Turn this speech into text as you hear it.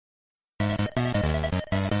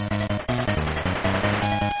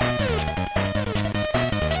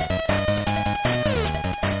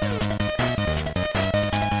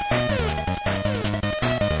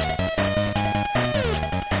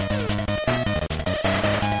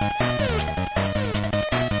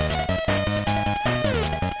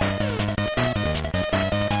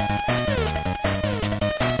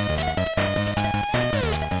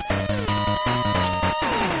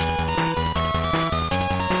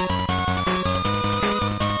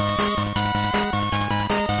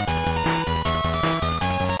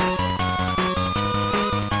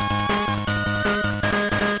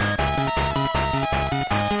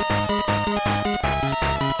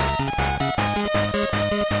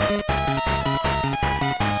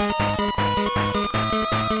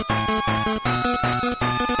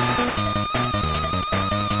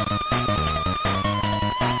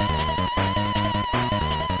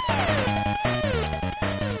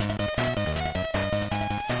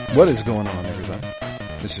What is going on, everybody?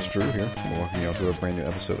 This is Drew here. Welcome you to a brand new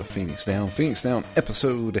episode of Phoenix Down. Phoenix Down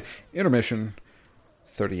episode intermission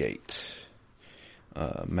 38.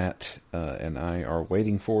 Matt and I are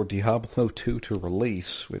waiting for Diablo 2 to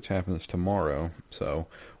release, which happens tomorrow. So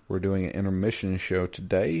we're doing an intermission show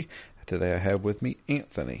today. Today I have with me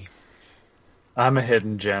Anthony. I'm a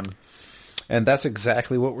hidden gem. And that's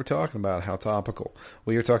exactly what we're talking about. How topical.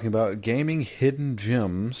 We are talking about gaming hidden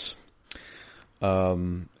gems.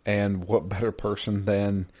 And what better person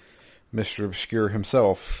than Mr. Obscure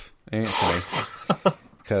himself, Anthony?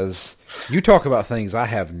 Because you talk about things I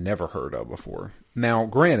have never heard of before. Now,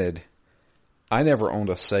 granted, I never owned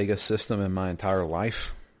a Sega system in my entire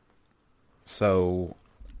life, so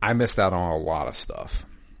I missed out on a lot of stuff.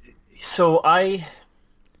 So I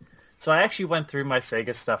actually went through my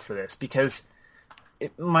Sega stuff for this because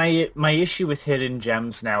my issue with hidden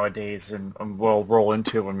gems nowadays, and we'll roll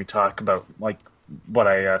into it when we talk about like what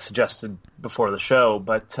I suggested before the show,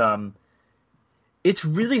 but it's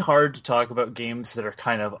really hard to talk about games that are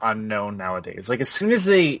kind of unknown nowadays. Like as soon as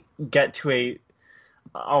they get to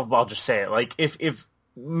I'll just say it. Like if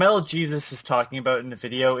Metal Jesus is talking about it in a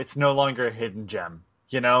video, it's no longer a hidden gem.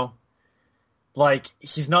 You know, like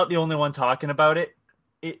he's not the only one talking about it.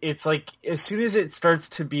 It's like as soon as it starts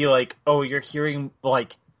to be like, oh, you're hearing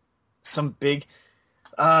like some big.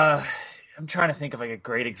 I'm trying to think of like a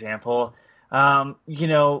great example. You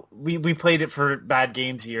know, we played it for Bad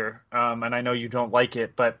Games here, and I know you don't like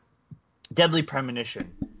it, but Deadly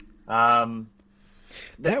Premonition. That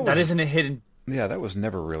isn't a hidden. Yeah, that was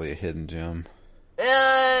never really a hidden gem.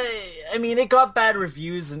 I mean, it got bad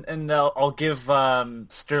reviews, and I'll give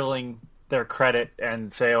Sterling their credit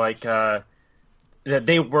and say like that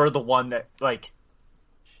they were the one that like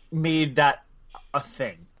made that a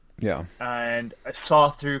thing. Yeah, and I saw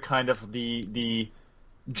through kind of the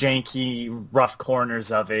janky, rough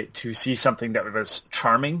corners of it to see something that was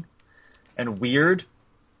charming and weird.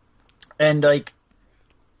 And like,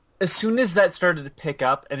 as soon as that started to pick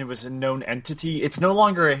up and it was a known entity, it's no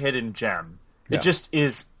longer a hidden gem. Yeah. It just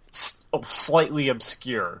is slightly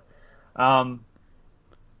obscure. So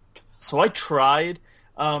I tried.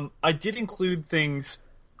 I did include things,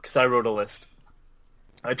 because I wrote a list.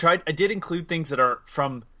 I did include things that are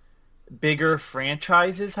from bigger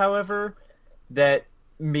franchises, however, that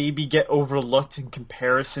maybe get overlooked in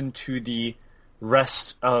comparison to the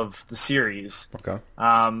rest of the series. Okay.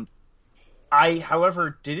 I,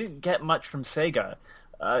 however, didn't get much from Sega.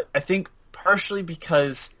 I think partially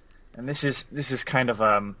because, and this is kind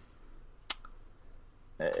of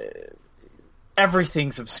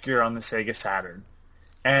everything's obscure on the Sega Saturn,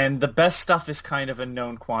 and the best stuff is kind of a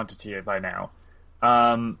known quantity by now.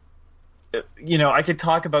 You know, I could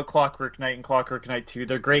talk about Clockwork Knight and Clockwork Knight 2.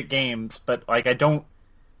 They're great games, but like I don't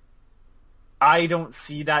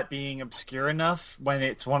see that being obscure enough when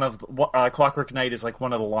it's one of Clockwork Knight is like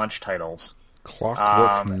one of the launch titles.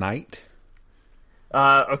 Clockwork Knight?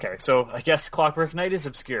 Okay, so I guess Clockwork Knight is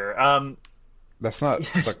obscure. That's not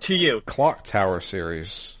the to you. Clock Tower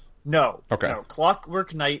series. No. Okay. No,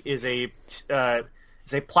 Clockwork Knight is a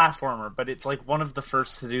platformer, but it's like one of the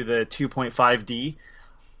first to do the 2.5D.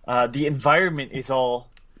 The environment is all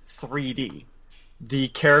 3D. The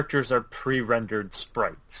characters are pre-rendered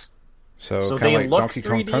sprites. So kind of like Donkey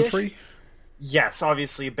Kong Country? Yes,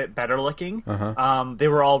 obviously a bit better looking. Uh-huh. They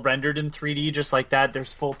were all rendered in 3D just like that.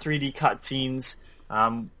 There's full 3D cutscenes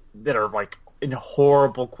that are like in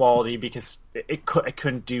horrible quality because it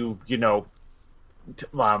couldn't do, you know,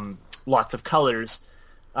 lots of colors.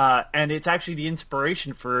 And it's actually the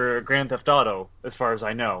inspiration for Grand Theft Auto, as far as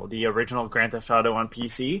I know, the original Grand Theft Auto on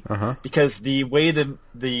PC, because the way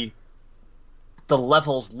the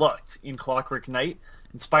levels looked in Clockwork Knight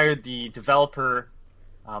inspired the developer,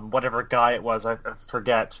 whatever guy it was, I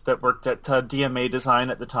forget, that worked at DMA Design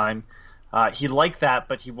at the time. He liked that,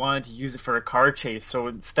 but he wanted to use it for a car chase, so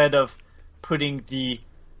instead of putting the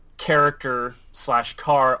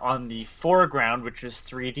character/car on the foreground, which is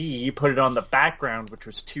 3D, he put it on the background, which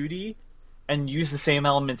was 2D, and used the same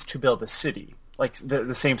elements to build a city, like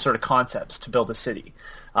the same sort of concepts to build a city.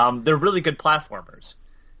 They're really good platformers,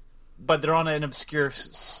 but they're on an obscure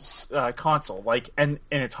console, like, and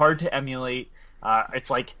it's hard to emulate. It's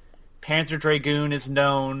like Panzer Dragoon is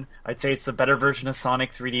known. I'd say it's the better version of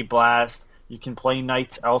Sonic 3D Blast. You can play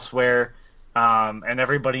Knights elsewhere. And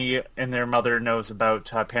everybody and their mother knows about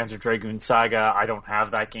Panzer Dragoon Saga. I don't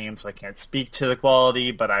have that game, so I can't speak to the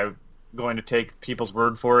quality, but I'm going to take people's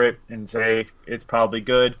word for it and say it's probably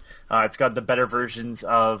good. It's got the better versions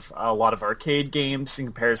of a lot of arcade games in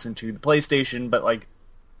comparison to the PlayStation, but like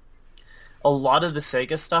a lot of the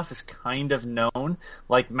Sega stuff is kind of known.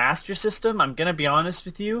 Like Master System, I'm gonna be honest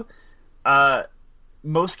with you,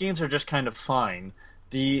 most games are just kind of fine.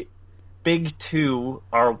 The big two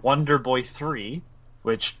are Wonder Boy 3,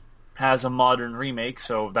 which has a modern remake,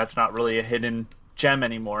 so that's not really a hidden gem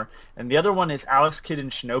anymore. And the other one is Alex Kidd in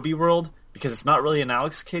Shinobi World, because it's not really an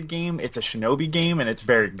Alex Kidd game, it's a Shinobi game, and it's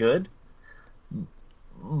very good.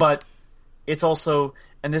 But it's also,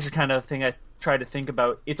 and this is kind of the thing I try to think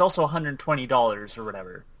about, it's also $120 or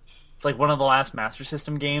whatever. It's like one of the last Master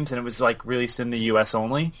System games, and it was like released in the US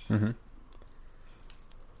only. Mm-hmm.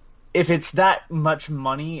 If it's that much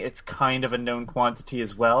money, it's kind of a known quantity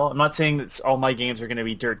as well. I'm not saying that all my games are going to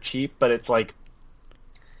be dirt cheap, but it's like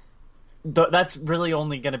that's really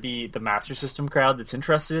only going to be the Master System crowd that's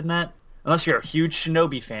interested in that. Unless you're a huge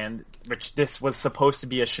Shinobi fan, which this was supposed to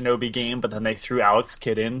be a Shinobi game, but then they threw Alex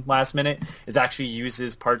Kidd in last minute. It actually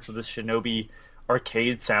uses parts of the Shinobi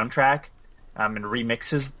arcade soundtrack and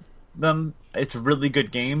remixes them. It's a really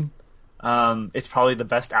good game. It's probably the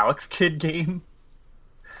best Alex Kidd game.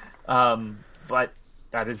 But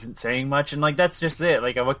that isn't saying much, and like that's just it.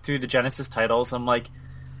 Like I looked through the Genesis titles, I'm like,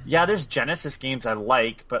 yeah, there's Genesis games I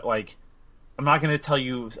like, but like I'm not going to tell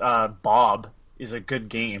you Bob is a good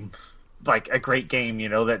game, like a great game, you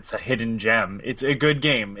know, that's a hidden gem. It's a good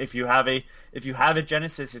game. If you have a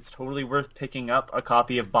Genesis, it's totally worth picking up a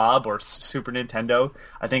copy of Bob or Super Nintendo.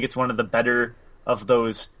 I think it's one of the better of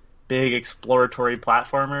those big exploratory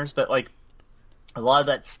platformers, but like a lot of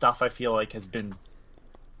that stuff I feel like has been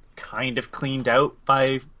kind of cleaned out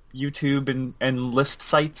by YouTube and list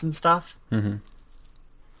sites and stuff. Mm-hmm.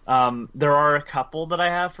 There are a couple that I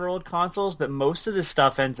have for old consoles, but most of this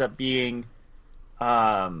stuff ends up being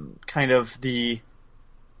kind of the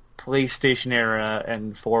PlayStation era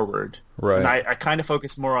and forward. Right. And I kind of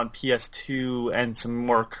focus more on PS2 and some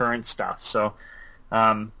more current stuff. So,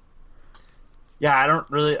 yeah,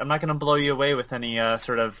 I'm not going to blow you away with any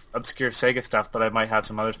sort of obscure Sega stuff, but I might have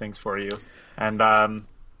some other things for you. And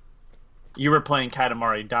you were playing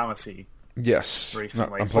Katamari Damacy. Yes.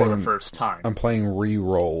 Recently for the first time. I'm playing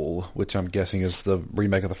Reroll, which I'm guessing is the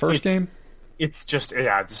remake of the first game? It's just,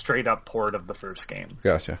 it's a straight up port of the first game.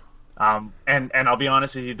 Gotcha. And I'll be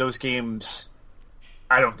honest with you, those games,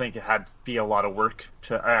 I don't think it had to be a lot of work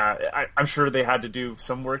to, I'm sure they had to do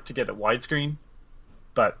some work to get it widescreen,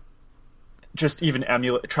 but just even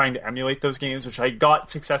trying to emulate those games, which I got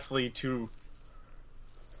successfully to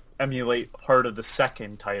emulate part of the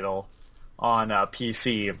second title on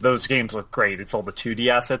PC. Those games look great. It's all the 2D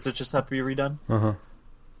assets that just have to be redone. Uh-huh.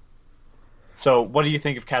 So, what do you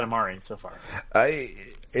think of Katamari so far?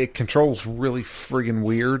 It controls really friggin'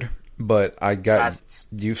 weird, but I got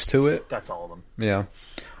used to it. That's all of them. Yeah.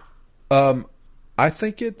 I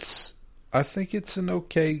think it's an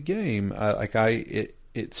okay game.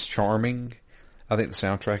 It's charming. I think the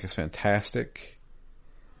soundtrack is fantastic.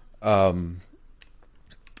 And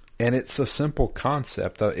it's a simple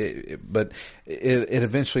concept, but it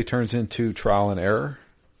eventually turns into trial and error.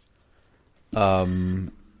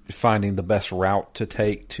 Finding the best route to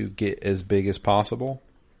take to get as big as possible.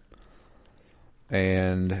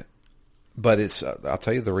 But I'll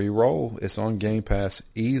tell you, the Reroll, it's on Game Pass.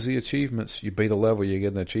 Easy achievements. You beat a level, you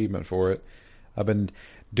get an achievement for it. I've been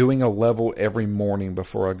doing a level every morning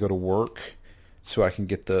before I go to work so I can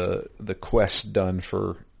get the quest done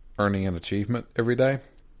for earning an achievement every day.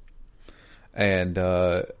 And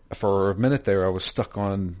for a minute there, I was stuck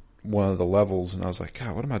on one of the levels, and I was like,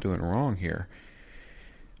 God, what am I doing wrong here?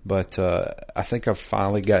 But I think I've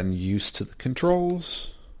finally gotten used to the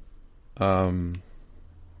controls. Yeah,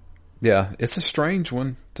 it's a strange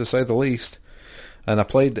one, to say the least. And I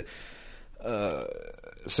played... I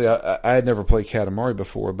had never played Katamari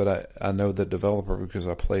before, but I know the developer because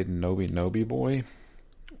I played Nobi Boy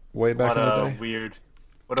way back in the day.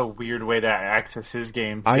 What a weird way to access his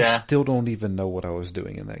games. I still don't even know what I was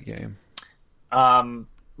doing in that game.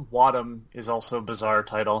 Wadham is also a bizarre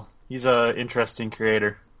title. He's an interesting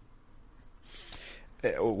creator.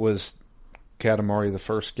 Was Katamari the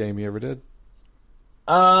first game he ever did?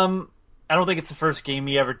 I don't think it's the first game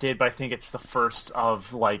he ever did, but I think it's the first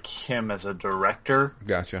of like him as a director.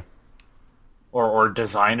 Gotcha. Or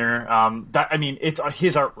designer. It's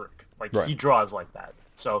his artwork. Like right. He draws like that.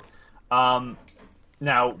 So,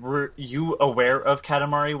 now, were you aware of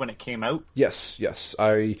Katamari when it came out? Yes.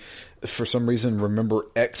 I, for some reason, remember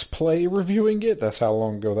X-Play reviewing it. That's how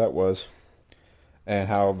long ago that was. And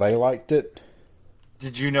how they liked it.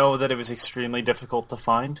 Did you know that it was extremely difficult to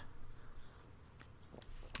find?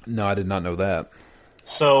 No, I did not know that.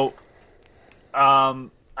 So, I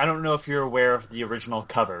don't know if you're aware of the original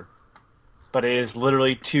cover. but it is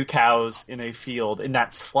literally two cows in a field in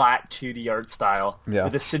that flat 2D art style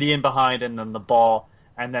with the city in behind and then the ball,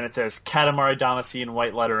 and then it says Katamari Damacy in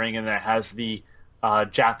white lettering, and then it has the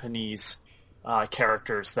Japanese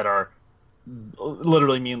characters that are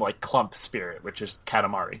literally mean like clump spirit, which is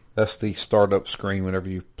Katamari. That's the startup screen whenever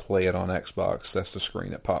you play it on Xbox. That's the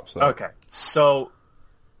screen that pops up. Okay, so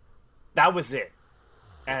that was it.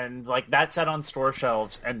 And like that sat on store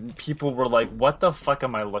shelves, and people were like, "What the fuck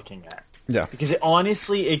am I looking at?" Yeah, because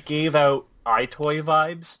it gave out iToy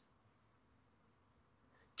vibes,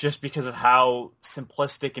 just because of how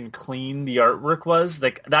simplistic and clean the artwork was.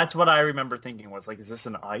 Like that's what I remember thinking was like, "Is this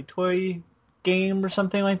an iToy game or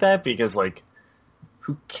something like that?" Because like,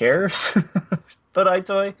 who cares about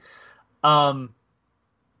iToy? And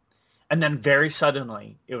then very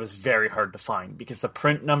suddenly, it was very hard to find because the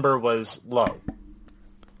print number was low.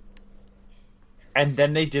 And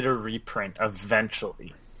then they did a reprint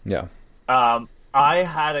eventually. Yeah. I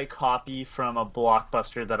had a copy from a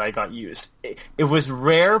Blockbuster that I got used. It was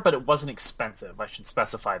rare, but it wasn't expensive. I should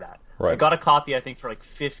specify that. Right. I got a copy, I think, for like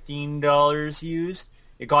 $15 used.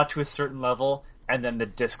 It got to a certain level, and then the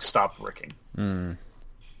disc stopped working.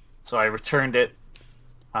 So I returned it.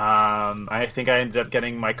 I think I ended up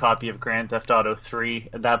getting my copy of Grand Theft Auto 3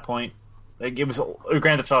 at that point. Like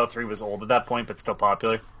Grand Theft Auto 3 was old at that point, but still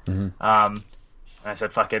popular. And I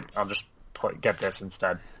said, fuck it, I'll just get this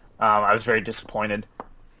instead. I was very disappointed.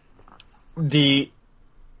 I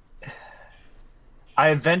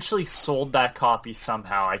eventually sold that copy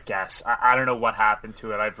somehow, I guess. I don't know what happened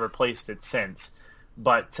to it. I've replaced it since.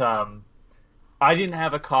 But I didn't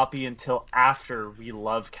have a copy until after We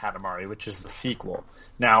Love Katamari, which is the sequel.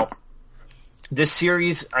 Now, this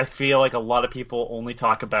series, I feel like a lot of people only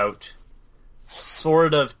talk about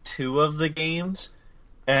sort of two of the games.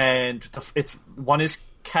 And one is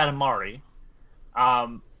Katamari.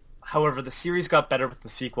 However, the series got better with the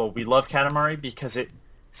sequel, We Love Katamari, because it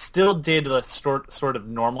still did a sort of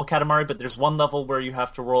normal Katamari, but there's one level where you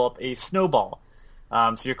have to roll up a snowball.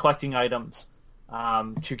 So you're collecting items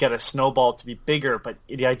to get a snowball to be bigger, but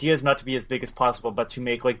the idea is not to be as big as possible, but to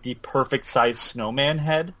make like the perfect size snowman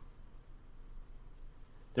head.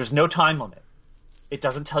 There's no time limit. It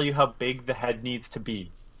doesn't tell you how big the head needs to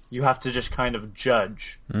be. You have to just kind of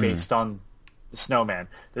judge based on the snowman.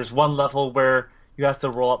 There's one level where you have to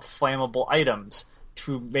roll up flammable items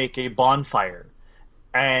to make a bonfire.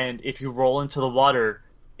 And if you roll into the water,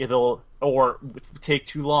 or take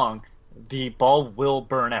too long, the ball will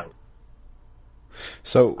burn out.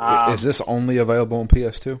 So is this only available on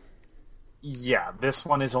PS2? Yeah, this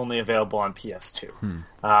one is only available on PS2.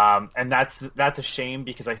 And that's a shame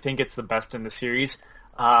because I think it's the best in the series.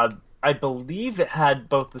 I believe it had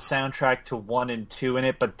both the soundtrack to 1 and 2 in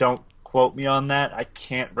it, but don't quote me on that. I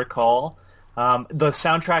can't recall. The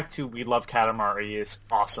soundtrack to We Love Katamari is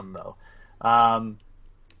awesome, though.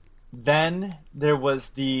 Then there was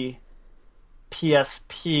the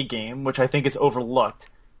PSP game, which I think is overlooked.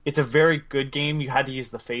 It's a very good game. You had to use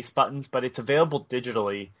the face buttons, but it's available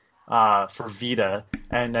digitally for Vita,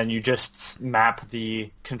 and then you just map the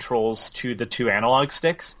controls to the two analog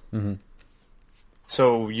sticks.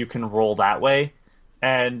 So you can roll that way.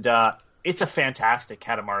 And it's a fantastic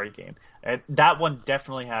Katamari game. And that one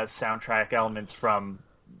definitely has soundtrack elements from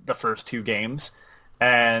the first two games.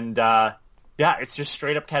 And it's just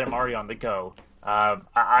straight up Katamari on the go.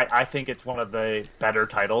 I think it's one of the better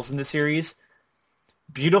titles in the series.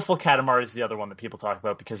 Beautiful Katamari is the other one that people talk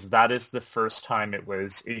about because that is the first time it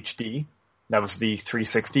was HD. That was the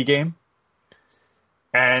 360 game.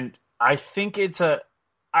 And I think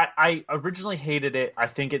I originally hated it. I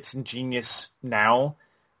think it's ingenious now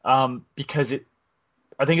because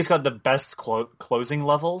I think it's got the best closing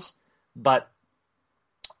levels, but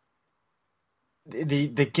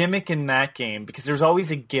the gimmick in that game, because there's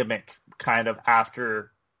always a gimmick kind of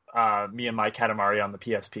after Me and My Katamari on the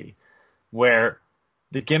PSP, where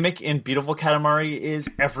the gimmick in Beautiful Katamari is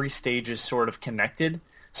every stage is sort of connected.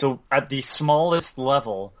 So at the smallest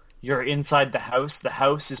level, you're inside the house. The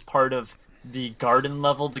house is part of the garden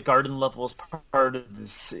level. The garden level is part of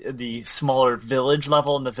the smaller village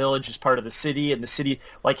level, and the village is part of the city, and the city,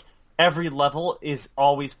 like, every level is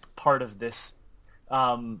always part of this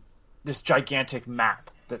this gigantic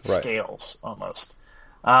map that scales almost.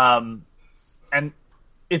 And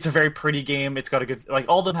it's a very pretty game. It's got a good, like,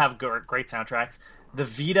 all of them have great soundtracks. The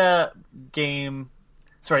Vita game,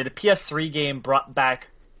 the PS3 game brought back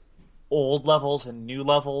old levels and new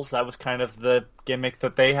levels. That was kind of the gimmick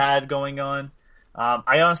that they had going on.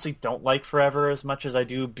 I honestly don't like Forever as much as I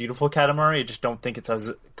do Beautiful Katamari. I just don't think it's as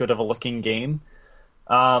good of a looking game.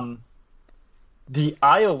 The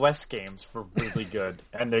iOS games were really good,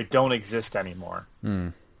 and they don't exist anymore.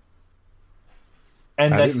 And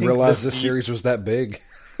I didn't realize this the series was that big.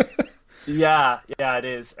 Yeah, it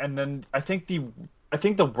is. And then I think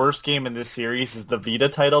the worst game in this series is the Vita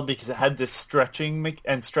title because it had this stretching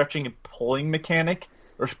and pulling mechanic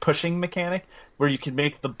or pushing mechanic where you could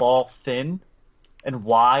make the ball thin and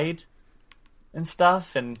wide and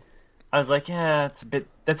stuff. And I was like, yeah,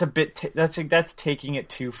 that's taking it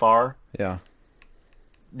too far. Yeah.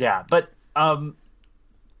 Yeah, but I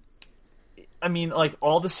mean, like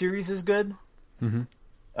all the series is good.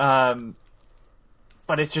 Mm-hmm.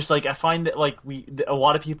 But it's just like I find that like a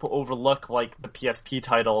lot of people overlook like the PSP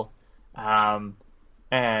title, and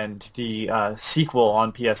the sequel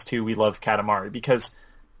on PS2, We Love Katamari, because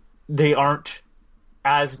they aren't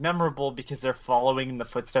as memorable because they're following in the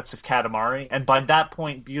footsteps of Katamari. And by that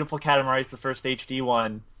point, Beautiful Katamari is the first HD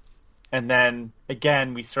one, and then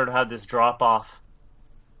again we sort of had this drop off.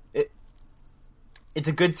 It's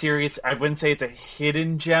a good series. I wouldn't say it's a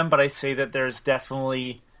hidden gem, but I say that there's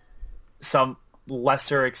definitely some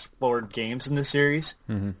lesser explored games in the series.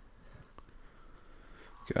 Mm-hmm.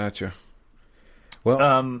 Gotcha.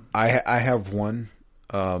 Well, I have one.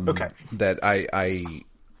 Okay. That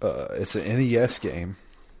it's an NES game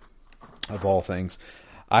of all things.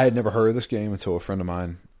 I had never heard of this game until a friend of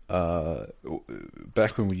mine,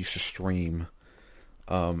 back when we used to stream,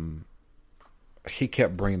 he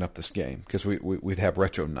kept bringing up this game because we'd have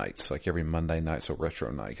retro nights, like every Monday night, so retro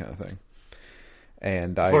night kind of thing.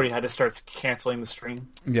 And before you had to start canceling the stream?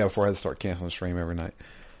 Yeah, before I had to start canceling the stream every night.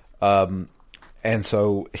 And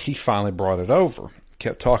so he finally brought it over,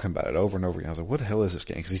 kept talking about it over and over again. I was like, what the hell is this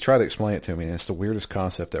game? Because he tried to explain it to me, and it's the weirdest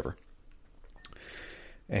concept ever.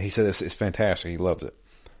 And he said it's fantastic. He loved it.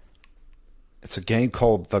 It's a game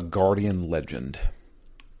called The Guardian Legend.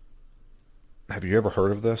 Have you ever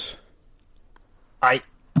heard of this?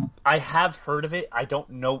 I have heard of it. I don't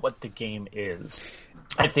know what the game is.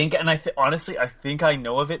 Honestly, I think I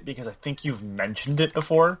know of it because I think you've mentioned it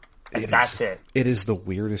before. And that's it. It is the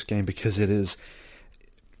weirdest game because it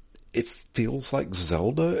feels like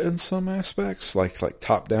Zelda in some aspects, like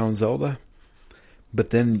top-down Zelda.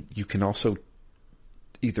 But then you can also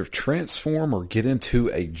either transform or get into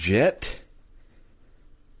a jet,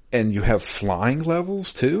 and you have flying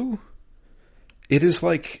levels too. It is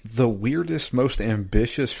like the weirdest, most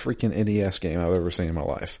ambitious freaking NES game I've ever seen in my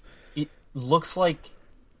life. It looks like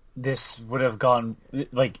this would have gone,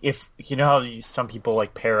 like, if, you know how some people,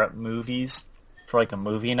 like, pair up movies for, like, a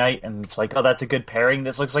movie night, and it's like, oh, that's a good pairing?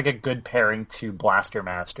 This looks like a good pairing to Blaster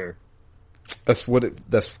Master. That's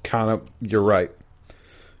kind of, you're right.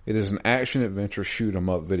 It is an action-adventure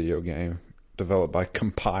shoot-'em-up video game developed by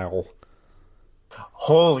Compile.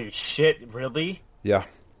 Holy shit, really? Yeah.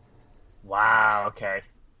 Wow, okay.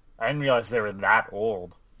 I didn't realize they were that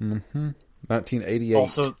old. Mm-hmm. 1988.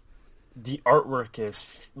 Also, the artwork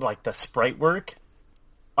is, like, the sprite work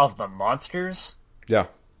of the monsters. Yeah.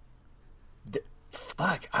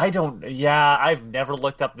 I've never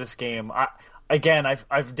looked up this game.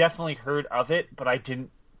 I've definitely heard of it, but I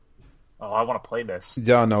didn't. Oh, I want to play this.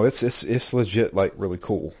 Yeah, no, it's legit, like, really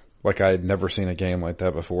cool. Like, I had never seen a game like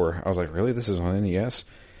that before. I was like, really? This is on NES?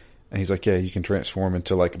 And he's like, yeah, you can transform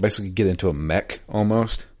into, like, basically get into a mech,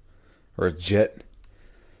 almost. Or a jet.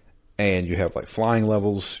 And you have, like, flying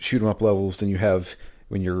levels, shoot-'em-up levels. Then you have,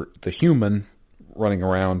 when you're the human running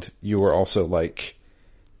around, you are also, like,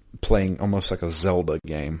 playing almost like a Zelda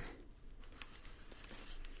game.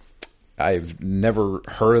 I've never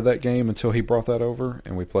heard of that game until he brought that over,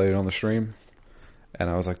 and we played it on the stream. And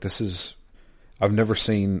I was like, I've never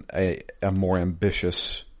seen a more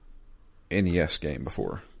ambitious NES game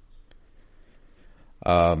before.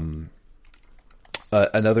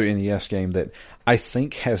 Another NES game that I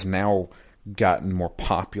think has now gotten more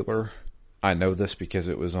popular. I know this because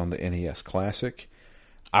it was on the NES Classic.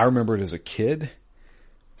 I remember it as a kid.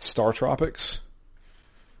 Star Tropics.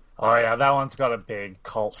 Oh yeah, that one's got a big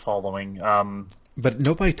cult following. But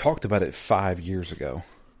nobody talked about it 5 years ago.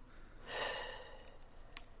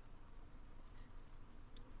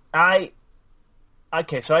 So I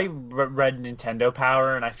read Nintendo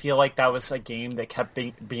Power, and I feel like that was a game that kept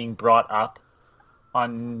being brought up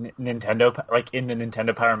on Nintendo, like in the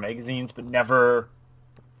Nintendo Power magazines, but never,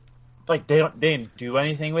 like they didn't do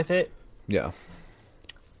anything with it. Yeah.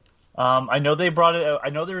 I know they brought it out. I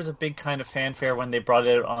know there was a big kind of fanfare when they brought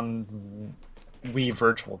it out on Wii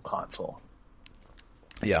Virtual Console.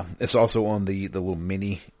 Yeah, it's also on the little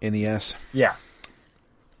mini NES. Yeah.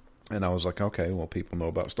 And I was like, okay, well, people know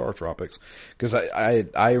about Star Tropics. Because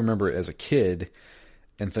I remember it as a kid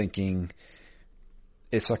and thinking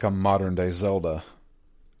it's like a modern-day Zelda.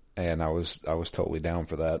 and I was totally down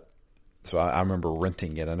for that. So I remember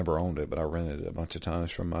renting it. I never owned it, but I rented it a bunch of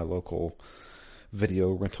times from my local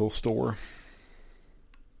video rental store.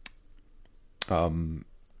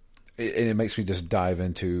 It makes me just dive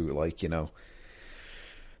into, like,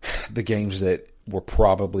 the games that were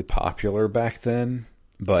probably popular back then,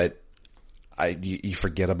 but you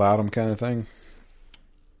forget about them, kind of thing.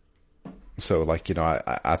 So, like,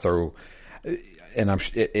 I throw, and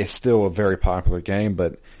it's still a very popular game,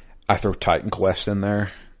 but I throw Titan Quest in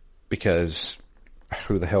there because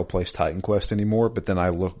who the hell plays Titan Quest anymore? But then I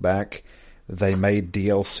look back, they made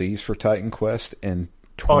DLCs for Titan Quest in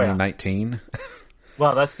 2019. Oh, yeah.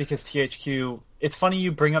 Well, that's because THQ... It's funny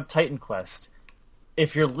you bring up Titan Quest.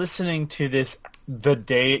 If you're listening to this the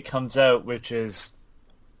day it comes out, which is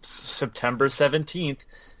September 17th,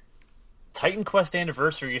 Titan Quest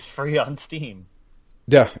Anniversary is free on Steam.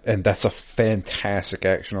 Yeah, and that's a fantastic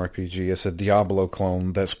action RPG. It's a Diablo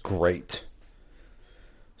clone that's great.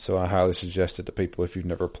 So I highly suggest it to people if you've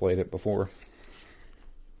never played it before.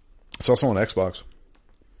 It's also on Xbox.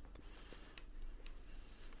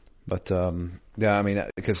 But, yeah, I mean,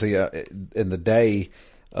 because in the day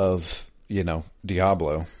of,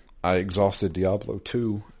 Diablo, I exhausted Diablo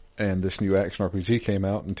 2, and this new action RPG came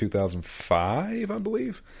out in 2005, I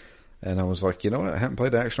believe. And I was like, you know what, I haven't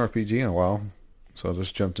played an action RPG in a while. So I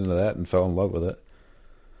just jumped into that and fell in love with it.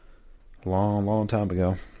 A long, long time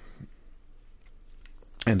ago.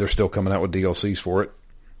 And they're still coming out with DLCs for it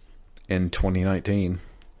in 2019.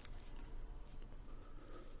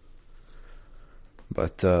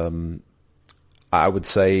 But I would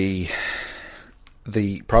say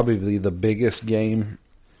probably the biggest game,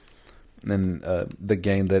 and the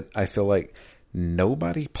game that I feel like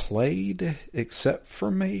nobody played except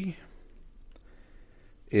for me,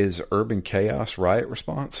 is Urban Chaos Riot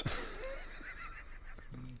Response.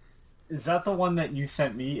 Is that the one that you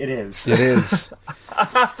sent me? It is. It is. I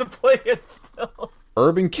have to play it still.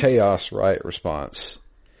 Urban Chaos Riot Response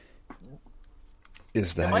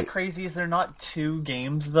is that... Am I crazy? Is there not two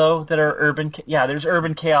games, though, that are Urban... Yeah, there's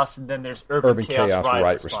Urban Chaos, and then there's Urban Chaos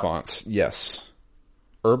Riot Response. Yes.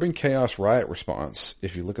 Urban Chaos Riot Response,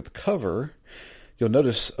 if you look at the cover, you'll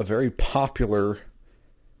notice a very popular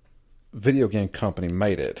video game company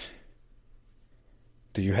made it.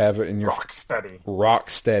 Do you have it in your...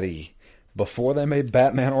 Rocksteady. Before they made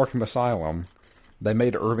Batman Arkham Asylum, they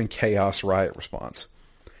made Urban Chaos Riot Response.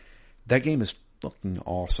 That game is fucking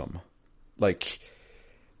awesome. Like...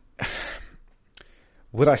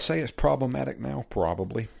 Would I say it's problematic now?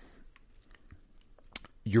 Probably.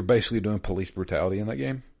 You're basically doing police brutality in that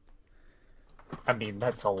game. I mean,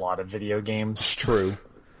 that's a lot of video games. It's true.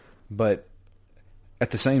 But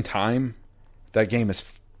at the same time, that game is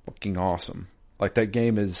fucking awesome. Like, that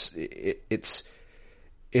game is...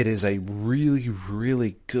 It is a really,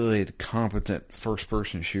 really good, competent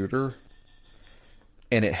first-person shooter.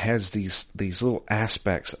 And it has these little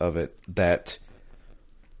aspects of it that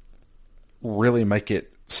really make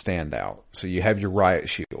it stand out. So you have your riot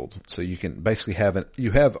shield. So you can basically you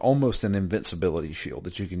have almost an invincibility shield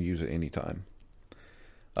that you can use at any time.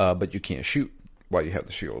 But you can't shoot while you have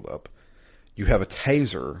the shield up. You have a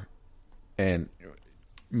taser, and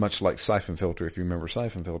much like Siphon Filter, if you remember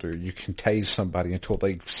Siphon Filter, you can tase somebody until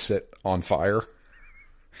they sit on fire.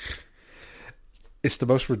 It's the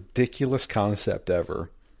most ridiculous concept ever.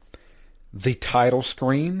 The title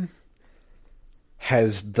screen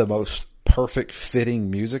has the most perfect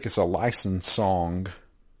fitting music. It's a licensed song.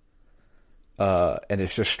 And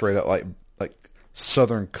it's just straight up like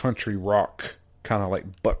southern country rock, kind of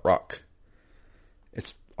like butt rock.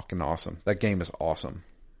 It's fucking awesome. That game is awesome.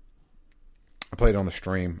 I played it on the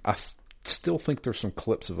stream. I still think there's some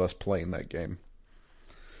clips of us playing that game.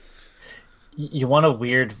 You want a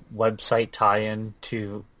weird website tie-in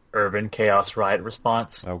to Urban Chaos Riot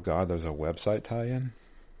Response? Oh god, there's a website tie-in?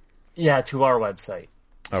 Yeah, to our website.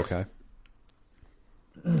 Okay.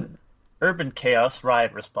 Urban Chaos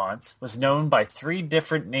Riot Response was known by 3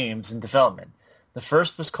 different names in development. The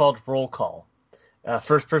first was called Roll Call, a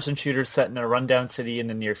first-person shooter set in a rundown city in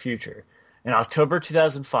the near future. In October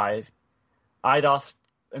 2005, IDOS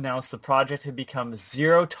announced the project had become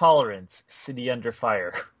Zero Tolerance City Under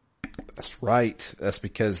Fire. That's right. That's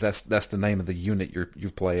because that's the name of the unit you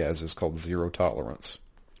play as, is called Zero Tolerance.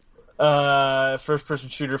 First-person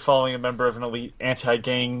shooter following a member of an elite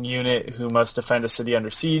anti-gang unit who must defend a city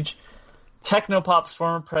under siege. Technopop's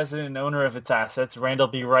former president and owner of its assets, Randall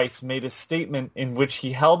B. Rice, made a statement in which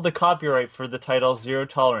he held the copyright for the title Zero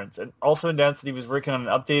Tolerance, and also announced that he was working on an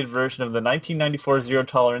updated version of the 1994 Zero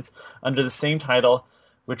Tolerance under the same title,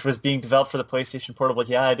 which was being developed for the PlayStation Portable.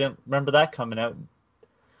 Yeah, I didn't remember that coming out.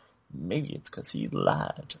 Maybe it's because he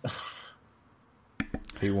lied.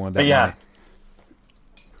 He wanted that But yeah, money.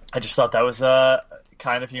 I just thought that was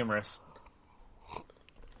kind of humorous.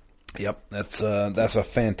 Yep, that's a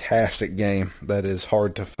fantastic game that is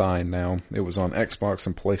hard to find now. It was on Xbox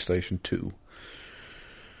and PlayStation 2.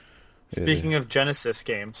 Speaking of Genesis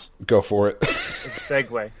games, Go for it. as a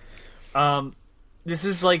segue, this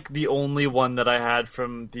is like the only one that I had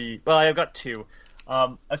from the... Well, I've got two.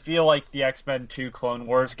 I feel like the X-Men 2 Clone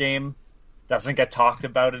Wars game doesn't get talked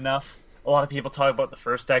about enough. A lot of people talk about the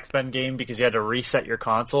first X-Men game because you had to reset your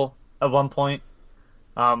console at one point.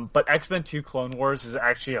 But X-Men 2 Clone Wars is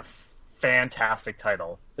actually a fantastic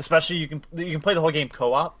title. Especially you can play the whole game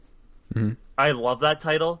co-op. Mm-hmm. I love that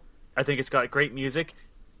title. I think it's got great music.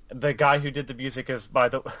 The guy who did the music is, by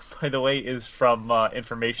the way, is from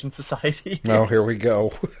Information Society. Oh, here we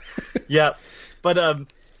go. Yeah, but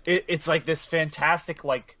it's like this fantastic,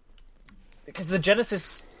 like, because the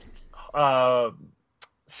Genesis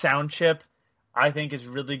sound chip, I think, is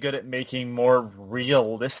really good at making more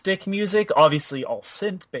realistic music. Obviously, all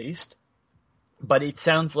synth based, but it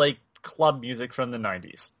sounds like club music from the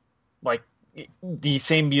 90s. Like the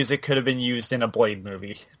same music could have been used in a Blade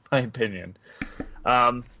movie, in my opinion.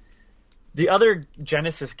 The other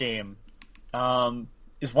Genesis game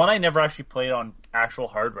is one I never actually played on actual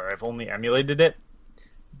hardware. I've only emulated it,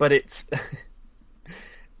 but it's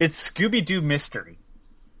Scooby-Doo Mystery.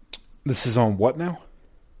 This is on what now?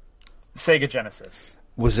 Sega Genesis.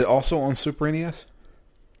 Was it also on Super NES?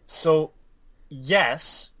 So,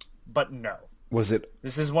 yes, but no. Was it?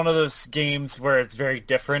 This is one of those games where it's very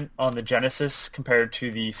different on the Genesis compared to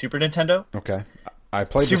the Super Nintendo. Okay. I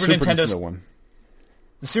played the Super Nintendo one.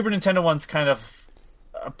 The Super Nintendo one's kind of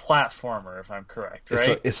a platformer, if I'm correct,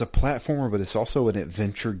 right? It's a platformer, but it's also an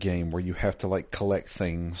adventure game where you have to, like, collect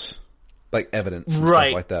things, like evidence and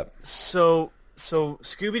stuff like that. So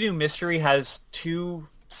Scooby-Doo Mystery has two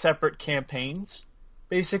separate campaigns,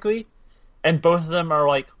 basically, and both of them are,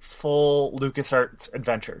 like, full LucasArts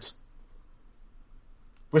adventures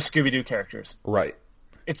with Scooby-Doo characters. Right.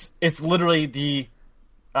 It's literally the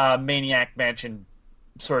Maniac Mansion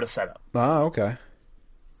sort of setup. Ah, okay.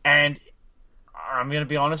 And I'm going to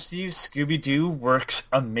be honest with you, Scooby-Doo works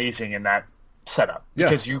amazing in that setup. Yeah.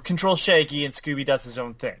 Because you control Shaggy and Scooby does his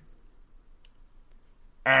own thing.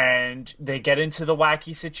 And they get into the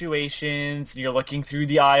wacky situations, and you're looking through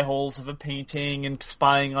the eye holes of a painting and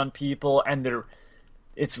spying on people, and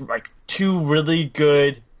it's like two really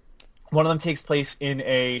good... One of them takes place in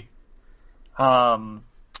a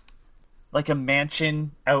like a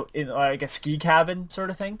mansion out in like a ski cabin sort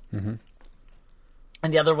of thing. Mm-hmm.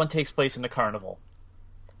 And the other one takes place in the carnival.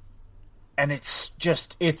 And it's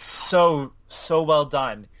so well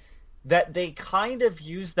done that they kind of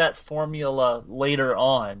use that formula later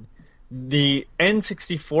on. The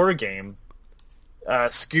N64 game,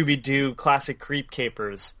 Scooby-Doo Classic Creep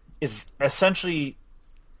Capers, is essentially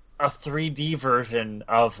a 3D version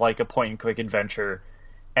of like a point-and-click adventure,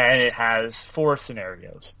 and it has 4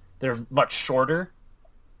 scenarios. They're much shorter,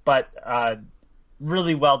 but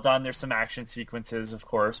really well done. There's some action sequences, of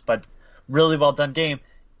course, but really well done game.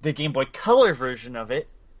 The Game Boy Color version of it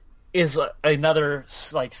is another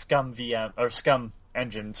like Scum VM or Scum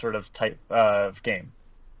Engine sort of type of game.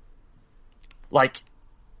 Like,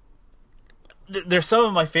 they're some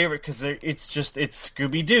of my favorite because it's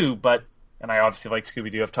Scooby-Doo, but, and I obviously like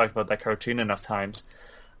Scooby-Doo. I've talked about that cartoon enough times.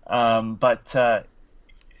 But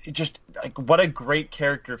just like, what a great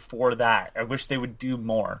character for that. I wish they would do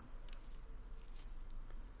more.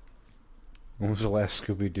 When was the last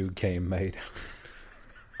Scooby-Doo game made?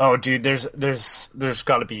 Oh, dude, there's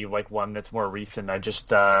got to be like one that's more recent. I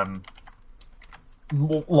just a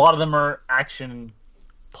lot of them are action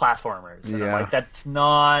platformers, and Yeah. I'm like, that's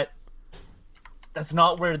not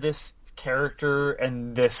where this character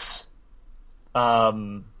and this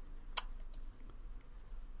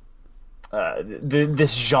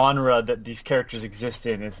this genre that these characters exist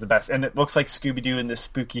in is the best. And it looks like Scooby-Doo in the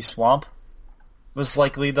Spooky Swamp was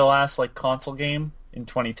likely the last like console game in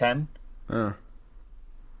 2010.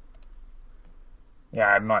 Yeah,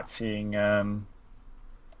 I'm not seeing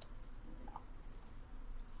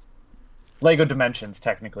Lego Dimensions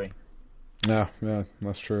technically. No, yeah,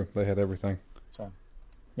 that's true. They had everything. So,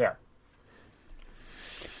 yeah.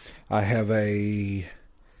 I have a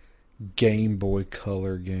Game Boy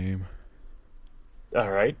Color game. All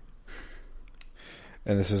right.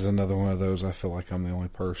 And this is another one of those, I feel like I'm the only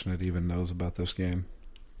person that even knows about this game.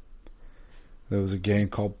 There was a game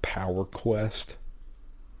called Power Quest.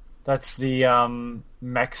 That's the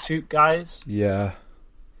mech suit guys? Yeah.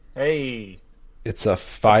 Hey. It's a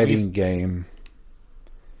fighting game.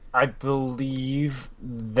 I believe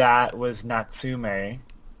that was Natsume,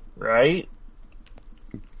 right?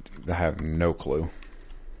 I have no clue.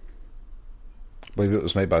 I believe it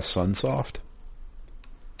was made by Sunsoft.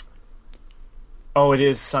 Oh, it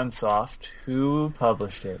is Sunsoft. Who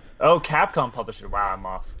published it? Oh, Capcom published it. Wow, I'm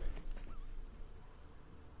off.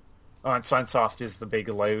 Oh, and Sunsoft is the big,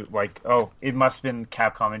 oh, it must have been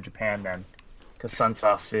Capcom in Japan then. Because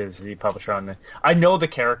Sunsoft is the publisher on the... I know the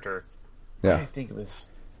character. Yeah. I think it was...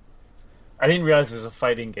 I didn't realize it was a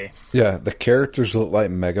fighting game. Yeah, the characters look like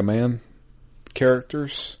Mega Man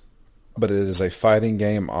characters, but it is a fighting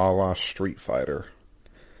game a la Street Fighter.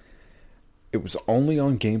 It was only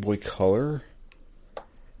on Game Boy Color,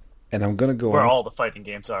 and I'm going to go Where out... all the fighting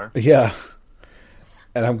games are. Yeah.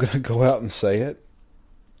 And I'm going to go out and say it.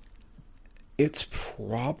 It's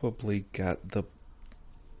probably got the...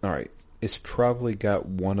 Alright. It's probably got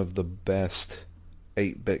one of the best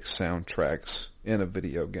 8-bit soundtracks in a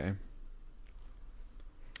video game.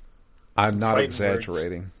 I'm not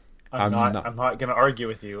exaggerating. I'm not going to argue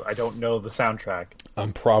with you. I don't know the soundtrack.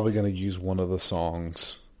 I'm probably going to use one of the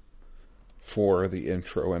songs for the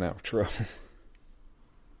intro and outro.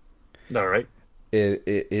 All right.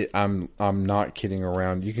 I'm not kidding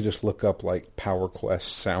around. You can just look up like Power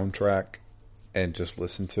Quest soundtrack and just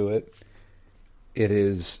listen to it. It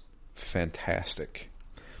is fantastic.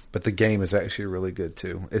 But the game is actually really good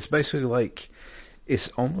too. It's basically like, it's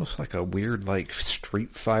almost like a weird like Street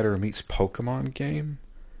Fighter meets Pokemon game,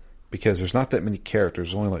 because there's not that many characters.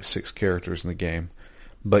 There's only like 6 characters in the game,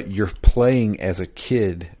 but you're playing as a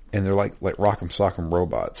kid, and they're like Rock'em Sock'em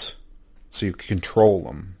robots. So you control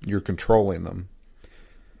them. You're controlling them.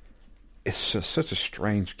 It's just such a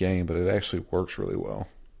strange game, but it actually works really well.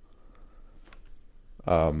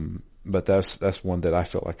 But that's one that I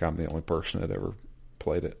feel like I'm the only person that ever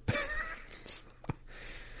played it.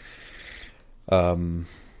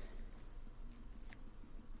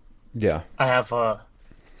 Yeah. I have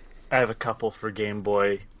a couple for Game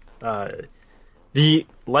Boy. The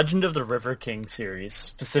Legend of the River King series,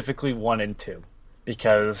 specifically 1 and 2.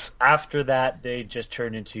 Because after that, they just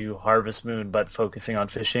turned into Harvest Moon, but focusing on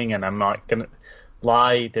fishing, and I'm not going to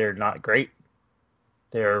lie, they're not great.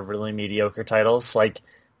 They're really mediocre titles. Like,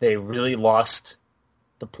 they really lost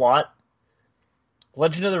the plot.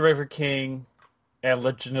 Legend of the River King and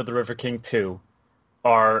Legend of the River King 2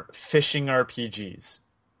 are fishing RPGs.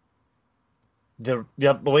 The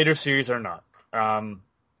later series are not.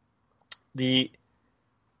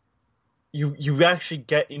 You actually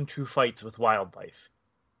get into fights with wildlife,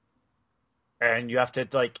 and you have to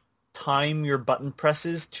like time your button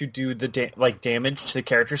presses to do the damage to the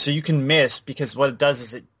character, so you can miss, because what it does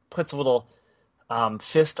is it puts a little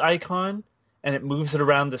fist icon and it moves it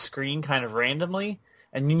around the screen kind of randomly,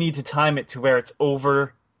 and you need to time it to where it's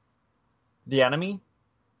over the enemy,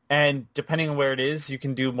 and depending on where it is, you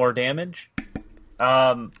can do more damage.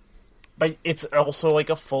 But it's also like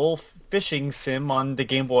a full fishing sim on the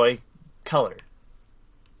Game Boy Color.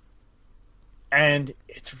 And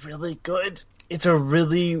it's really good. It's a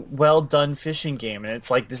really well done fishing game, and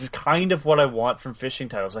it's like, this is kind of what I want from fishing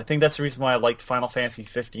titles. I think that's the reason why I liked Final Fantasy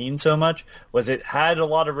 15 so much, was it had a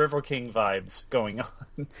lot of River King vibes going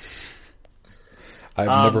on.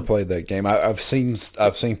 I've never played that game. I've seen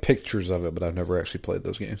pictures of it, but I've never actually played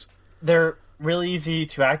those games. They're really easy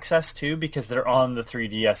to access too, because they're on the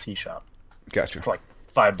 3DS eShop. Gotcha. For like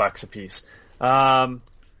 $5 a piece. I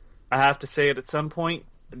have to say it at some point.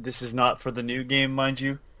 This is not for the new game, mind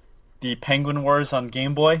you. The Penguin Wars on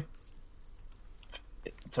Game Boy.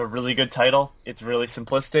 It's a really good title. It's really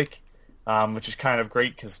simplistic, which is kind of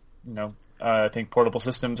great because, I think portable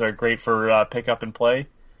systems are great for pick up and play.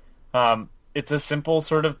 It's a simple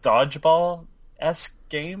sort of dodgeball-esque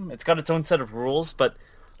game. It's got its own set of rules, but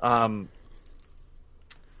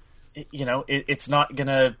it's not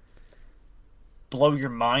gonna blow your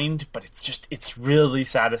mind, but it's really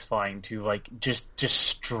satisfying to like just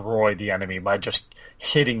destroy the enemy by just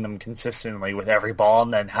hitting them consistently with every ball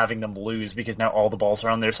and then having them lose because now all the balls are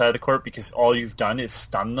on their side of the court because all you've done is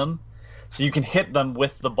stun them. So you can hit them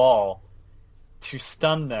with the ball to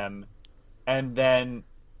stun them, and then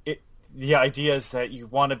the idea is that you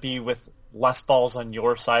want to be with less balls on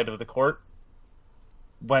your side of the court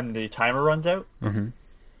when the timer runs out. Mm-hmm.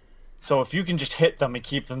 So if you can just hit them and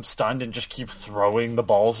keep them stunned and just keep throwing the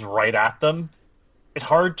balls right at them, it's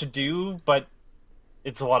hard to do, but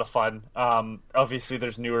it's a lot of fun. Obviously,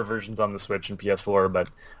 there's newer versions on the Switch and PS4, but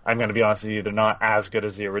I'm going to be honest with you, they're not as good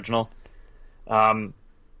as the original. A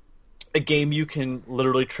game you can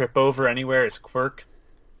literally trip over anywhere is Quirk.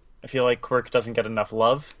 I feel like Quirk doesn't get enough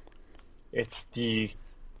love. I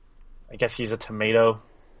guess he's a tomato.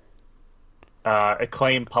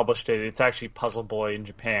 Acclaim published it. It's actually Puzzle Boy in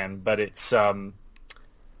Japan, but it's a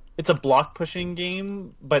block pushing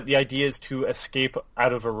game. But the idea is to escape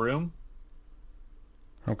out of a room.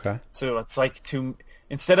 Okay. So it's like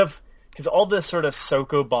instead of, because all this sort of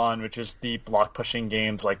Sokoban, which is the block pushing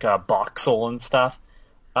games like Boxel and stuff,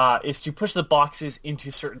 is to push the boxes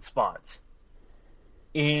into certain spots.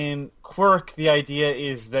 In Quirk, the idea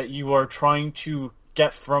is that you are trying to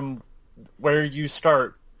get from where you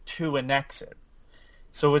start to an exit.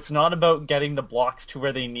 So it's not about getting the blocks to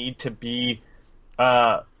where they need to be.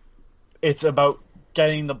 It's about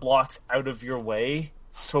getting the blocks out of your way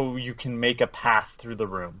so you can make a path through the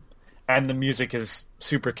room. And the music is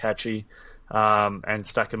super catchy and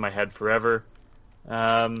stuck in my head forever.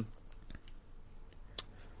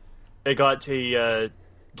 It got a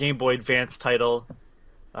Game Boy Advance title.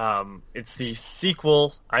 It's the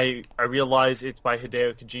sequel. I realize it's by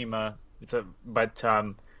Hideo Kojima.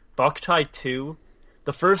 Boktai 2,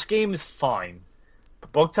 the first game is fine,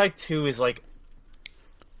 but Boktai 2 is like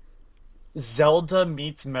Zelda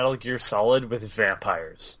meets Metal Gear Solid with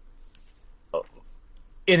vampires.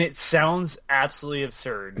 And it sounds absolutely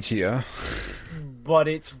absurd. Yeah. But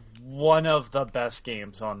it's one of the best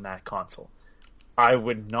games on that console. I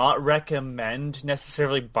would not recommend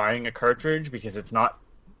necessarily buying a cartridge because it's not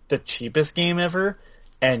the cheapest game ever,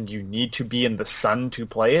 and you need to be in the sun to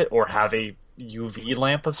play it or have a UV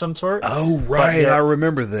lamp of some sort. Oh, right. I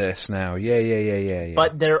remember this now. Yeah.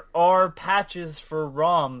 But there are patches for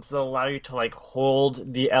ROMs that allow you to like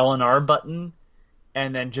hold the L and R button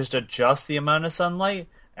and then just adjust the amount of sunlight.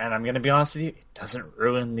 And I'm going to be honest with you, it doesn't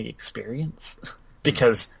ruin the experience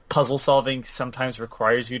because puzzle solving sometimes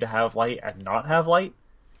requires you to have light and not have light.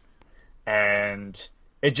 And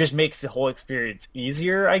it just makes the whole experience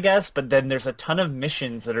easier, I guess, but then there's a ton of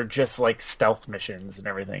missions that are just like stealth missions and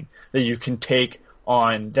everything that you can take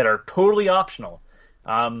on that are totally optional.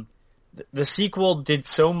 The sequel did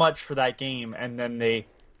so much for that game, and then they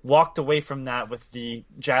walked away from that with the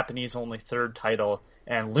Japanese-only third title,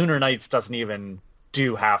 and Lunar Nights doesn't even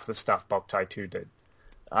do half the stuff Boktai 2 did.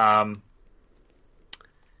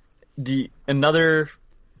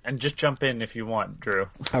 And just jump in if you want, Drew.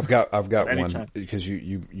 I've got one because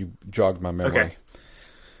you jogged my memory. Okay.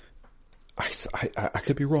 I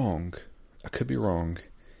could be wrong. I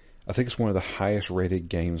think it's one of the highest rated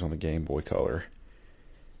games on the Game Boy Color.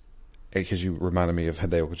 Because you reminded me of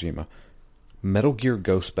Hideo Kojima. Metal Gear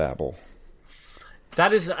Ghost Babel.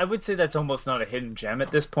 That is, I would say that's almost not a hidden gem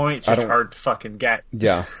at this point. It's just hard to fucking get.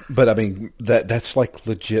 Yeah, but I mean that's like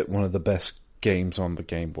legit one of the best games on the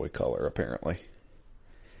Game Boy Color, apparently.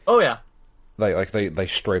 Oh yeah, they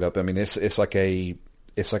straight up. I mean, it's like a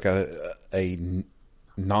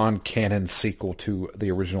non-canon sequel to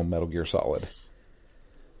the original Metal Gear Solid.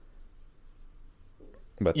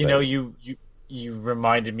 But you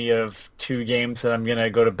reminded me of two games that I'm gonna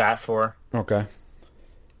go to bat for. Okay.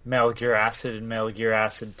 Metal Gear Acid and Metal Gear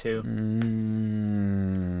Acid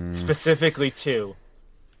 2. Specifically 2.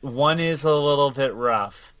 1 is a little bit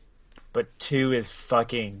rough. But 2 is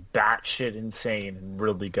fucking batshit insane and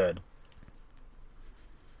really good.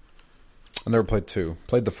 I never played 2.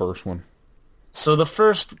 Played the first one. So the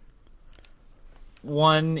first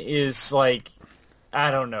one is like, I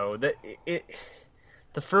don't know. The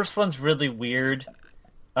first one's really weird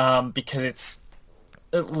because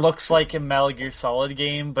it looks like a Metal Gear Solid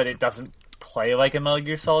game, but it doesn't play like a Metal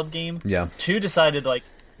Gear Solid game. Yeah. 2 decided like,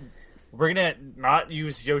 we're gonna not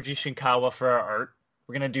use Yoji Shinkawa for our art.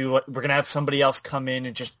 We're gonna have somebody else come in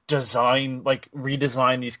and just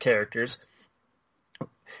redesign these characters.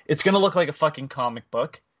 It's gonna look like a fucking comic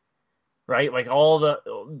book, right? Like all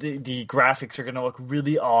the graphics are gonna look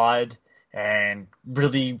really odd and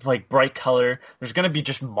really like bright color. There's gonna be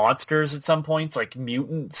just monsters at some points, like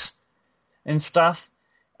mutants and stuff.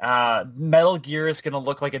 Metal Gear is gonna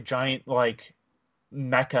look like a giant like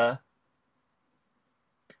mecha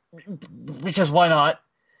because why not?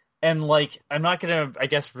 And, like, I'm not going to, I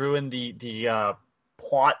guess, ruin the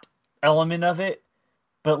plot element of it,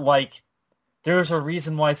 but, like, there's a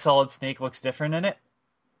reason why Solid Snake looks different in it.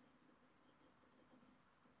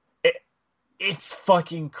 It's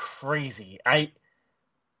fucking crazy. I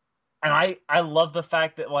love the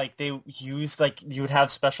fact that, like, they used, like, you would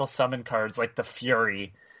have special summon cards, like the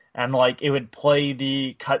Fury, and, like, it would play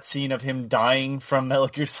the cutscene of him dying from Metal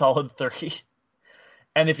Gear Solid 3.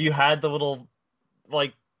 And if you had the little,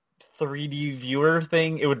 like, 3D viewer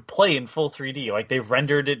thing, it would play in full 3D. Like, they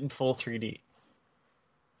rendered it in full 3D.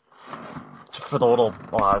 For the little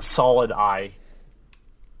solid eye.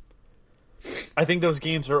 I think those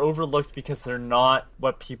games are overlooked because they're not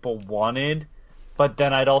what people wanted, but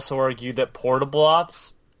then I'd also argue that Portable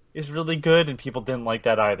Ops is really good, and people didn't like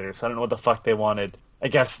that either. So I don't know what the fuck they wanted. I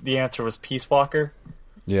guess the answer was Peace Walker.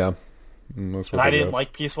 Yeah, that's And what I they didn't got.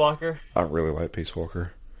 like Peace Walker. I really like Peace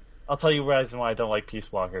Walker. I'll tell you the reason why I don't like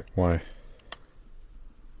Peace Walker. Why?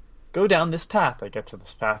 Go down this path. I get to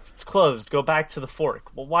this path. It's closed. Go back to the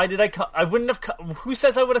fork. Well, why did I come? I wouldn't have come. Who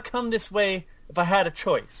says I would have come this way if I had a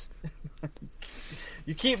choice?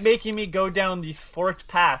 You keep making me go down these forked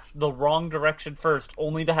paths the wrong direction first,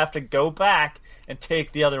 only to have to go back and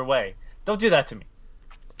take the other way. Don't do that to me.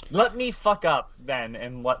 Let me fuck up then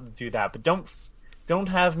and do that, but don't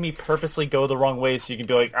have me purposely go the wrong way so you can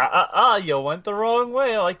be like, you went the wrong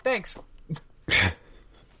way. Like, thanks.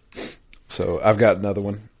 So I've got another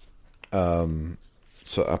one.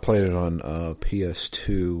 So I played it on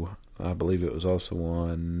PS2. I believe it was also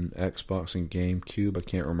on Xbox and GameCube. I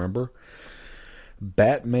can't remember.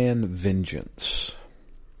 Batman Vengeance.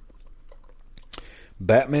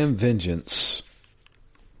 Batman Vengeance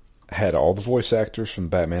had all the voice actors from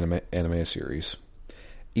Batman anime series.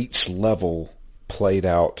 Each level played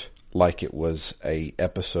out like it was a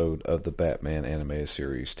episode of the Batman animated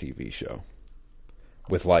series TV show.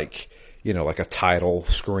 With like a title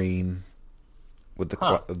screen with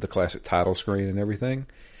the classic title screen and everything.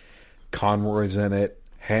 Conroy's in it,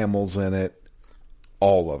 Hamill's in it,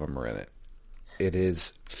 all of them are in it. It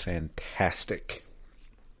is fantastic.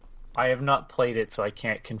 I have not played it, so I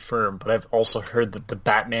can't confirm, but I've also heard that the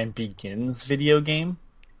Batman Begins video game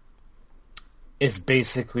is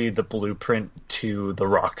basically the blueprint to the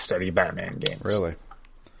Rocksteady Batman games. Really?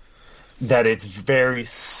 That it's very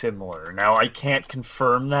similar. Now, I can't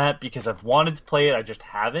confirm that because I've wanted to play it, I just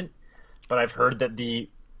haven't, but I've heard that the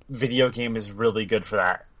video game is really good for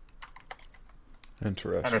that.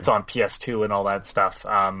 Interesting. And it's on PS2 and all that stuff.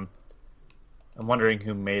 I'm wondering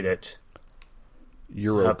who made it.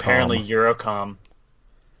 Eurocom. Apparently Eurocom.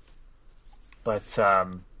 But,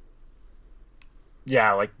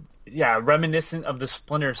 reminiscent of the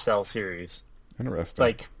Splinter Cell series.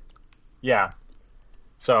 Interesting. Yeah.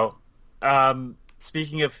 So,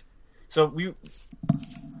 speaking of... am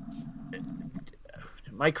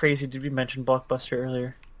I crazy? Did we mention Blockbuster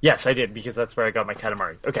earlier? Yes, I did, because that's where I got my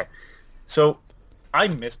Katamari. Okay. So, I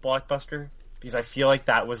miss Blockbuster, because I feel like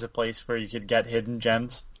that was a place where you could get hidden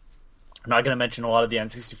gems. I'm not going to mention a lot of the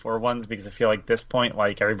N64 ones, because I feel like at this point,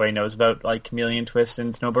 everybody knows about, Chameleon Twist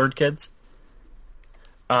and Snowbird Kids.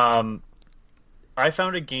 I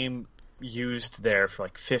found a game used there for,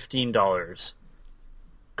 $15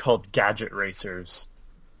 called Gadget Racers.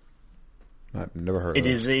 I've never heard of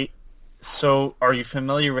it. So, are you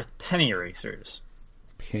familiar with Penny Racers?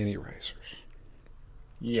 Penny Racers.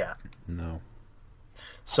 Yeah. No.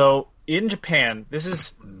 So, in Japan, this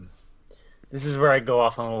is where I go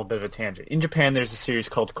off on a little bit of a tangent. In Japan, there's a series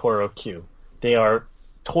called Koro Q. They are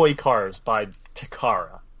toy cars by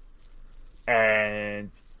Takara.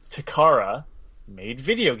 And Takara made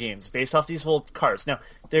video games based off these old cars. Now,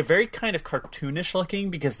 they're very kind of cartoonish looking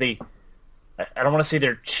because I don't want to say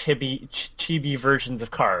they're chibi versions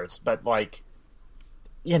of cars, but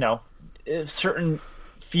certain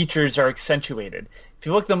features are accentuated. If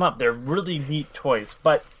you look them up, they're really neat toys,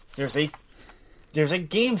 but there's a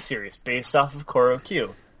game series based off of Koro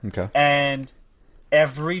Q. Okay. And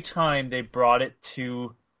every time they brought it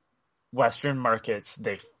to Western markets,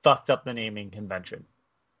 they fucked up the naming convention.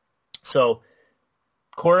 So,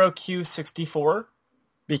 Koro Q64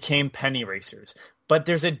 became Penny Racers. But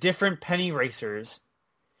there's a different Penny Racers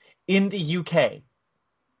in the UK.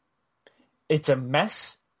 It's a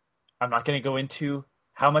mess. I'm not going to go into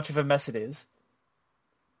how much of a mess it is.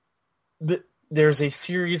 There's a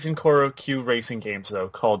series in Koro Q racing games, though,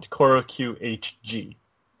 called Koro Q HG.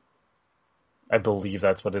 I believe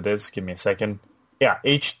that's what it is. Give me a second. Yeah,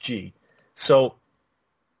 HG. So,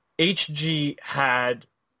 HG had...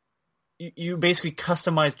 You basically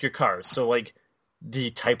customized your cars. So,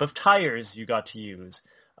 the type of tires you got to use.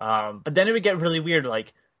 But then it would get really weird.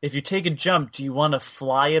 If you take a jump, do you want to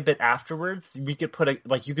fly a bit afterwards? We could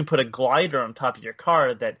you can put a glider on top of your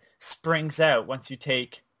car that springs out once you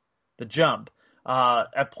take the jump.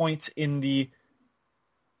 At points in the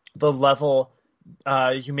level,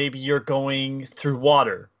 you're going through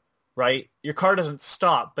water, right? Your car doesn't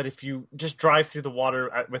stop, but if you just drive through the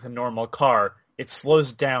water with a normal car, it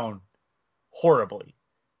slows down horribly.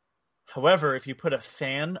 However, if you put a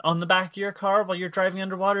fan on the back of your car while you're driving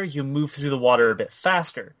underwater, you move through the water a bit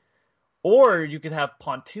faster. Or you could have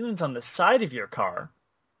pontoons on the side of your car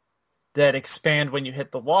that expand when you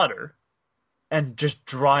hit the water and just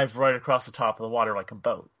drive right across the top of the water like a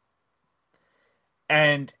boat.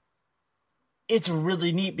 And it's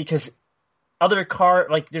really neat because other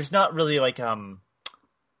there's not really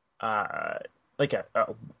like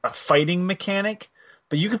a fighting mechanic,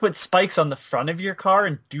 but you could put spikes on the front of your car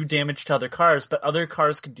and do damage to other cars, but other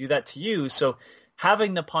cars could do that to you. So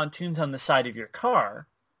having the pontoons on the side of your car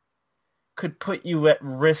could put you at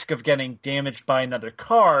risk of getting damaged by another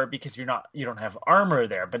car because you don't have armor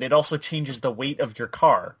there, but it also changes the weight of your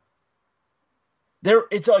car.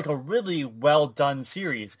 It's like a really well done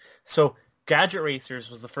series. So Gadget Racers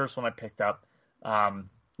was the first one I picked up.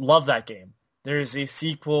 Love that game. There's a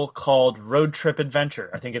sequel called Road Trip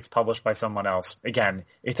Adventure. I think it's published by someone else. Again,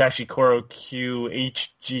 it's actually Koro Q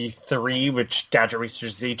HG3, which Gadget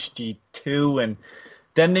Racers is HG2, and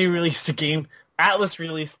then they released a game. Atlas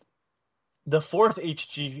released the fourth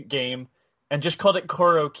HG game and just called it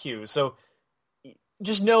Koro Q. So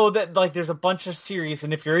just know that like there's a bunch of series,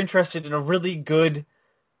 and if you're interested in a really good,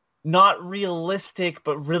 not realistic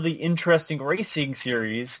but really interesting racing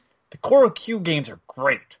series, the Koro Q games are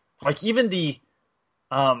great. Like even the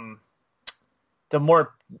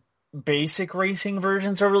more basic racing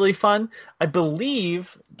versions are really fun. I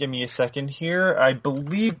believe, give me a second here, I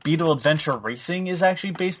believe Beetle Adventure Racing is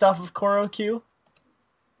actually based off of Koro Q.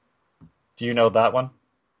 Do you know that one?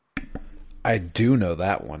 I do know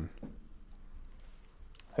that one.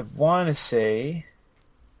 I want to say...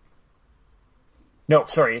 No,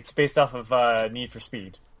 sorry, it's based off of Need for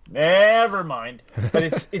Speed. Never mind.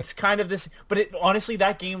 But it's kind of this... But honestly,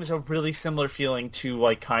 that game is a really similar feeling to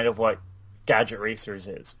like kind of what Gadget Racers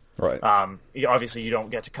is. Right. Obviously, you don't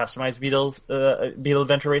get to customize Beetle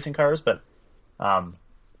Adventure Racing cars, but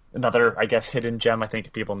another, I guess, hidden gem. I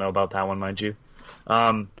think people know about that one, mind you.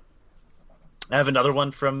 I have another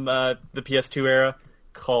one from the PS2 era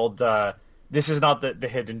called... this is not the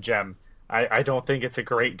hidden gem. I don't think it's a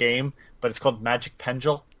great game, but it's called Magic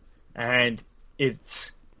Pendule, and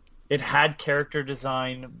it had character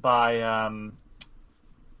design by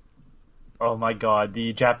oh my god,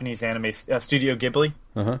 the Japanese anime Studio Ghibli.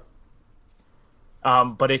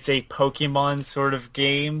 But it's a Pokemon sort of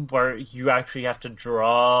game where you actually have to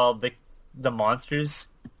draw the monsters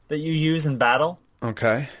that you use in battle.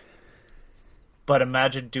 Okay. But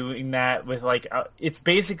imagine doing that with like it's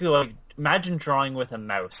basically like imagine drawing with a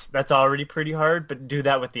mouse. That's already pretty hard, but do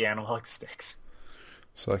that with the analog sticks.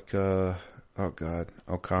 It's like oh god,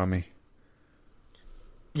 Okami.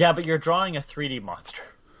 Yeah, but you're drawing a 3D monster.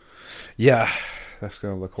 Yeah, that's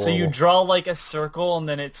gonna look horrible. So you draw like a circle, and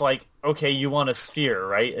then it's like, okay, you want a sphere,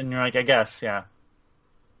 right? And you're like, I guess, yeah.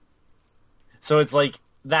 So it's like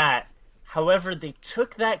that. However, they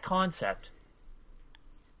took that concept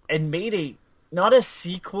and made not a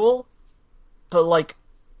sequel, but like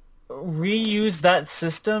reused that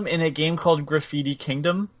system in a game called Graffiti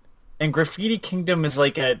Kingdom. And Graffiti Kingdom is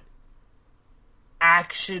like a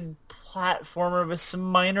action platformer with some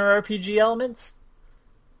minor RPG elements.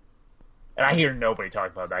 And I hear nobody talk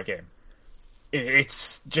about that game.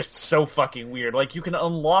 It's just so fucking weird. Like, you can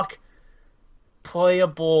unlock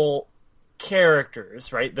playable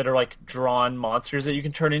characters, right, that are like drawn monsters that you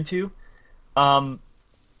can turn into.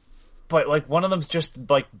 But like one of them's just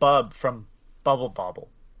like Bub from Bubble Bobble,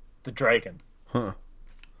 the dragon. Huh.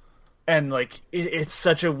 And like it's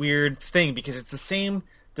such a weird thing because it's the same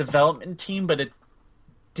development team but a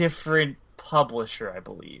different publisher, I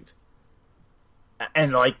believe.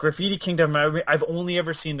 And like Graffiti Kingdom, I've only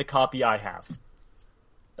ever seen the copy I have.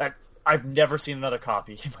 I've never seen another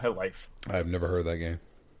copy in my life. I've never heard that game.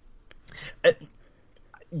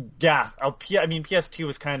 Yeah, I mean PS2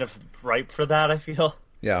 was kind of ripe for that, I feel.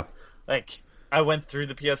 Yeah. Like I went through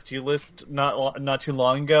the PS2 list not too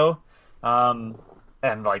long ago, and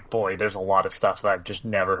like boy, there's a lot of stuff that I've just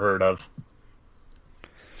never heard of.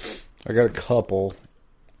 I got a couple.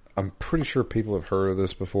 I'm pretty sure people have heard of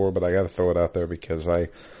this before, but I got to throw it out there because I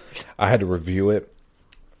had to review it,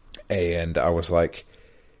 and I was like,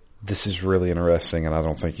 "This is really interesting," and I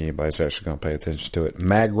don't think anybody's actually going to pay attention to it.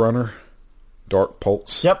 Mag Runner, Dark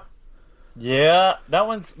Pulse. Yep. Yeah, that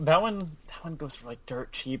one goes for like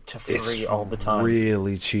dirt cheap to free all the time.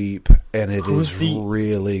 Really cheap, and it is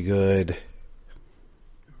really good.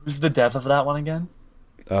 Who's the dev of that one again?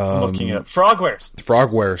 I'm looking it up. Frogwares.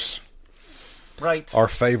 Frogwares. Right. Our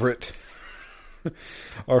favorite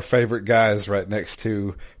guys right next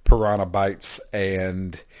to Piranha Bytes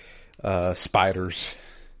and Spiders.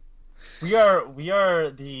 We are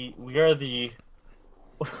the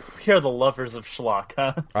lovers of schlock,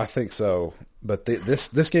 huh? I think so. But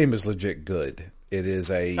this game is legit good. It is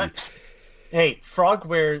a... Nice. Hey,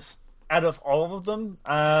 Frogwares, out of all of them,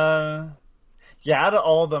 out of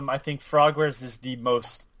all of them, I think Frogwares is the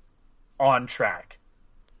most on track.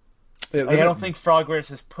 Yeah, I don't think Frogwares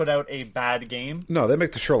has put out a bad game. No, they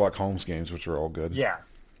make the Sherlock Holmes games, which are all good. Yeah.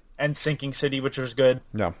 And Sinking City, which was good.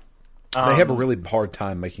 Yeah. They have a really hard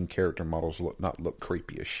time making character models not look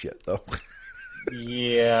creepy as shit, though.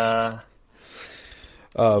 Yeah.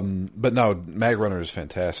 But no, Mag Runner is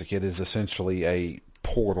fantastic. It is essentially a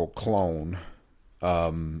Portal clone,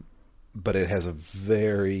 but it has a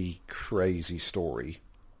very crazy story.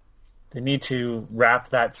 They need to wrap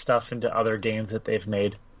that stuff into other games that they've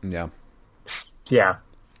made. Yeah. Yeah.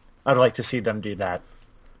 I'd like to see them do that.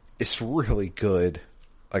 It's really good.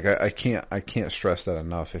 Like I can't stress that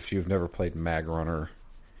enough. If you've never played Mag Runner,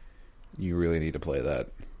 you really need to play that.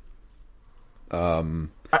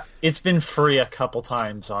 It's been free a couple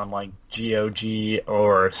times on like GOG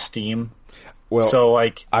or Steam. Well, so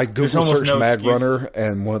like I Google searched no Mag excuse. Runner,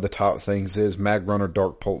 and one of the top things is Mag Runner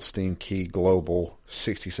Dark Pulse Steam Key Global,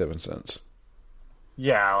 67 cents.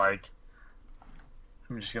 Yeah, like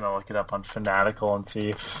I'm just gonna look it up on Fanatical and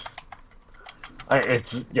see if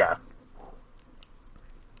it's yeah.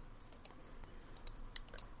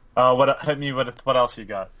 What else you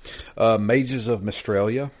got? Mages of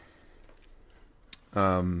Mistralia.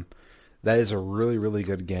 That is a really, really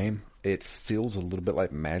good game. It feels a little bit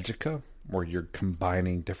like Magicka, where you're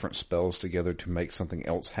combining different spells together to make something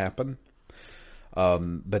else happen.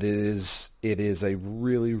 But it is a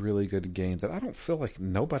really, really good game that I don't feel like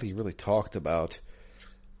nobody really talked about.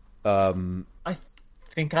 I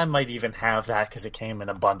think I might even have that because it came in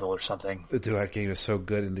a bundle or something. Dude, that game is so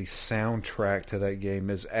good, and the soundtrack to that game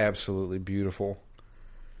is absolutely beautiful.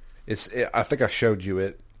 I think I showed you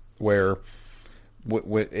it, where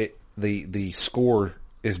the score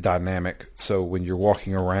is dynamic. So when you're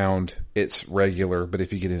walking around, it's regular, but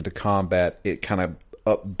if you get into combat, it kind of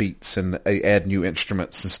upbeats and they add new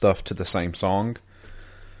instruments and stuff to the same song.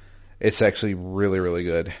 It's actually really, really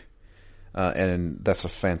good, and that's a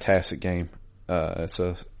fantastic game. It's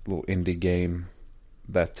a little indie game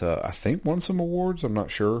that I think won some awards. I'm not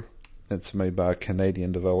sure. It's made by a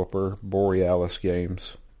Canadian developer, Borealis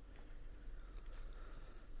Games.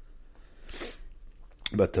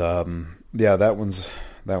 But yeah, that one's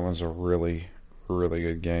a really, really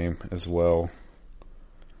good game as well.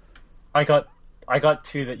 I got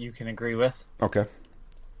two that you can agree with. Okay.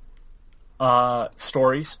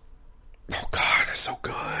 Stories. Oh God, it's so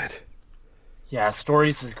good. Yeah,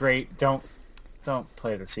 Stories is great. Don't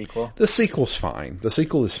play the sequel. The sequel's fine. The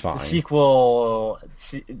sequel is fine. The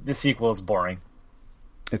sequel is boring.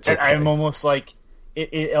 It's okay. I'm almost like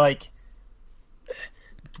it like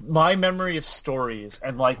my memory of Stories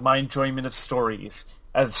and like my enjoyment of Stories.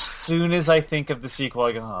 As soon as I think of the sequel,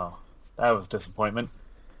 I go, "Oh, that was disappointment."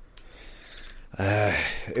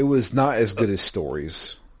 It was not as good as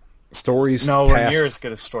Stories. Stories. Nowhere near as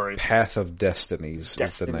good as Stories. Path of Destinies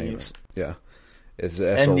is the name. Yeah.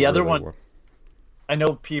 And the other one, I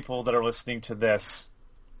know people that are listening to this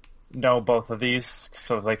know both of these.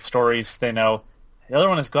 So like Stories, they know. The other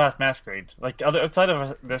one is Glass Masquerade. Like outside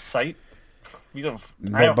of this site, we don't.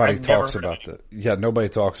 Nobody talks about that. Yeah, nobody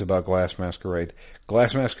talks about Glass Masquerade.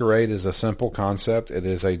 Glass Masquerade is a simple concept. It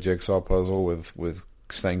is a jigsaw puzzle with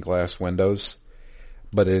stained glass windows,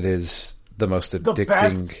 but it is the most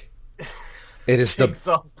addicting. It is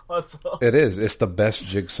jigsaw puzzle. It is. It's the best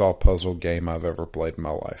jigsaw puzzle game I've ever played in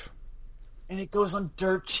my life. And it goes on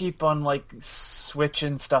dirt cheap on like Switch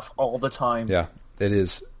and stuff all the time. Yeah, it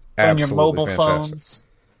is. It's on your mobile fantastic. phones.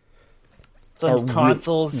 It's on your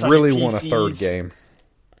consoles. Really on your want a third game.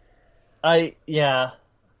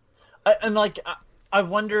 I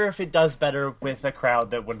wonder if it does better with a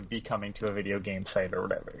crowd that wouldn't be coming to a video game site or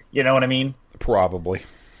whatever. You know what I mean? Probably.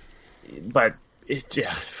 But it's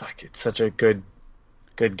such a good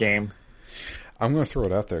game. I'm going to throw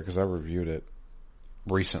it out there because I reviewed it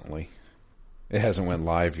recently. It hasn't went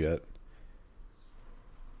live yet.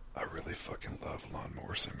 I really fucking love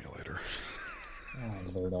Lawnmower Simulator. Oh,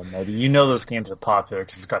 Lord Almighty. You know those games are popular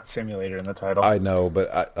because it's got simulator in the title. I know,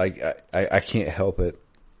 but I can't help it.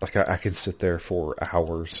 Like, I can sit there for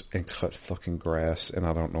hours and cut fucking grass, and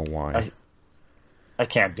I don't know why. I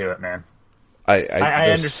can't do it, man.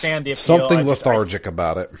 I understand the appeal. Something lethargic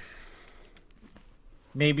about it.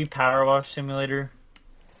 Maybe Power Wash Simulator.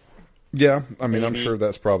 Yeah, I mean, I'm sure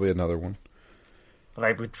that's probably another one. But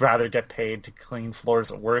I would rather get paid to clean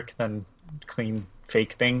floors at work than clean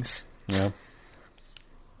fake things. Yeah.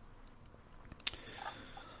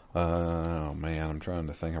 Oh man, I'm trying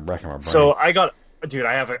to think. I'm racking my brain. So I have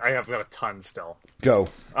got a ton still. Go.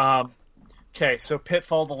 Okay, so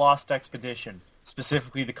Pitfall: The Lost Expedition,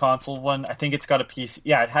 specifically the console one. I think it's got a PC.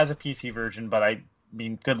 Yeah, it has a PC version, but I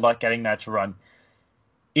mean, good luck getting that to run.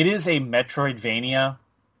 It is a Metroidvania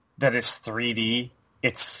that is 3D.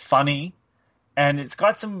 It's funny, and it's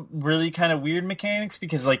got some really kind of weird mechanics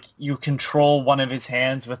because, like, you control one of his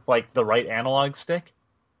hands with, like, the right analog stick.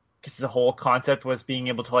 because the whole concept was being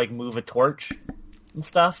able to like move a torch and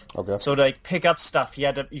stuff. Okay. So to like pick up stuff, you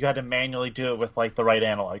had to manually do it with like the right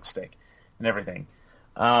analog stick and everything.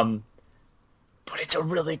 But it's a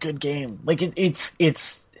really good game. Like it's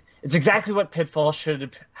exactly what Pitfall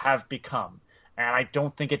should have become, and I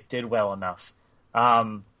don't think it did well enough.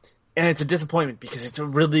 And it's a disappointment because it's a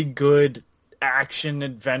really good action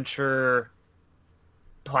adventure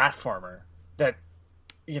platformer that,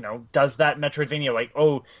 you know, does that Metroidvania. Like,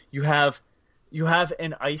 oh, you have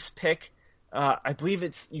an ice pick. I believe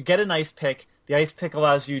you get an ice pick. The ice pick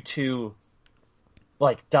allows you to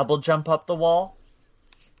like double jump up the wall,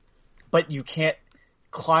 but you can't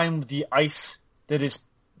climb the ice that is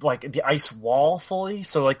like the ice wall fully.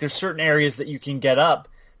 So like there's certain areas that you can get up,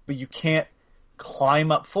 but you can't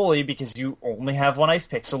climb up fully because you only have one ice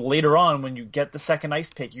pick. So later on, when you get the second ice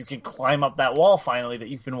pick, you can climb up that wall finally that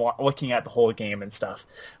you've been looking at the whole game and stuff.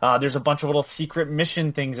 There's a bunch of little secret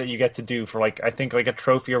mission things that you get to do for like, I think like a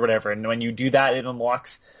trophy or whatever. And when you do that, it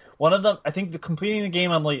unlocks one of them. I think completing the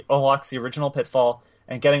game unlocks the original Pitfall,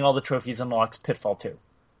 and getting all the trophies unlocks Pitfall 2.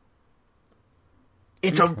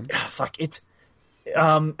 It's it's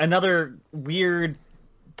another weird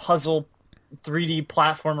puzzle 3D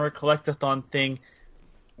platformer collectathon thing.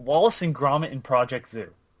 Wallace and Gromit in Project Zoo.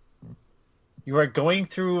 You are going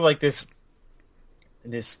through like this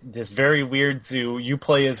very weird zoo. You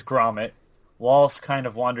play as Gromit. Wallace kind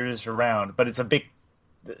of wanders around, but it's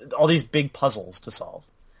all these big puzzles to solve,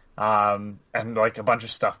 and like a bunch of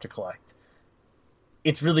stuff to collect.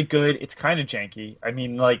 It's really good. It's kind of janky. I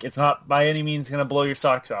mean, like, it's not by any means going to blow your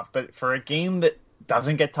socks off, but for a game that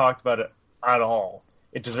doesn't get talked about it at all,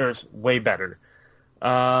 it deserves way better.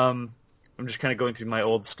 I'm just kind of going through my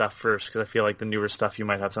old stuff first, because I feel like the newer stuff you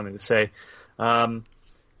might have something to say.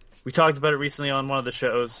 We talked about it recently on one of the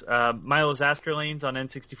shows. Milo's Astrolanes on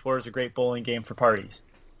N64 is a great bowling game for parties.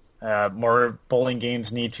 More bowling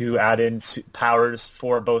games need to add in powers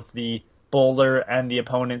for both the bowler and the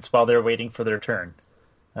opponents while they're waiting for their turn.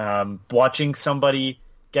 Watching somebody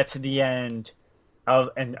get to the end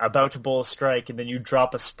and about to bowl a strike, and then you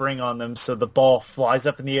drop a spring on them so the ball flies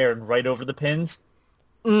up in the air and right over the pins.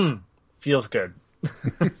 Feels good.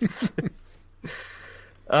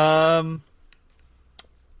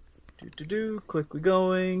 Quickly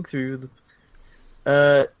going through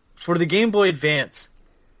the for the Game Boy Advance.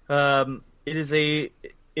 It is a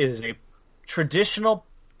traditional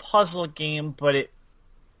puzzle game, but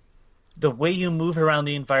the way you move around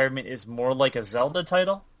the environment is more like a Zelda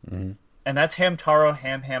title, and that's Hamtaro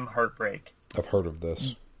Ham Ham Heartbreak. I've heard of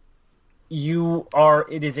this.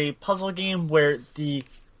 It is a puzzle game where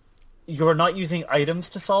you're not using items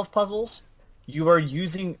to solve puzzles. You are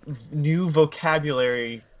using new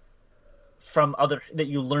vocabulary that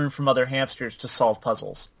you learn from other hamsters to solve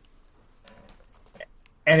puzzles.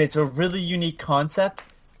 And it's a really unique concept.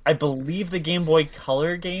 I believe the Game Boy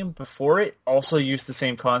Color game before it also used the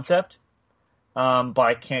same concept, but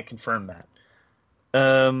I can't confirm that.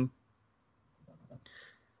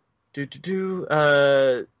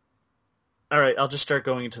 All right, I'll just start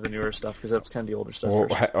going into the newer stuff because that's kind of the older stuff.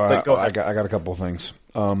 Well, I got a couple of things.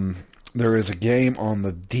 There is a game on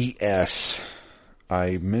the DS.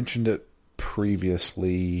 I mentioned it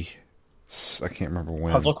previously. I can't remember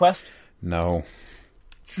when. Puzzle Quest? No.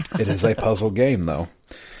 It is a puzzle game, though.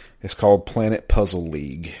 It's called Planet Puzzle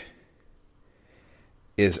League.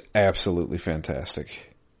 Is absolutely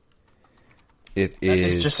fantastic.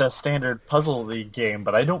 It's just a standard Puzzle League game,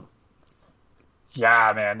 but I don't...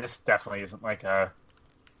 Yeah, man, this definitely isn't like a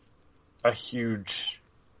huge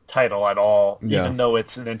title at all, even though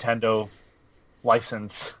it's a Nintendo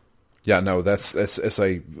license. Yeah, no, it's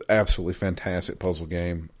a absolutely fantastic puzzle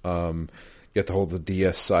game. You have to hold the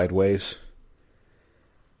DS sideways,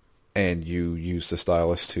 and you use the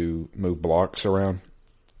stylus to move blocks around.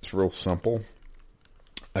 It's real simple.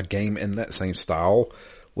 A game in that same style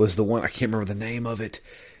was the one, I can't remember the name of it.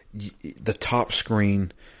 The top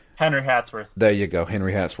screen. Henry Hatsworth. There you go.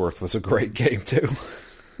 Henry Hatsworth was a great game, too.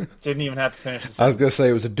 Didn't even have to finish it. I was going to say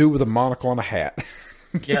it was a dude with a monocle and a hat.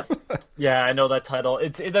 Yep. Yeah, I know that title.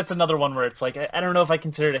 That's another one where it's like, I don't know if I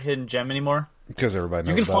consider it a hidden gem anymore. Because everybody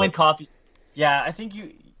knows You can about find it. copy. Yeah, I think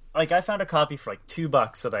I found a copy for like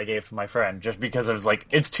 $2 that I gave to my friend just because it was like,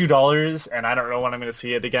 it's $2 and I don't know when I'm going to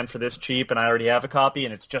see it again for this cheap, and I already have a copy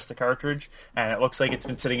and it's just a cartridge and it looks like it's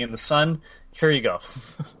been sitting in the sun. Here you go.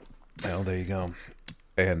 Oh, there you go.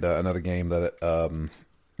 And another game that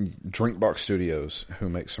Drinkbox Studios, who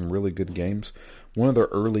makes some really good games. One of their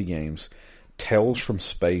early games, Tales from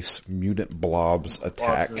Space: Mutant Blobs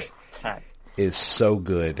Attack, is so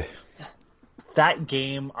good. That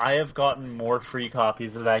game, I have gotten more free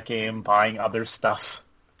copies of that game buying other stuff.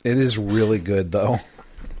 It is really good, though.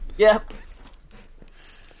 Yep.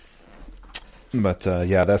 But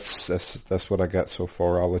yeah, that's what I got so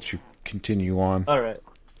far. I'll let you continue on. All right.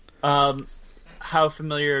 How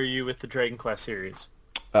familiar are you with the Dragon Quest series?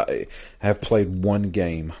 I have played one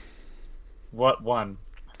game. What one?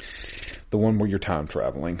 The one where you're time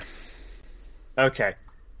traveling. Okay.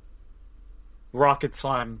 Rocket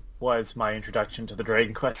Slime was my introduction to the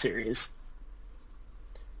Dragon Quest series.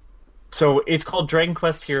 So it's called Dragon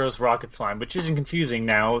Quest Heroes Rocket Slime, which isn't confusing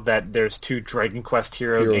now that there's two Dragon Quest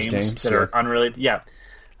Heroes games that are unrelated. Yeah.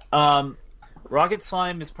 Rocket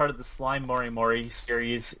Slime is part of the Slime Mori Mori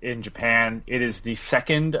series in Japan. It is the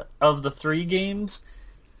second of the three games.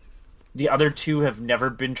 The other two have never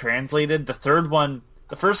been translated. The third one,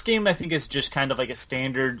 the first game, I think, is just kind of like a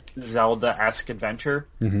standard Zelda-esque adventure.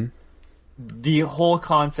 Mm-hmm. The whole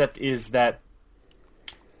concept is that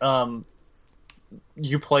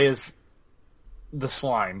you play as the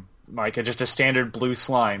slime, like just a standard blue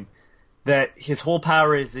slime, that his whole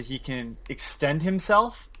power is that he can extend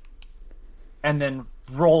himself and then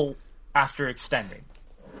roll after extending.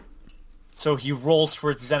 So he rolls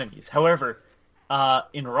towards his enemies. However,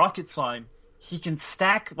 in Rocket Slime, he can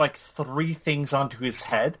stack like 3 things onto his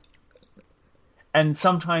head, and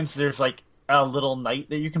sometimes there's like a little knight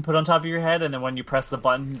that you can put on top of your head, and then when you press the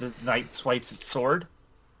button, the knight swipes its sword.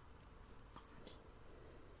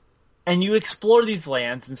 And you explore these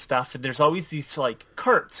lands and stuff, and there's always these like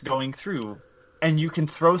carts going through, and you can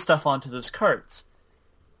throw stuff onto those carts.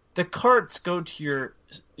 The carts go to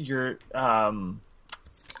your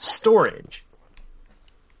storage,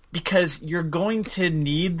 because you're going to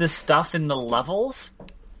need the stuff in the levels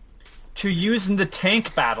to use in the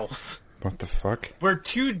tank battles. What the fuck? Where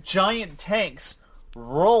 2 giant tanks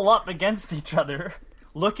roll up against each other,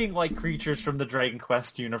 looking like creatures from the Dragon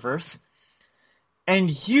Quest universe.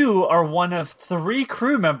 And you are one of 3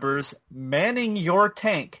 crew members manning your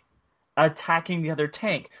tank, attacking the other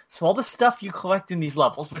tank. So all the stuff you collect in these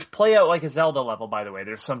levels, which play out like a Zelda level, by the way.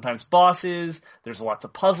 There's sometimes bosses, there's lots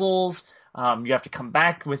of puzzles, you have to come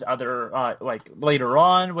back with other, like, later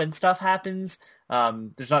on when stuff happens.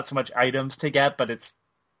 There's not so much items to get, but it's...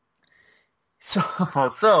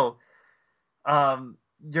 So,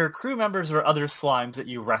 your crew members are other slimes that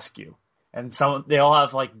you rescue. And they all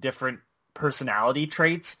have, like, different personality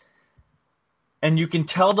traits, and you can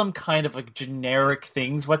tell them kind of like generic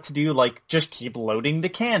things what to do, like just keep loading the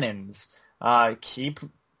cannons, keep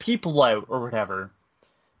people out or whatever.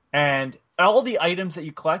 And all the items that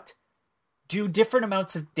you collect do different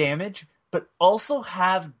amounts of damage, but also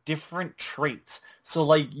have different traits. So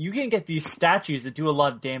like you can get these statues that do a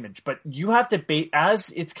lot of damage, but you have to bait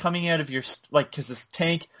as it's coming out of your, like, because this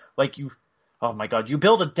tank, like you, oh my god, you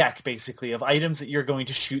build a deck, basically, of items that you're going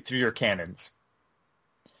to shoot through your cannons.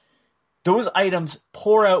 Those items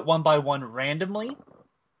pour out one by one randomly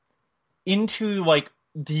into, like,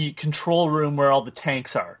 the control room where all the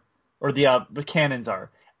tanks are, or the cannons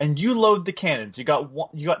are. And you load the cannons. You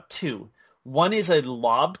got 2. One is a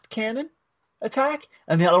lobbed cannon attack,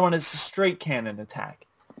 and the other one is a straight cannon attack.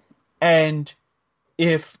 And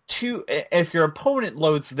if your opponent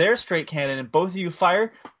loads their straight cannon and both of you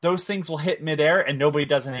fire, those things will hit midair and nobody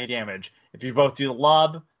does any damage. If you both do the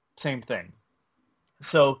lob, same thing.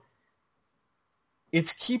 So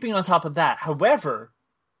it's keeping on top of that. However,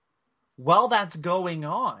 while that's going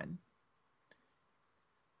on,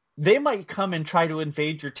 they might come and try to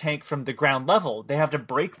invade your tank from the ground level. They have to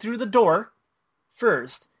break through the door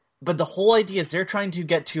first. But the whole idea is they're trying to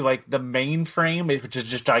get to, like, the main frame, which is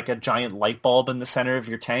just, like, a giant light bulb in the center of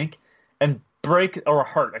your tank, and or a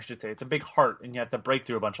heart, I should say. It's a big heart, and you have to break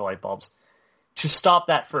through a bunch of light bulbs to stop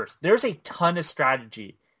that first. There's a ton of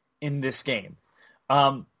strategy in this game.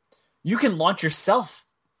 You can launch yourself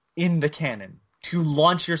in the cannon to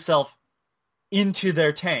launch yourself into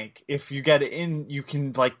their tank. If you get it in, you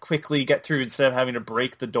can, like, quickly get through instead of having to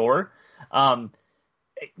break the door.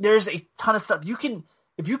 There's a ton of stuff.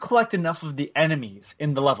 If you collect enough of the enemies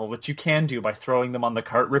in the level, which you can do by throwing them on the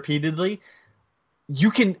cart repeatedly,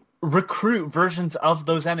 you can recruit versions of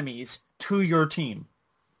those enemies to your team.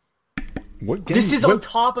 What game? This is on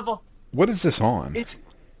top of a... What is this on? It's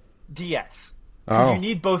DS. Because you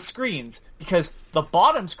need both screens, because the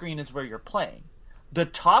bottom screen is where you're playing. The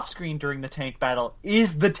top screen during the tank battle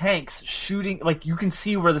is the tanks shooting... Like, you can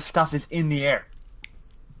see where the stuff is in the air.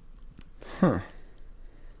 Huh.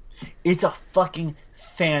 It's a fucking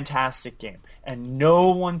fantastic game, and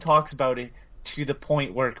no one talks about it to the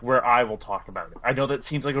point where I will talk about it. I know that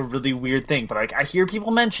seems like a really weird thing, but I hear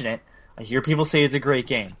people mention it. I hear people say it's a great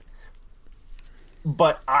game.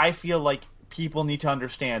 But I feel like people need to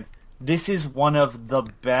understand this is one of the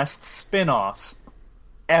best spin-offs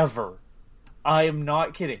ever. I am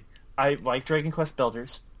not kidding. I like Dragon Quest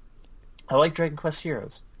Builders. I like Dragon Quest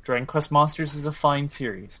Heroes. Dragon Quest Monsters is a fine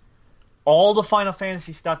series. All the Final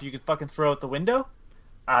Fantasy stuff you could fucking throw out the window.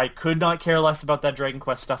 I could not care less about that Dragon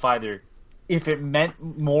Quest stuff either, if it meant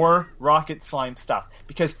more Rocket Slime stuff.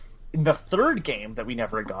 Because in the third game that we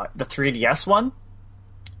never got, the 3DS one,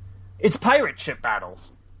 it's pirate ship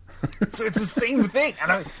battles. So it's the same thing.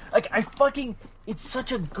 And it's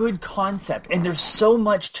such a good concept, and there's so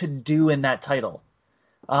much to do in that title.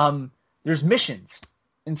 There's missions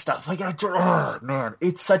and stuff. Man,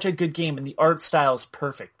 it's such a good game, and the art style is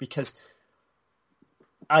perfect because,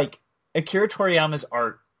 Akira Toriyama's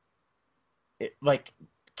art, like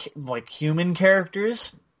human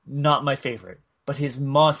characters, not my favorite, but his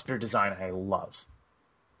monster design I love.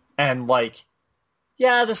 And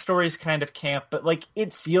the story's kind of camp, but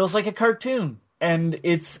it feels like a cartoon, and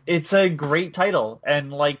it's a great title.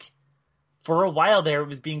 And for a while there, it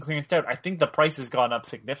was being clearanced out. I think the price has gone up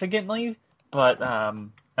significantly, but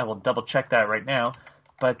I will double check that right now.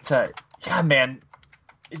 But man,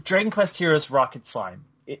 Dragon Quest Heroes Rocket Slime.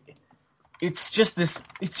 It's just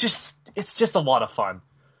a lot of fun.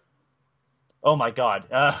 Oh my god.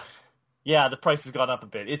 The price has gone up a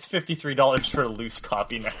bit. It's $53 for a loose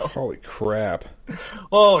copy now. Holy crap.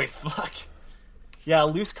 Holy fuck. Yeah,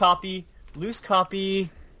 loose copy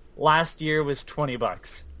last year was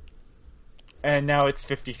 $20. And now it's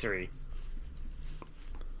 $53.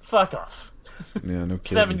 Fuck off. Yeah, no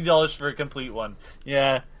kidding. $70 for a complete one.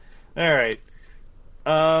 Yeah. Alright.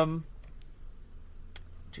 I'm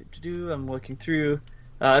looking through.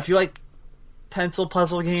 If you like pencil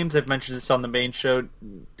puzzle games, I've mentioned this on the main show.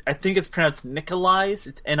 I think it's pronounced Nikolai's.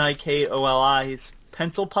 It's Nikoli's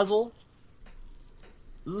Pencil Puzzle.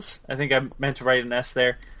 I think I meant to write an S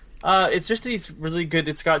there. It's just these really good.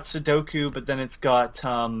 It's got Sudoku, but then it's got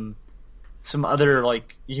some other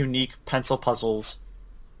unique pencil puzzles.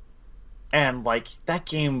 And that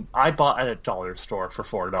game, I bought at a dollar store for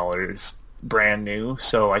 $4, brand new.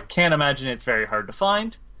 So I can't imagine it's very hard to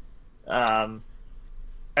find.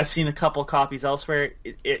 I've seen a couple copies elsewhere,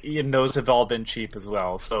 and those have all been cheap as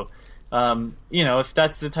well. So, if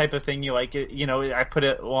that's the type of thing you like, I put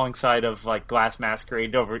it alongside of Glass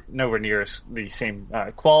Masquerade, nowhere near the same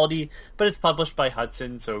quality, but it's published by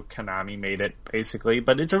Hudson, so Konami made it basically.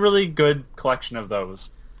 But it's a really good collection of those.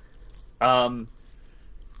 All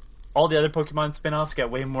the other Pokemon spin-offs get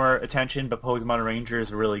way more attention, but Pokemon Ranger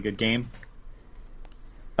is a really good game.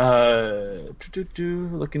 Looking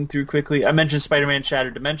through quickly. I mentioned Spider-Man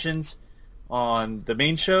Shattered Dimensions on the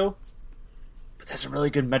main show, but that's a really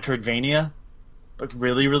good Metroidvania. It's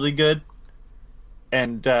really, really good.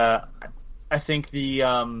 And I think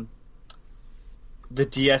the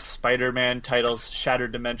DS Spider-Man titles,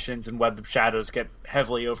 Shattered Dimensions and Web of Shadows, get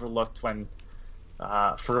heavily overlooked when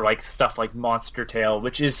for stuff like Monster Tale,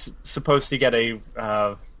 which is supposed to get a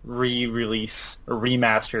re-release, a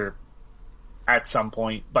remaster at some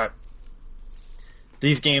point, but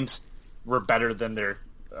these games were better than their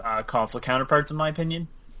console counterparts, in my opinion.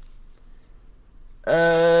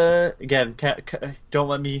 Again, don't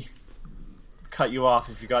let me cut you off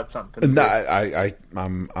if you got something. No,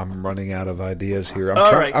 I'm running out of ideas here.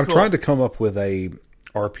 I'm trying to come up with a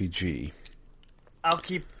RPG. I'll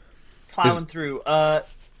keep plowing through.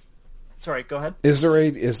 Sorry, go ahead. Is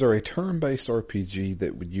there a turn-based RPG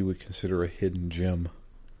that you would consider a hidden gem?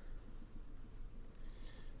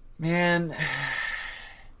 Man,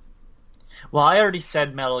 well, I already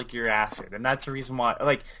said Metal Gear Acid, and that's the reason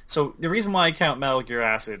why. So the reason why I count Metal Gear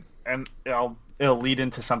Acid, and it'll lead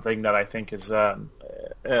into something that I think is, I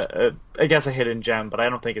guess, a hidden gem, but I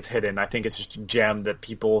don't think it's hidden. I think it's just a gem that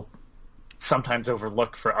people sometimes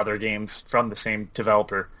overlook for other games from the same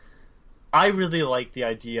developer. I really like the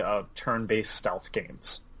idea of turn-based stealth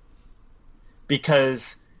games,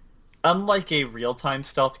 because unlike a real-time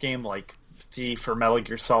stealth game like Thief or Metal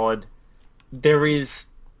Gear Solid, there is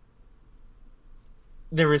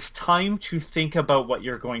time to think about what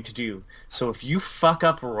you're going to do. So if you fuck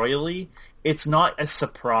up royally, it's not a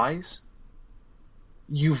surprise.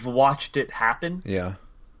 You've watched it happen. Yeah.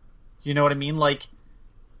 You know what I mean?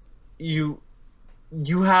 You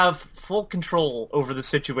have full control over the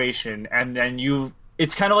situation, and then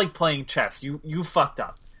it's kind of like playing chess. You fucked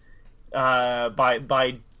up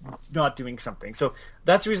by not doing something. So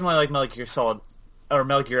that's the reason why I like Metal Gear Solid or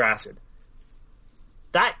Metal Gear Acid.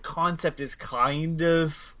 That concept is kind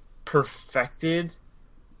of perfected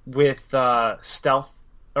with stealth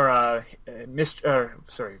or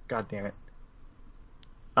god damn it.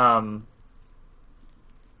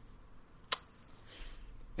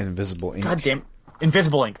 Invisible Ink. God damn,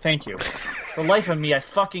 Invisible Ink. Thank you. For the life of me, I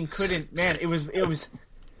fucking couldn't. Man, it was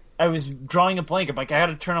I was drawing a blank. I'm like, I had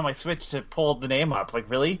to turn on my Switch to pull the name up. Like,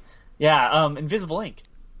 really? Yeah, Invisible Ink,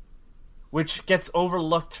 which gets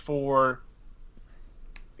overlooked for,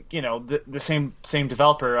 the same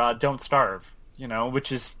developer, Don't Starve,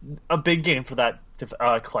 which is a big game for that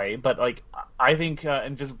Clay. But like, I think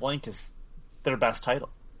Invisible Ink is their best title.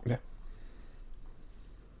 Yeah.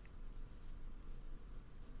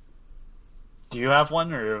 Do you have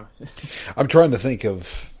one, or? I'm trying to think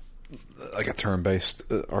of like a turn-based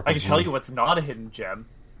RPG. I can tell you what's not a hidden gem.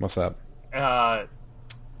 What's that?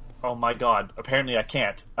 Oh my god! Apparently I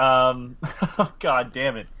can't. God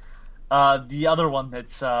damn it! The other one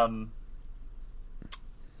that's the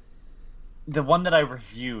one that I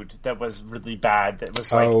reviewed that was really bad. That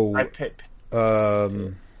was like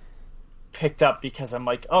picked up because I'm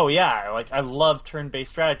like, oh yeah, like I love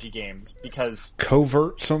turn-based strategy games because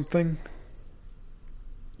Covert something.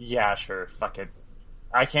 Yeah, sure. Fuck it.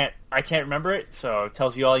 I can't remember it, so it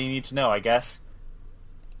tells you all you need to know, I guess.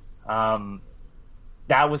 That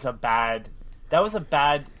was a bad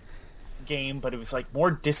game, but it was like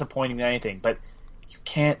more disappointing than anything. But you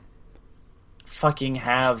can't fucking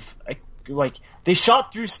have like they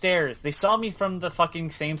shot through stairs. They saw me from the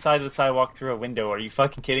fucking same side of the sidewalk through a window. Are you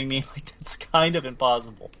fucking kidding me? Like, it's kind of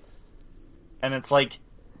impossible. And it's like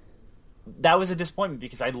that was a disappointment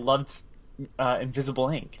because I loved Invisible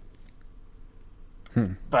Ink.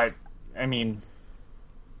 But I mean,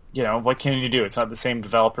 what can you do? It's not the same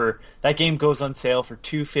developer. That game goes on sale for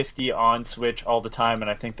 $250 on Switch all the time, and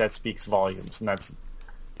I think that speaks volumes. And that's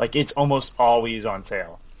like it's almost always on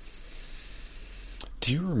sale.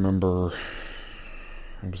 Do you remember?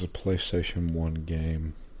 It was a PlayStation 1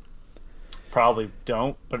 game. Probably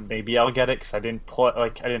don't, but maybe I'll get it because I didn't have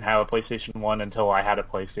a PlayStation 1 until I had a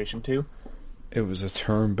PlayStation 2. It was a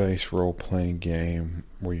turn-based role-playing game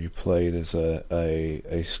where you played as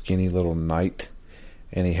a skinny little knight,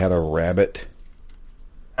 and he had a rabbit.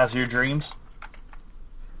 As your dreams?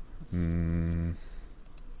 I don't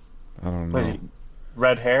know. Was he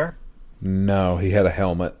red hair? No, he had a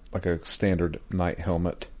helmet, like a standard knight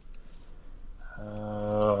helmet.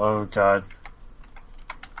 Oh, God.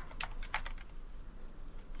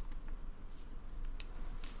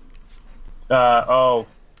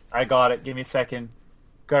 I got it. Give me a second.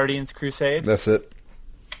 Guardians Crusade? That's it.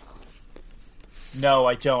 No,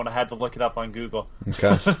 I don't. I had to look it up on Google.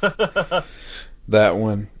 Okay. That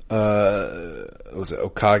one. Was it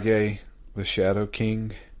Okage, the Shadow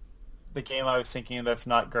King? The game I was thinking of that's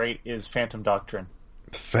not great is Phantom Doctrine.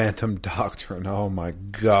 Phantom Doctrine. Oh my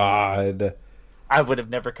god. I would have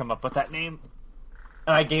never come up with that name.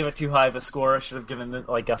 And I gave it too high of a score. I should have given it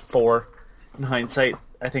like a 4 in hindsight.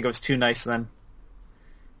 I think it was too nice then.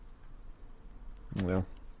 Yeah.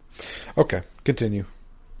 Okay, continue.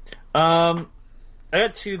 I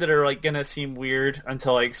got 2 that are like gonna seem weird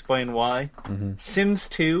until I explain why. Mm-hmm. Sims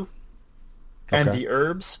 2 and Okay. The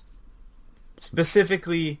Herbs.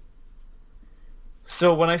 Specifically,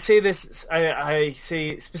 so when I say this, I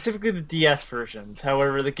say specifically the DS versions.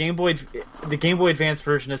 However, the Game Boy Advance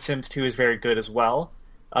version of Sims 2 is very good as well,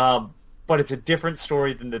 but it's a different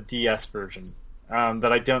story than the DS version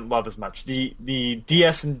that I don't love as much. The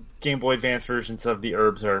DS and Game Boy Advance versions of The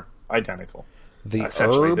Herbs are identical. The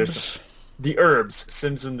Essentially, Herbs? The Herbs,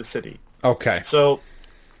 Sims in the City. Okay. So,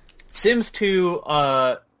 Sims 2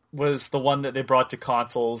 was the one that they brought to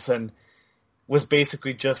consoles and was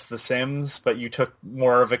basically just The Sims, but you took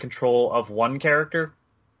more of a control of one character.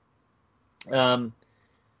 And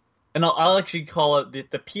I'll actually call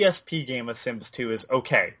it the PSP game of Sims 2 is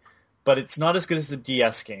okay, but it's not as good as the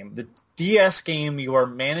DS game. The DS game, you are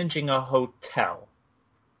managing a hotel,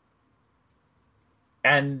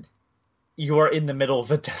 and you are in the middle of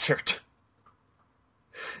a desert.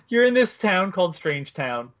 You're in this town called Strange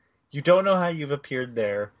Town. You don't know how you've appeared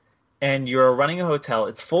there, and you're running a hotel.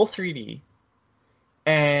 It's full 3D,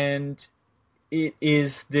 and it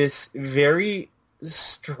is this very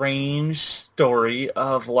strange story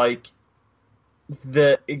of like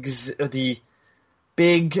the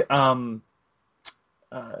big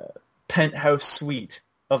penthouse suite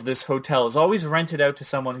of this hotel is always rented out to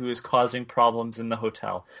someone who is causing problems in the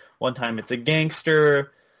hotel. One time it's a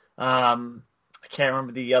gangster. I can't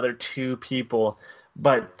remember the other 2 people,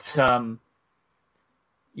 but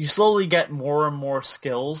you slowly get more and more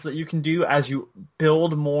skills that you can do as you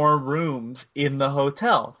build more rooms in the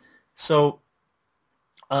hotel. So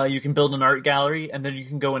you can build an art gallery, and then you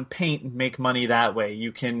can go and paint and make money that way.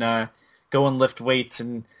 You can go and lift weights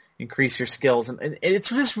and increase your skills. And it's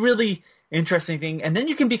this really interesting thing. And then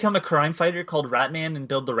you can become a crime fighter called Ratman and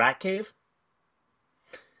build the Rat Cave.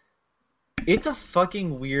 It's a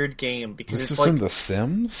fucking weird game because This it's is like in The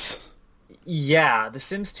Sims? Yeah, The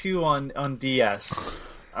Sims 2 on DS.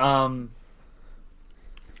 Um,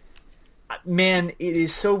 man, it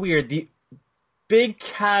is so weird. The big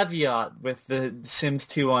caveat with The Sims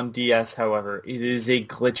 2 on DS, however, it is a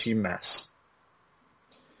glitchy mess.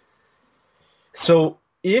 So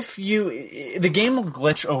the game will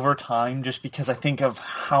glitch over time just because I think of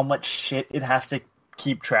how much shit it has to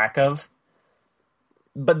keep track of.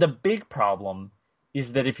 But the big problem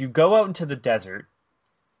is that if you go out into the desert,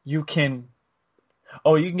 you can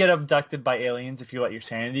get abducted by aliens if you let your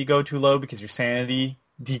sanity go too low because your sanity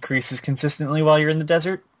decreases consistently while you're in the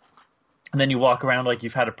desert. And then you walk around like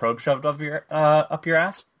you've had a probe shoved up your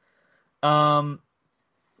ass. But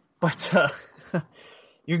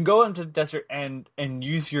you can go into the desert and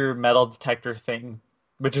use your metal detector thing,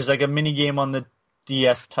 which is like a mini game on the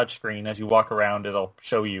DS touchscreen. As you walk around, it'll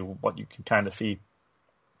show you what you can kind of see.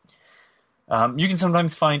 You can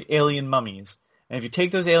sometimes find alien mummies. And if you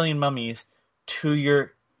take those alien mummies to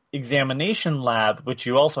your examination lab, which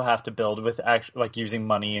you also have to build with like using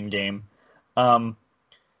money in game,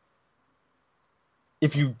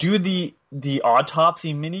 if you do the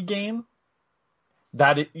autopsy mini game,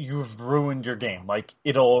 you've ruined your game. Like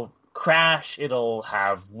it'll crash, it'll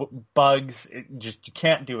have bugs. You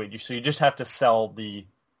can't do it. So you just have to sell the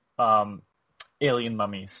alien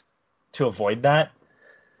mummies to avoid that.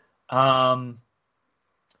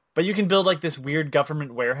 But you can build like this weird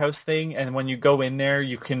government warehouse thing, and when you go in there,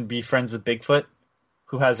 you can be friends with Bigfoot,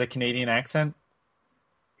 who has a Canadian accent.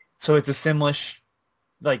 So it's a Simlish,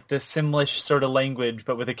 like the Simlish sort of language,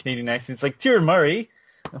 but with a Canadian accent. It's like, Dear Murray.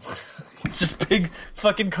 Just big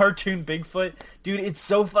fucking cartoon Bigfoot. Dude, it's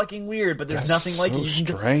so fucking weird, but there's nothing like it.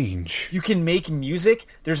 Strange. You can make music.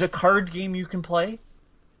 There's a card game you can play.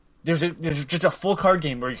 There's just a full card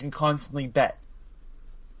game where you can constantly bet.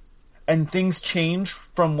 And things change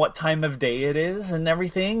from what time of day it is and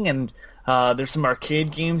everything, and there's some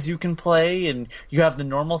arcade games you can play, and you have the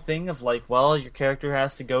normal thing of like, well, your character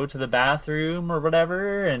has to go to the bathroom or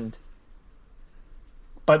whatever,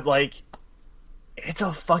 but like, it's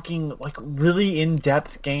a fucking like really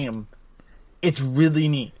in-depth game. It's really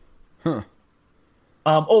neat. Huh.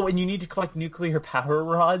 And you need to collect nuclear power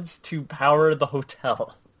rods to power the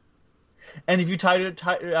hotel. And if you try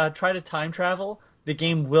to time travel, the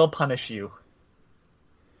game will punish you.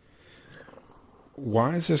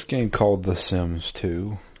 Why is this game called The Sims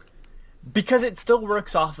 2? Because it still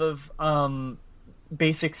works off of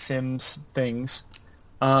basic Sims things.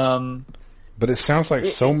 But it sounds like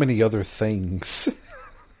so many other things.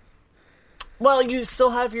 Well, you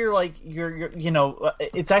still have your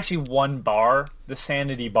it's actually one bar. The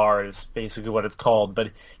sanity bar is basically what it's called.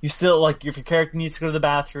 But you still, like, if your character needs to go to the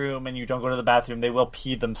bathroom and you don't go to the bathroom, they will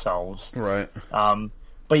pee themselves. Right.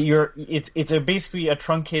 But it's basically a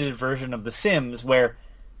truncated version of The Sims where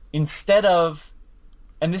instead of,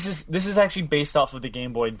 and this is actually based off of the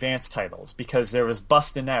Game Boy Advance titles, because there was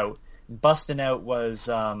Bustin' Out. Bustin' Out was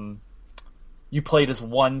you played as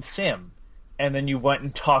one Sim, and then you went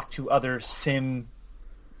and talked to other Sims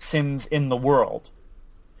in the world.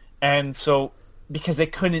 And so, because they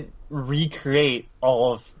couldn't recreate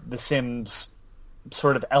all of the Sims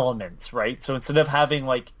sort of elements, right? So instead of having,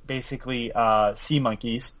 like, basically sea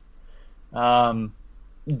monkeys,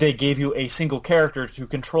 they gave you a single character to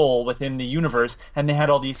control within the universe, and they had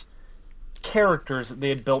all these characters that they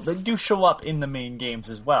had built that do show up in the main games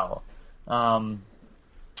as well. And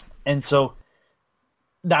so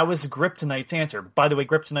that was Kryptonite's answer. By the way,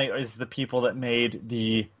 Kryptonite is the people that made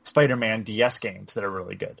the Spider-Man DS games that are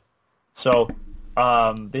really good. So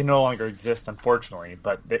they no longer exist, unfortunately,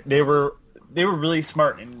 but they were really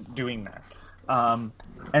smart in doing that.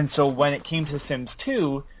 And so when it came to Sims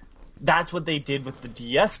 2, that's what they did with the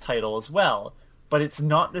DS title as well. But it's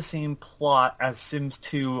not the same plot as Sims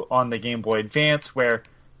 2 on the Game Boy Advance, where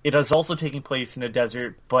it is also taking place in a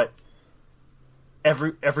desert, but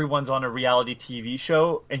everyone's on a reality TV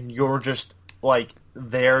show, and you're just, like,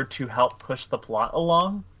 there to help push the plot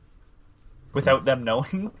along without them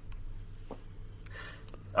knowing.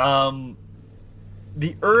 The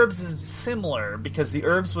Urbz is similar, because the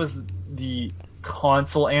Urbz was the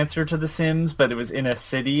console answer to The Sims, but it was in a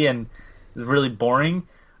city, and it was really boring,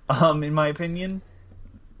 in my opinion.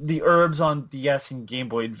 The Urbz on DS and Game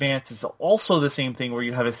Boy Advance is also the same thing, where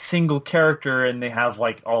you have a single character and they have,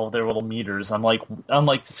 like, all their little meters. Unlike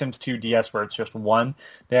The Sims 2 DS, where it's just one,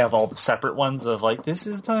 they have all the separate ones of, like, this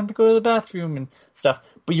is time to go to the bathroom and stuff.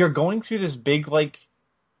 But you're going through this big, like,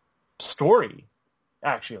 story,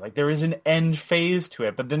 actually. Like, there is an end phase to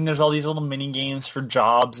it, but then there's all these little mini games for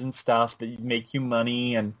jobs and stuff that make you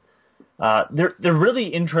money, and They're really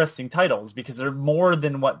interesting titles because they're more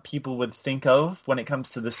than what people would think of when it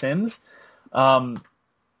comes to The Sims.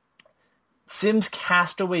 Sims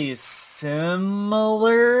Castaway is similar,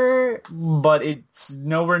 but it's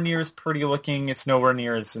nowhere near as pretty looking. It's nowhere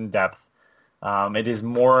near as in depth. It is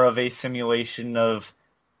more of a simulation of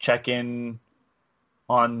check in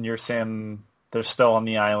on your sim. They're still on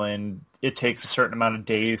the island. It takes a certain amount of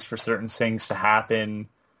days for certain things to happen.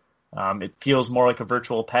 It feels more like a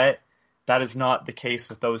virtual pet. That is not the case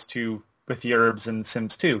with those two, with the Herbs and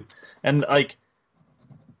Sims 2. And like,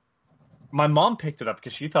 my mom picked it up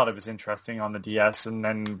because she thought it was interesting on the DS, and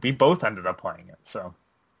then we both ended up playing it. So,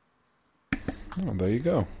 there you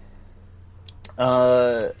go.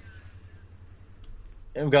 I'll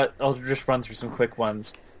just run through some quick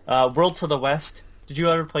ones. World to the West. Did you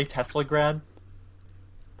ever play Teslagrad?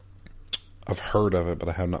 I've heard of it, but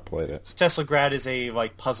I have not played it. Teslagrad is a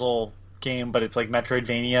like puzzle game, but it's like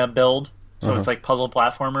Metroidvania build. So it's like puzzle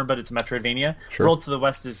platformer, but it's Metroidvania. Sure. World to the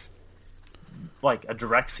West is like a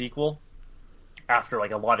direct sequel. After like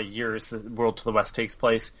a lot of years, the World to the West takes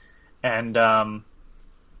place, and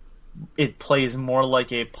it plays more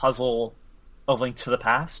like a puzzle of Link to the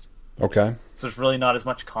Past. Okay. So there's really not as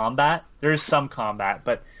much combat. There is some combat,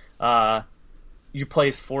 but you play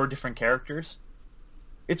as 4 different characters.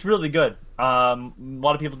 It's really good. A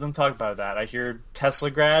lot of people don't talk about that. I hear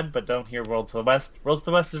Teslagrad, but don't hear World to the West. World to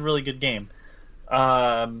the West is a really good game.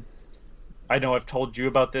 I know I've told you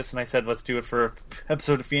about this, and I said let's do it for an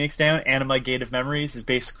episode of Phoenix Down. Anima Gate of Memories is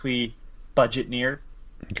basically budget Nier.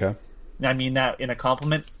 Okay. I mean that in a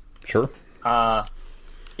compliment. Sure.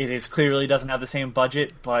 It is clearly doesn't have the same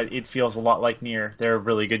budget, but it feels a lot like Nier. They're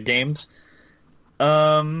really good games.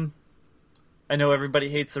 I know everybody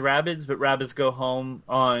hates the Rabbids, but Rabbids Go Home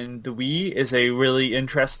on the Wii is a really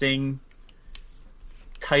interesting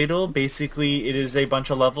title. Basically, it is a bunch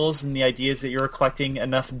of levels, and the idea is that you're collecting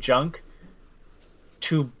enough junk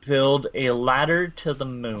to build a ladder to the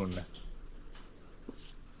moon.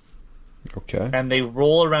 Okay. And they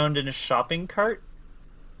roll around in a shopping cart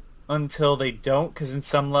until they don't, because in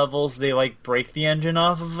some levels they like break the engine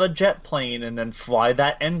off of a jet plane and then fly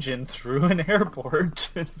that engine through an airport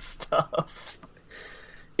and stuff.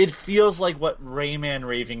 It feels like what Rayman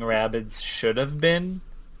Raving Rabbids should have been,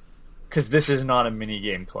 because this is not a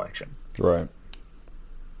minigame collection. Right.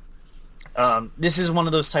 This is one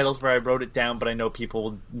of those titles where I wrote it down, but I know people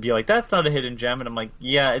will be like, that's not a hidden gem. And I'm like,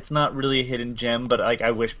 yeah, it's not really a hidden gem, but like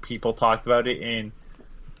I wish people talked about it in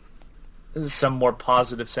some more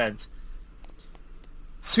positive sense.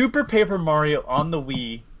 Super Paper Mario on the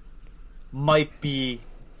Wii might be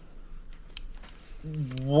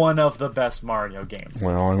one of the best Mario games.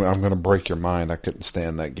 Well, I'm going to break your mind. I couldn't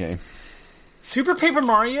stand that game. Super Paper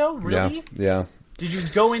Mario? Really? Yeah. Did you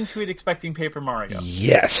go into it expecting Paper Mario?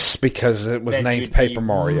 Yes, because it was Then named you'd Paper be-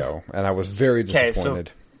 Mario, and I was very disappointed.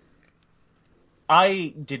 so-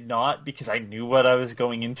 I did not, because I knew what I was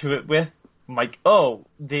going into it with. I'm like, oh,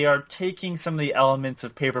 they are taking some of the elements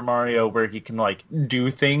of Paper Mario where he can like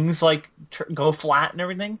do things like go flat and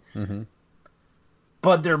everything. Mm-hmm.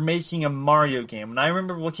 But they're making a Mario game. And I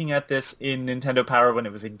remember looking at this in Nintendo Power when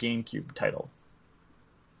it was a GameCube title.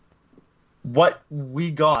 What we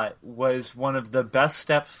got was one of the best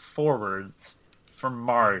steps forwards for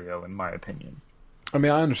Mario, in my opinion. I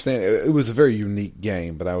mean, I understand. It was a very unique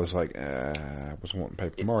game, but I was like, I was wanting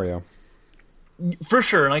Paper Mario. For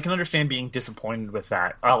sure, and I can understand being disappointed with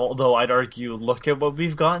that. Although I'd argue, look at what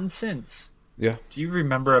we've gotten since. Yeah. Do you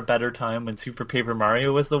remember a better time when Super Paper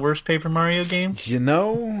Mario was the worst Paper Mario game? You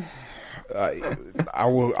know, I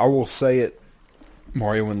will say it.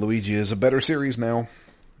 Mario and Luigi is a better series now.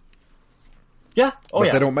 Yeah. Oh, but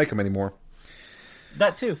yeah. they don't make them anymore.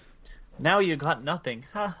 That too. Now you got nothing.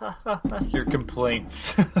 Ha ha ha ha. Your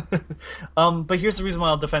complaints. But here's the reason why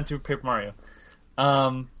I'll defend Super Paper Mario.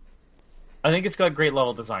 I think it's got great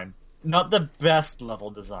level design. Not the best level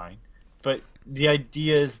design, but the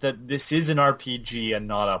idea is that this is an RPG and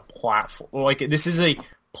not a platform. Like, this is a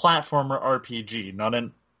platformer RPG, not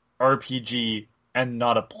an RPG and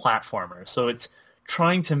not a platformer. So it's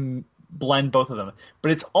trying to blend both of them.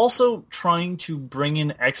 But it's also trying to bring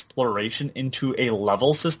in exploration into a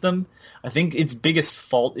level system. I think its biggest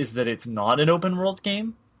fault is that it's not an open world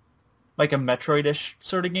game, like a Metroid-ish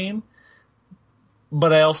sort of game.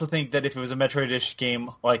 But I also think that if it was a Metroid-ish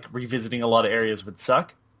game, like, revisiting a lot of areas would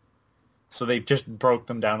suck. So they just broke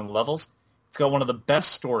them down in levels. It's got one of the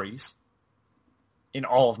best stories in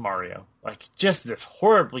all of Mario. Like, just this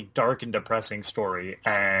horribly dark and depressing story.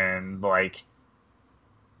 And, like,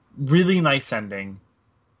 really nice ending.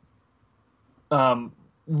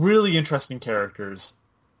 Really interesting characters.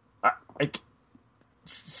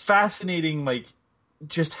 fascinating, like,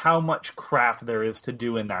 just how much crap there is to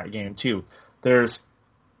do in that game, too. There's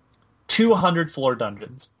 200 floor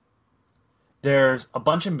dungeons. There's a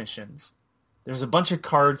bunch of missions. There's a bunch of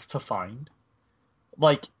cards to find.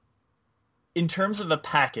 Like, in terms of a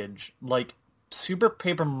package, like, Super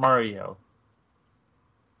Paper Mario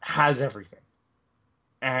has everything.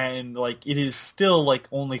 And, like, it is still, like,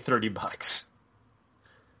 only $30.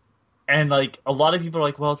 And, like, a lot of people are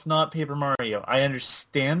like, well, it's not Paper Mario. I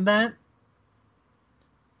understand that.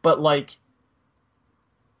 But, like,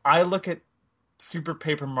 I look at Super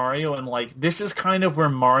Paper Mario and, like, this is kind of where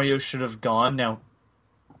Mario should have gone. Now,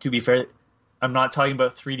 to be fair, I'm not talking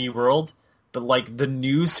about 3D World, but, like, the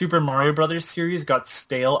new Super Mario Brothers series got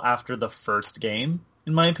stale after the first game,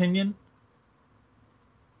 in my opinion.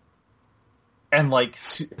 And, like,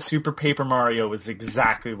 Super Paper Mario was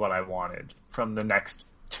exactly what I wanted from the next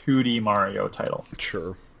 2D Mario title.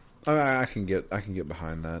 Sure. I can get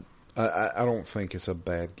behind that. I don't think it's a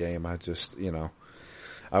bad game. I just,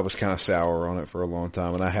 I was kind of sour on it for a long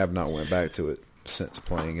time, and I have not went back to it since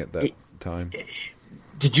playing it that time.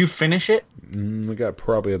 Did you finish it? I got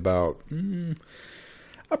probably about...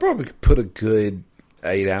 I probably put a good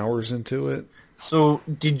 8 hours into it. So,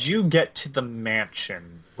 did you get to the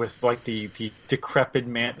mansion with, like, the decrepit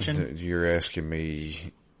mansion? You're asking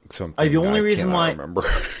me something the only reason cannot why... remember.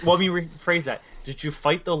 Well, let me rephrase that. Did you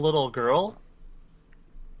fight the little girl?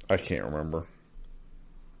 I can't remember.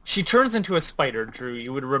 She turns into a spider, Drew.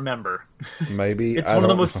 You would remember. Maybe. It's one of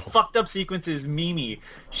the most fucked up sequences, Mimi.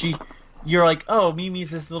 You're like, oh,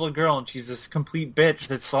 Mimi's this little girl, and she's this complete bitch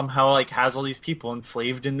that somehow, like, has all these people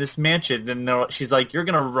enslaved in this mansion. And she's like, you're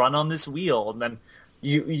gonna run on this wheel, and then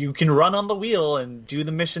you can run on the wheel and do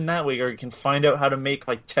the mission that way, or you can find out how to make,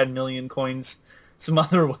 like, 10 million coins some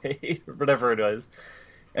other way, or whatever it is.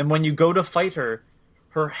 And when you go to fight her,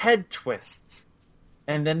 her head twists,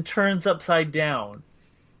 and then turns upside down.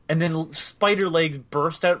 And then spider legs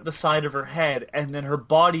burst out the side of her head, and then her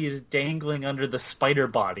body is dangling under the spider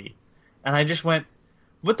body. And I just went,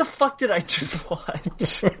 what the fuck did I just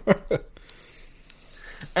watch?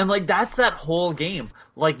 And, like, that's that whole game.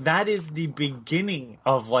 Like, that is the beginning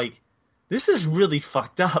of, like, this is really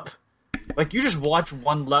fucked up. Like, you just watch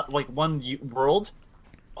one world.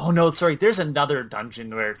 Oh, no, sorry, there's another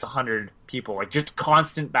dungeon where it's 100 people. Like, just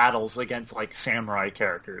constant battles against, like, samurai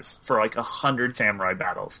characters for, like, 100 samurai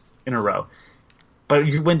battles in a row. But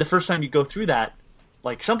when the first time you go through that,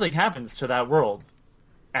 like, something happens to that world.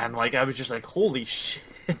 And, like, I was just like, holy shit.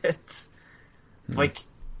 Like,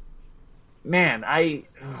 man,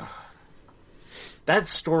 that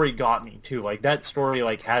story got me, too. Like, that story,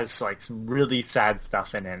 like, has, like, some really sad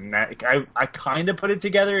stuff in it. And I kind of put it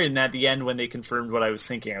together, and at the end, when they confirmed what I was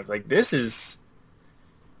thinking, I was like, this is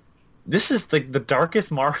the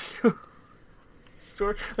darkest Mario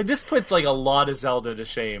story. Like, this puts, like, a lot of Zelda to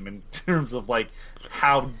shame in terms of, like,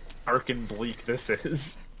 how dark and bleak this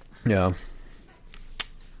is. Yeah.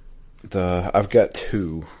 I've got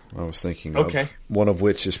two I was thinking of. Okay. One of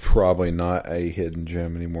which is probably not a hidden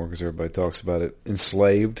gem anymore because everybody talks about it.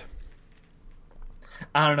 Enslaved.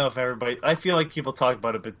 I don't know if everybody... I feel like people talk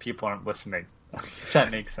about it, but people aren't listening. If that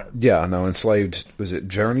makes sense. Yeah, no, Enslaved... Was it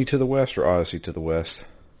Journey to the West or Odyssey to the West?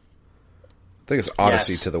 I think it's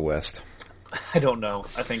Odyssey to the West. I don't know.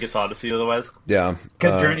 I think it's Odyssey to the West. Yeah.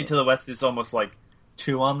 Because Journey to the West is almost like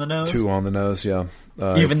 2 on the nose. 2 on the nose, yeah.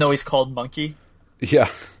 Even though he's called Monkey? Yeah.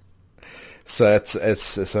 So it's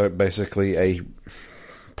basically a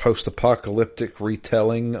post-apocalyptic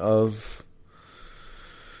retelling of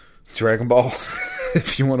Dragon Ball,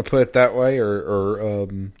 if you want to put it that way, or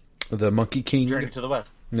the Monkey King. Journey to the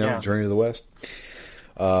West. No, yeah. Journey to the West.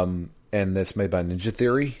 And that's made by Ninja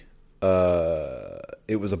Theory.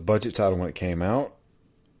 It was a budget title when it came out,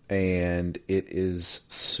 and it is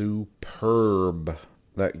superb.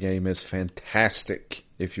 That game is fantastic.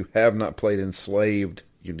 If you have not played Enslaved,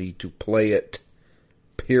 you need to play it.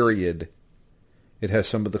 Period. It has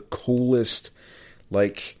some of the coolest,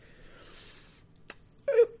 like,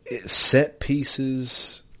 set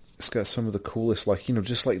pieces. It's got some of the coolest, like,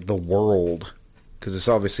 just like the world. Because it's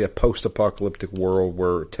obviously a post-apocalyptic world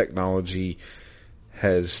where technology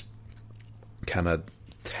has kind of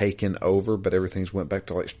taken over, but everything's went back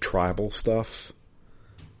to, like, tribal stuff.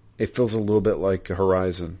 It feels a little bit like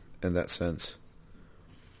Horizon in that sense.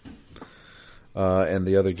 And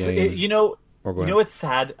the other game... what's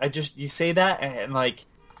sad? You say that, and, like,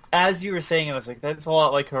 as you were saying it, I was like, that's a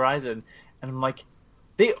lot like Horizon. And I'm like,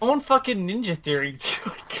 they own fucking Ninja Theory.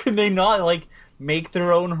 Can they not, like, make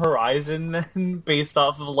their own Horizon then, based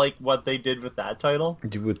off of, like, what they did with that title?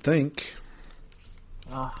 You would think.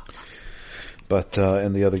 But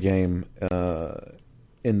in the other game,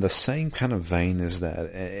 in the same kind of vein as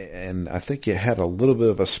that, and I think it had a little bit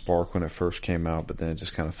of a spark when it first came out, but then it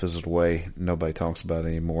just kind of fizzled away. Nobody talks about it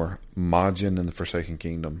anymore. Majin and the Forsaken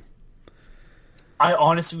Kingdom. I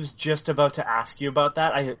honestly was just about to ask you about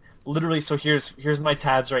that. I literally, so here's my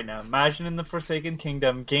tabs right now. Majin and the Forsaken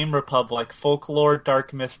Kingdom, Game Republic, Folklore,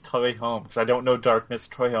 Dark Mist, Toy Home. Because I don't know Dark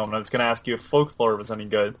Mist, Toy Home, and I was going to ask you if Folklore was any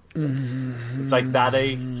good. Mm-hmm. Is like that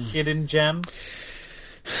a hidden gem?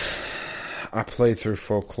 I played through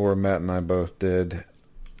Folklore. Matt and I both did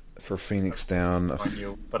for Phoenix Down. On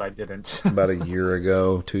you, but I didn't. About a year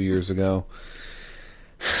ago, 2 years ago.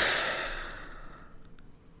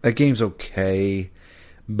 That game's okay.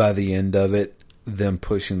 By the end of it, them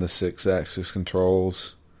pushing the 6-axis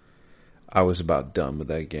controls, I was about done with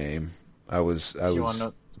that game. I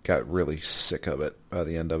got really sick of it by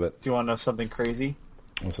the end of it. Do you want to know something crazy?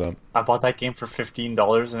 What's up? I bought that game for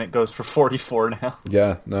 $15 and it goes for $44 now.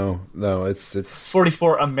 Yeah, no, it's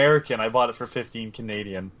 $44 American. I bought it for $15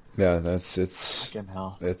 Canadian. Yeah, it's fucking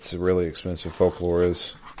hell. It's really expensive. Folklore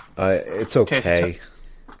is. It's okay. So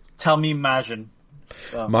tell me, Majin.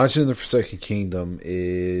 Majin and the Forsaken Kingdom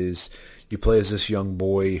is you play as this young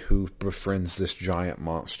boy who befriends this giant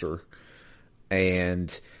monster,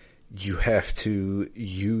 and you have to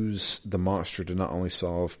use the monster to not only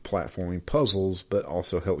solve platforming puzzles, but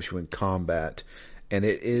also helps you in combat. And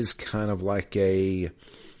it is kind of like a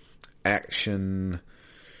action.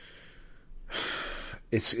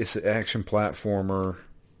 It's an action platformer.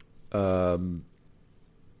 I'm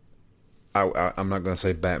not going to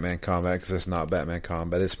say Batman Combat because it's not Batman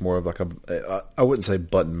Combat. It's more of like I wouldn't say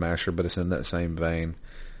button masher, but it's in that same vein.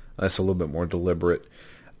 It's a little bit more deliberate.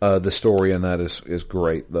 The story in that is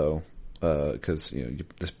great though, because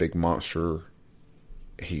this big monster,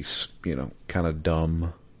 he's kind of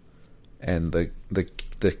dumb, and the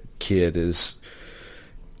kid is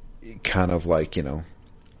kind of like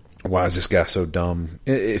why is this guy so dumb?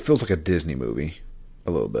 It feels like a Disney movie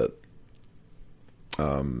a little bit.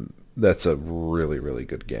 That's a really, really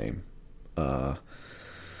good game.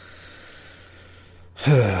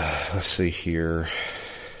 Let's see here.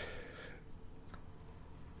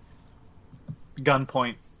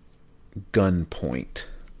 Gunpoint. Gunpoint.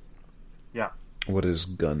 Yeah. What is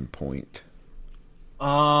Gunpoint?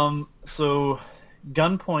 So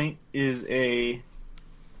Gunpoint is a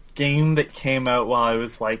game that came out while I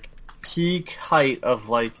was like peak height of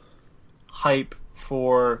like hype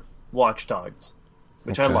for Watch Dogs,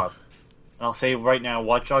 which I love. And I'll say right now,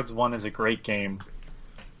 Watch Dogs 1 is a great game.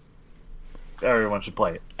 Everyone should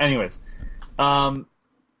play it. Anyways,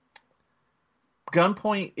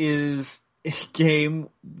 Gunpoint is a game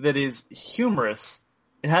that is humorous.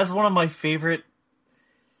 It has one of my favorite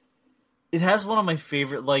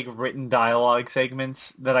like written dialogue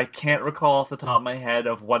segments that I can't recall off the top of my head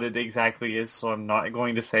of what it exactly is, so I'm not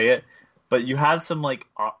going to say it. But you have some like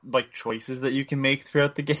choices that you can make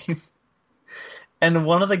throughout the game. And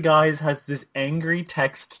one of the guys has this angry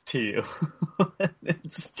text to you.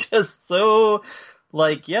 It's just so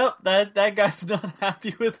like, yep, that guy's not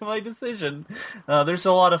happy with my decision. There's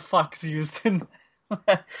a lot of fucks used in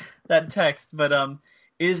that text, but it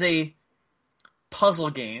is a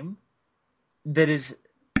puzzle game that is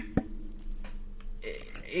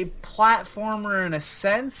a platformer in a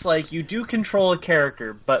sense. Like, you do control a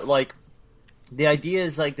character, but like the idea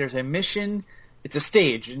is like there's a mission. It's a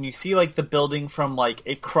stage, and you see like the building from like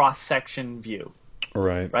a cross-section view.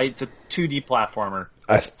 Right. It's a 2D platformer.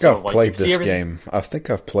 I think I've played this game. I think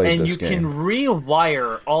I've played this game. And you can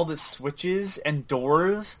rewire all the switches and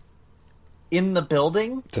doors in the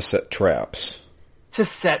building to set traps. Yes.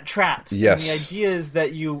 And the idea is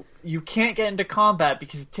that you can't get into combat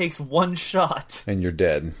because it takes one shot. And you're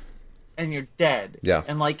dead. Yeah.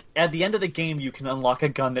 And like at the end of the game, you can unlock a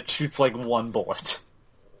gun that shoots like one bullet.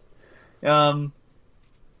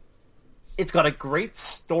 It's got a great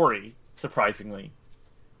story, surprisingly,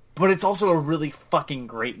 but it's also a really fucking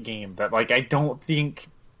great game that like I don't think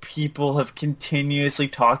people have continuously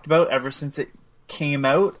talked about ever since it came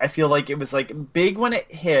out. I feel like it was like big when it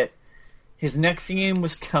hit. His next game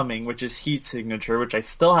was coming, which is Heat Signature, which I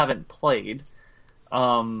still haven't played,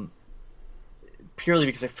 purely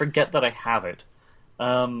because I forget that I have it.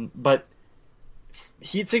 But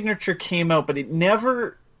Heat Signature came out, but it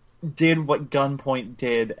never did what Gunpoint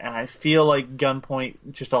did, and I feel like Gunpoint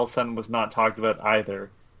just all of a sudden was not talked about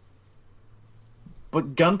either.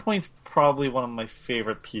 But Gunpoint's probably one of my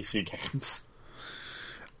favorite PC games.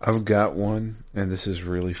 I've got one, and this is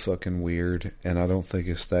really fucking weird, and I don't think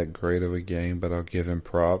it's that great of a game, but I'll give him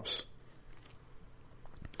props.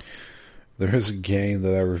 There is a game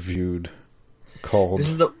that I reviewed called...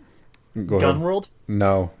 Go ahead. Gunworld?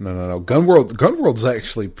 No. Gunworld's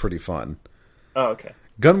actually pretty fun. Oh, okay.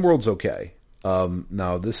 Gunworld's okay.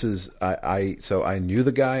 No, this is so I knew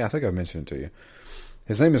the guy. I think I mentioned it to you.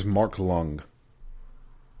 His name is Mark Lung.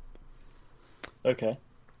 Okay.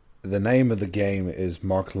 The name of the game is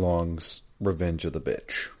Mark Lung's Revenge of the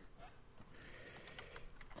Bitch.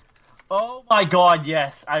 Oh my god,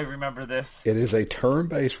 yes, I remember this. It is a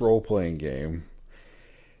turn-based role-playing game,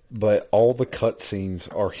 but all the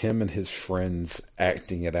cutscenes are him and his friends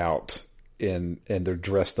acting it out, and they're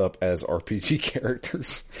dressed up as RPG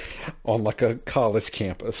characters on like a college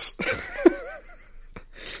campus.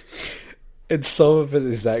 And some of it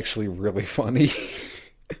is actually really funny.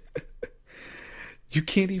 You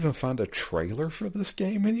can't even find a trailer for this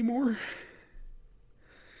game anymore.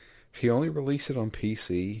 He only released it on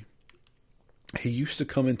PC. He used to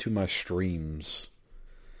come into my streams.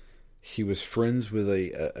 He was friends with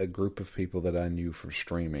a group of people that I knew from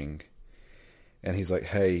streaming. And he's like,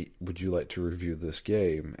 hey, would you like to review this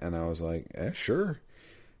game? And I was like, sure.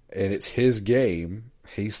 And it's his game.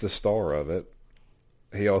 He's the star of it.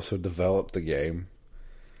 He also developed the game.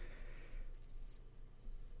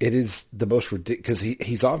 It is the most ridiculous, because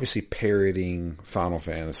he's obviously parodying Final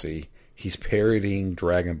Fantasy. He's parodying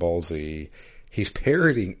Dragon Ball Z. He's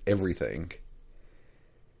parodying everything.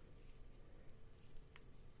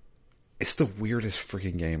 It's the weirdest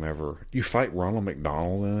freaking game ever. You fight Ronald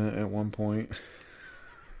McDonald in it at one point.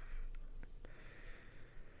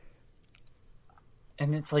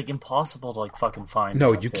 And it's like impossible to like fucking find.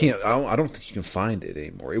 No, you can't. I don't think you can find it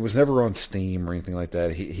anymore. It was never on Steam or anything like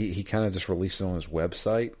that. He kind of just released it on his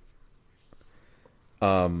website.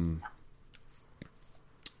 But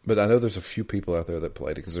I know there's a few people out there that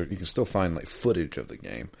played it, because you can still find like footage of the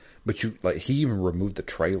game. But he even removed the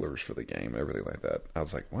trailers for the game and everything like that. I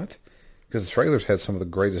was like, what? Because the trailers had some of the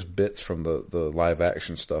greatest bits from the live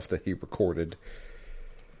action stuff that he recorded.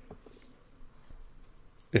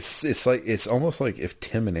 It's almost like if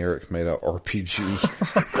Tim and Eric made an RPG.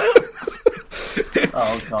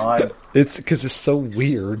 Oh god! It's because it's so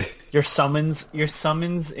weird. Your summons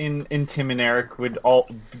in Tim and Eric would all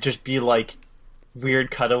just be like weird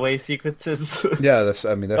cutaway sequences. Yeah, that's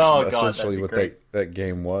God, essentially what great. that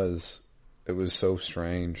game was. It was so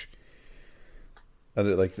strange.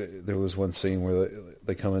 There was one scene where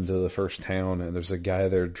they come into the first town and there's a guy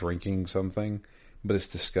there drinking something, but it's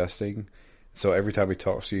disgusting. So every time he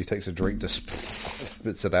talks to you, he takes a drink, just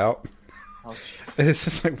spits it out. Oh, and it's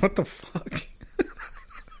just like, what the fuck?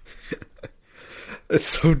 It's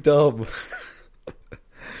so dumb.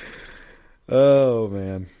 Oh,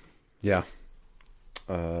 man. Yeah.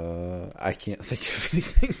 I can't think of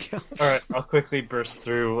anything else. Alright, I'll quickly burst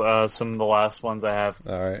through some of the last ones I have.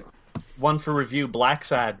 Alright. One for review, Black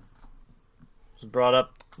Sad. It was brought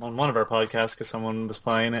up on one of our podcasts because someone was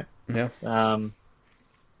playing it. Yeah.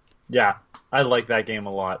 Yeah, I like that game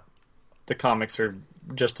a lot. The comics are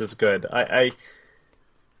just as good. I'm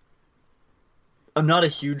not a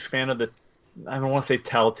huge fan of I don't want to say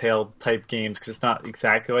Telltale type games because it's not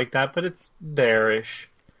exactly like that, but it's there-ish.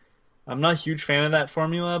 I'm not a huge fan of that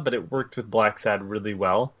formula, but it worked with Black Sad really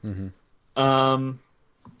well. Mm-hmm. I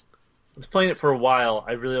was playing it for a while.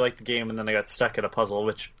 I really liked the game, and then I got stuck at a puzzle,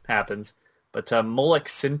 which happens. But Molek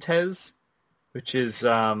Sintez, which is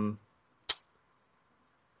a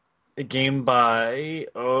game by,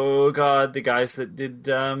 the guys that did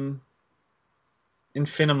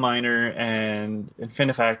Infiniminer and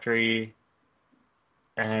Infinifactory,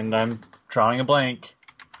 and I'm drawing a blank.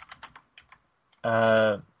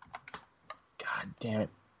 God damn it.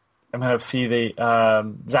 I'm going to see the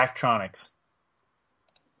Zachtronics.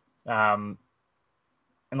 And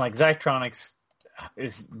like Zachtronics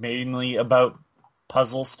is mainly about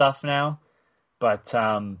puzzle stuff now, but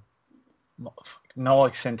Molek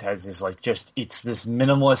Sintez is like it's this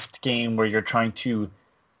minimalist game where you're trying to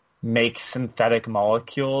make synthetic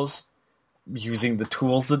molecules using the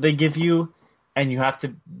tools that they give you, and you have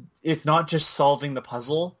to, it's not just solving the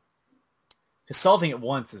puzzle, because solving it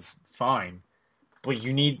once is fine, but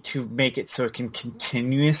you need to make it so it can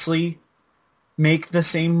continuously make the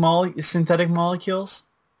same synthetic molecules.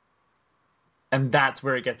 And that's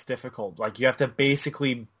where it gets difficult. Like, you have to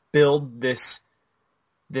basically build this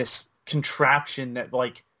contraption that,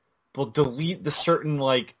 like, will delete the certain,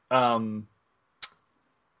 like,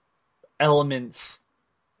 elements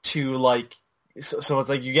to, like, so it's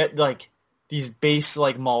like you get, like, these base,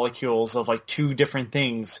 like, molecules of, like, two different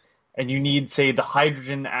things, and you need, say, the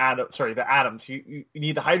atoms. You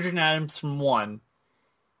need the hydrogen atoms from one,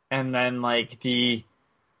 and then, like, the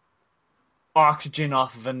oxygen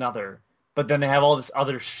off of another. But then they have all this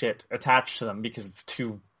other shit attached to them because it's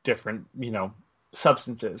two different,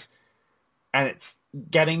 substances. and it's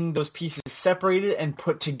getting those pieces separated and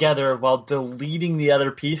put together while deleting the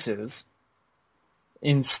other pieces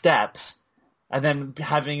in steps, and then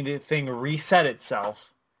having the thing reset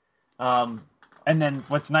itself. And then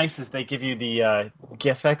what's nice is they give you the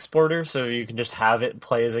GIF exporter, so you can just have it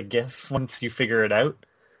play as a GIF once you figure it out.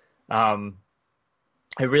 I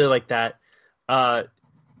really like that.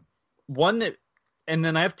 One that, and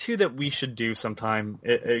then I have two that we should do sometime,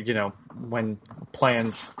 when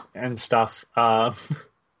plans and stuff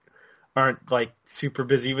aren't like super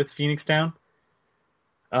busy with Phoenix Down.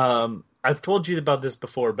 I've told you about this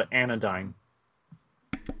before, but Anodyne.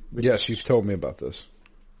 Yes, you've told me about this.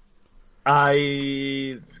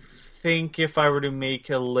 I think if I were to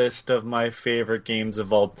make a list of my favorite games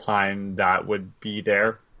of all time, that would be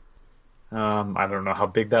there. I don't know how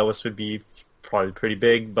big that list would be. Probably pretty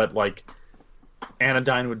big, but like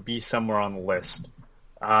Anodyne would be somewhere on the list.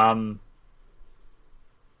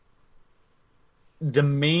 The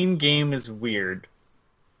main game is weird,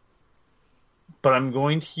 but I'm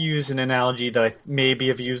going to use an analogy that I maybe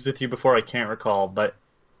have used with you before. I can't recall, but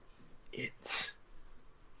it's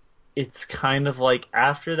kind of like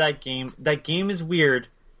after that game is weird,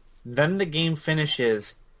 then the game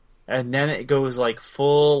finishes, and then it goes like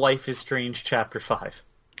full Life is Strange Chapter 5.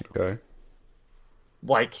 Okay.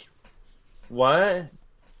 Like, what?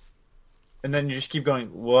 And then you just keep going,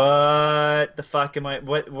 what the fuck am I,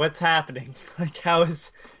 what's happening? Like, how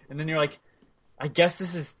is, and then you're like, I guess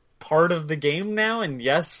this is part of the game now, and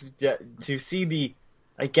yes, to see the,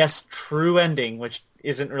 I guess, true ending, which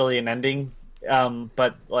isn't really an ending,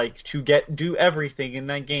 but like to do everything in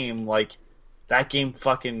that game, like that game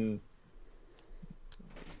fucking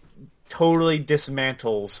totally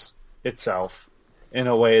dismantles itself in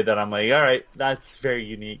a way that I'm like, all right, that's very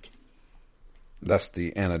unique. That's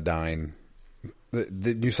the Anodyne.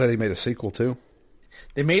 Did you say they made a sequel too?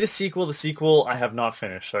 They made a sequel. The sequel I have not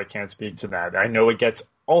finished, so I can't speak to that. I know it gets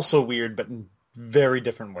also weird, but in very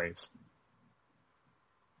different ways.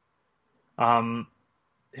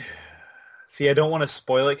 See, I don't want to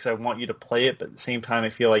spoil it because I want you to play it, but at the same time, I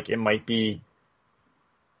feel like it might be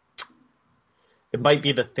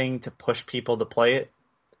the thing to push people to play it.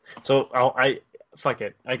 So fuck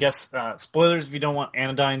it. I guess spoilers if you don't want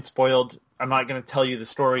Anodyne spoiled. I'm not going to tell you the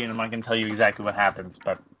story, and I'm not going to tell you exactly what happens,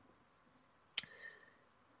 but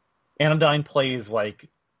Anodyne plays like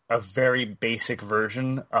a very basic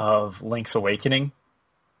version of Link's Awakening,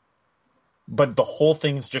 but the whole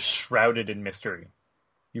thing is just shrouded in mystery.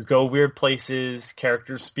 You go weird places,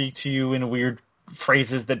 characters speak to you in weird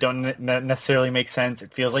phrases that don't necessarily make sense.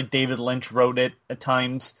 It feels like David Lynch wrote it at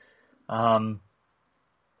times. And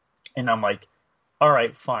I'm like, all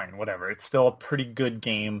right, fine, whatever. It's still a pretty good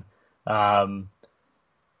game. And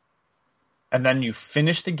then you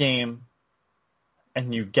finish the game,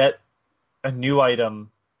 and you get a new item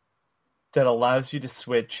that allows you to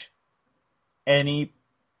switch any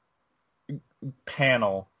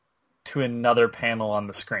panel to another panel on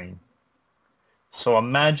the screen. So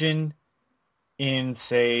imagine in,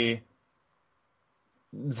 say,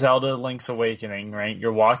 Zelda Link's Awakening, right?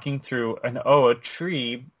 You're walking through a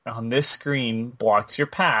tree on this screen blocks your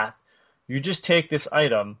path. You just take this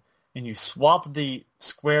item and you swap the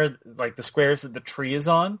square, like the squares that the tree is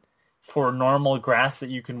on, for normal grass that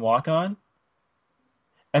you can walk on.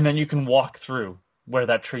 And then you can walk through where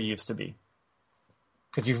that tree used to be,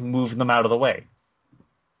 because you've moved them out of the way.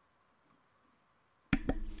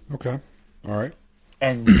 Okay. All right.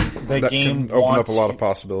 And the game can open up a lot of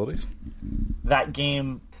possibilities. That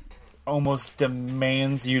game almost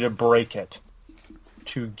demands you to break it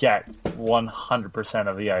to get 100%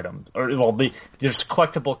 of the items. There's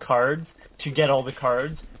collectible cards. To get all the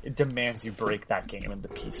cards, it demands you break that game into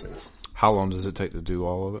pieces. How long does it take to do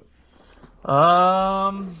all of it?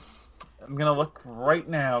 I'm going to look right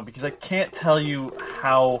now because I can't tell you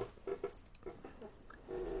how...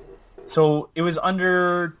 So it was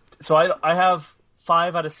under... So I have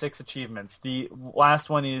 5 out of 6 achievements. The last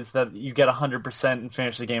one is that you get 100% and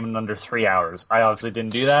finish the game in under 3 hours. I obviously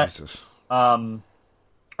didn't do that. Jesus. I'm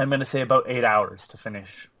going to say about 8 hours to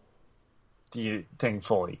finish the thing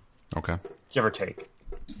fully. Okay. Give or take.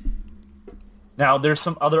 Now, there's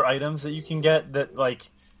some other items that you can get that, like,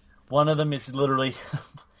 one of them is literally,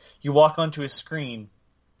 you walk onto a screen,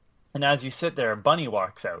 and as you sit there, a bunny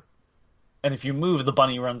walks out. And if you move, the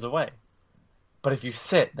bunny runs away. But if you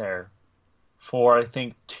sit there for, I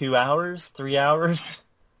think, 2 hours, 3 hours,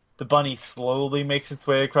 the bunny slowly makes its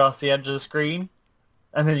way across the edge of the screen,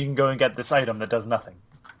 and then you can go and get this item that does nothing.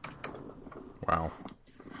 Wow.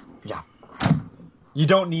 Yeah. You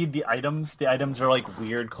don't need the items. The items are like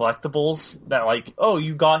weird collectibles that like, oh,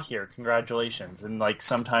 you got here, congratulations. And like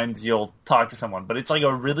sometimes you'll talk to someone, but it's like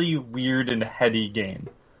a really weird and heady game.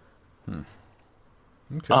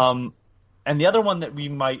 Okay. And the other one that we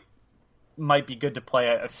might be good to play,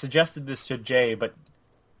 I've suggested this to Jay, but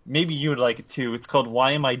maybe you would like it too. It's called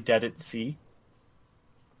Why Am I Dead at Sea?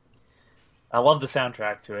 I love the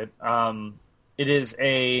soundtrack to it. It is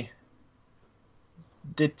a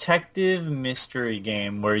detective mystery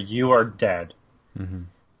game where you are dead. Mm-hmm.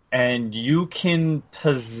 And you can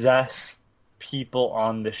possess people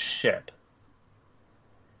on the ship.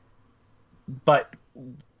 But,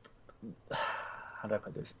 how do I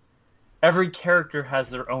put this? Every character has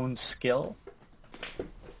their own skill.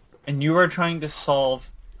 And you are trying to solve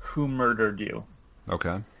who murdered you.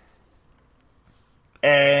 Okay.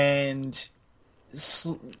 And,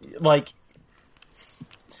 like,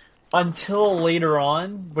 until later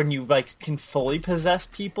on, when you, like, can fully possess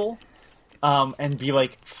people, and be,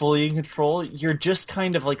 like, fully in control, you're just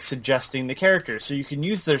kind of, like, suggesting the character. So you can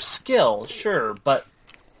use their skill, sure, but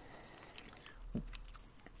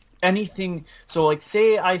anything... So, like,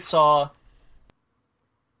 say I saw,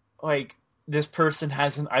 like, this person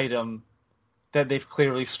has an item that they've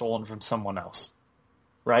clearly stolen from someone else,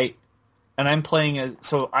 right? And I'm playing as...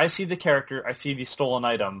 So I see the character, I see the stolen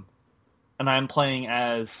item, and I'm playing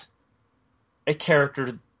as a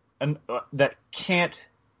character that can't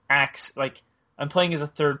act... Like, I'm playing as a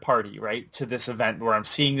third party, right, to this event where I'm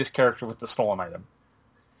seeing this character with the stolen item.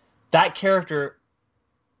 That character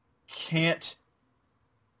can't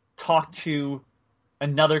talk to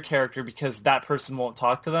another character because that person won't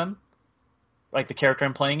talk to them, like the character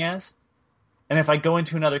I'm playing as. And if I go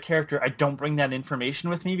into another character, I don't bring that information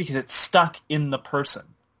with me because it's stuck in the person.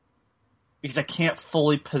 Because I can't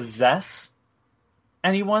fully possess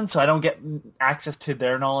anyone, so I don't get access to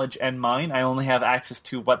their knowledge and mine. I only have access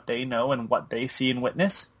to what they know and what they see and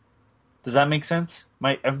witness. Does that make sense?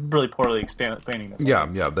 I'm really poorly explaining this. Yeah,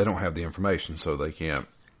 they don't have the information, so they can't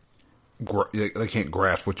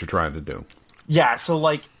grasp what you're trying to do. Yeah, so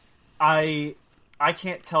like, I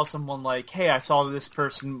can't tell someone like, hey, I saw this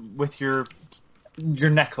person with your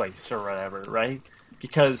necklace or whatever, right?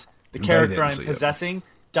 Because the character I'm possessing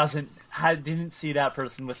didn't see that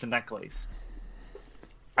person with the necklace.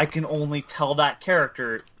 I can only tell that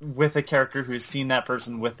character with a character who's seen that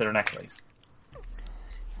person with their necklace.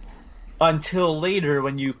 Until later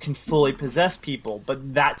when you can fully possess people,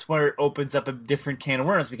 but that's where it opens up a different can of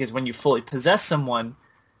worms, because when you fully possess someone,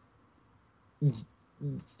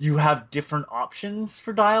 you have different options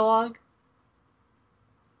for dialogue.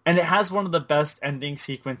 And it has one of the best ending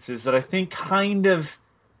sequences that I think kind of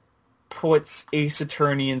puts Ace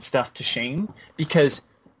Attorney and stuff to shame, because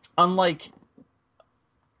unlike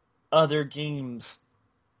other games,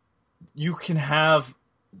 you can have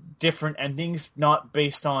different endings not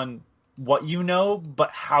based on what you know, but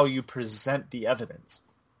how you present the evidence.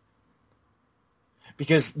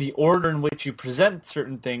 Because the order in which you present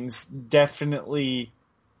certain things definitely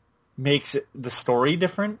makes the story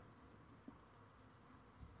different.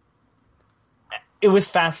 It was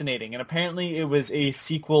fascinating, and apparently it was a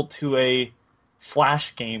sequel to a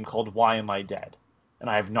Flash game called Why Am I Dead? And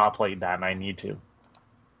I have not played that, and I need to.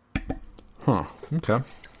 Huh, okay.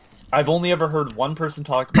 I've only ever heard one person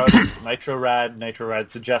talk about it. It was Nitro Rad. Nitro Rad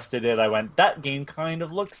suggested it. I went, that game kind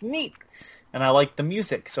of looks neat. And I like the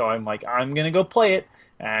music, so I'm like, I'm going to go play it.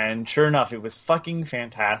 And sure enough, it was fucking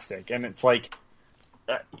fantastic. And it's like,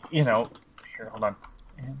 here, hold on.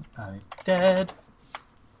 Am I dead?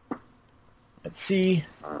 Let's see.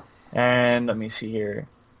 And let me see here.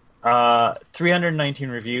 319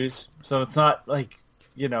 reviews. So it's not like,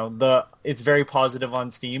 it's very positive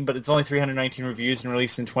on Steam, but it's only 319 reviews and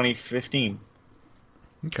released in 2015.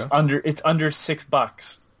 Okay. It's under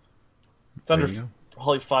 $6. It's under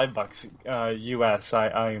probably $5 US.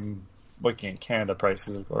 I'm looking at Canada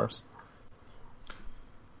prices, of course.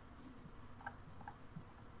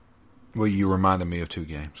 Well, you reminded me of two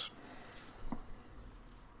games.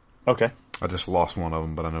 Okay. I just lost one of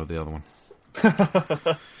them, but I know the other one.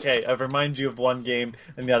 Okay, I remind you of one game,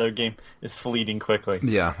 and the other game is fleeting quickly.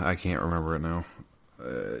 Yeah, I can't remember it now.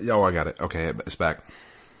 I got it. Okay, it's back.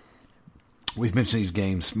 We've mentioned these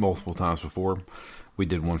games multiple times before. We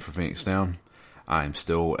did one for Phoenix Down. I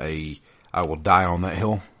will die on that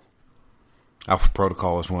hill. Alpha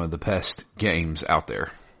Protocol is one of the best games out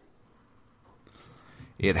there.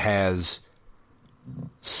 It has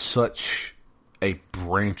such a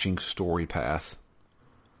branching story path.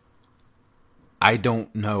 I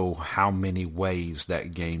don't know how many ways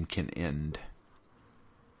that game can end.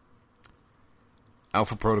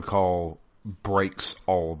 Alpha Protocol breaks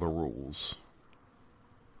all the rules.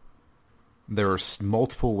 There are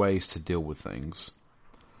multiple ways to deal with things.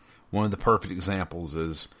 One of the perfect examples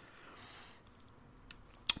is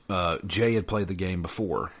Jay had played the game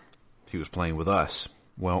before. He was playing with us.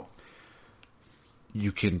 Well,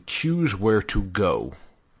 you can choose where to go.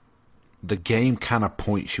 The game kind of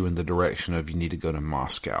points you in the direction of you need to go to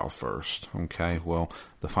Moscow first. Okay, well,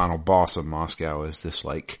 the final boss of Moscow is this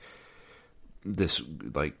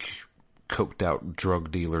coked out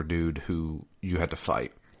drug dealer dude who you had to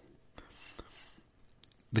fight.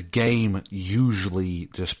 The game usually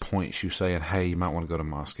just points you saying, hey, you might want to go to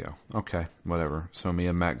Moscow. Okay, whatever. So me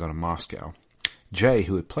and Matt go to Moscow. Jay,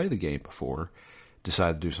 who had played the game before,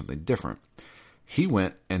 decided to do something different. He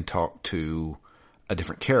went and talked to a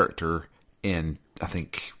different character in, I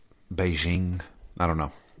think, Beijing. I don't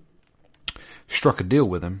know. Struck a deal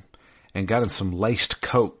with him and got him some laced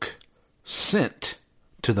coke sent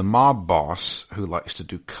to the mob boss who likes to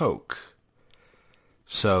do coke.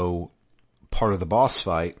 So part of the boss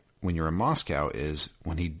fight when you're in Moscow is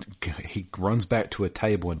when he runs back to a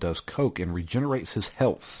table and does coke and regenerates his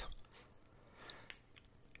health.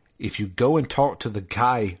 If you go and talk to the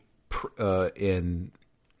guy in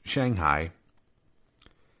Shanghai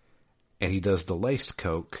and he does the laced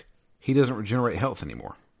coke, he doesn't regenerate health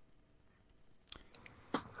anymore.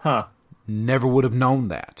 Huh. Never would have known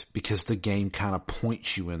that because the game kind of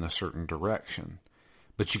points you in a certain direction.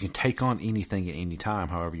 But you can take on anything at any time,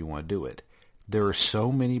 however you want to do it. There are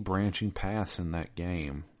so many branching paths in that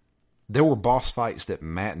game. There were boss fights that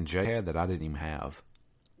Matt and Jay had that I didn't even have.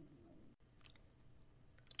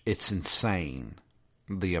 It's insane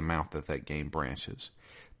the amount that game branches.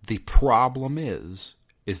 The problem is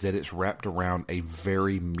that it's wrapped around a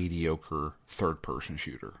very mediocre third-person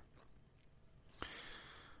shooter.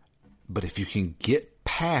 But if you can get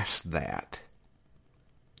past that,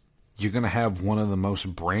 you're going to have one of the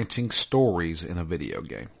most branching stories in a video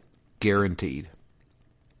game. Guaranteed.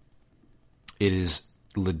 It is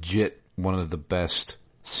legit one of the best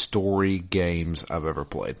story games I've ever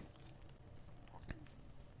played.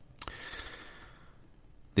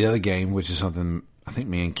 The other game, which is something I think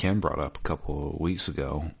me and Ken brought up a couple of weeks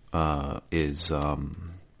ago, is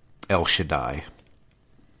El Shaddai.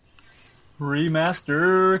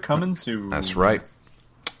 Remaster coming soon. That's right.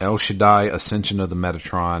 El Shaddai Ascension of the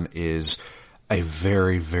Metatron is a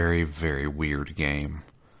very, very, very weird game.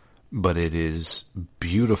 But it is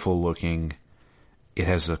beautiful looking. It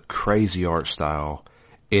has a crazy art style.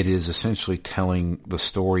 It is essentially telling the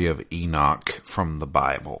story of Enoch from the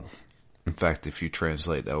Bible. In fact, if you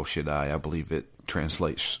translate El Shaddai, I believe it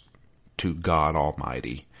translates to God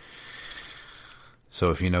Almighty. So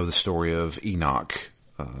if you know the story of Enoch,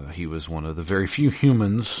 he was one of the very few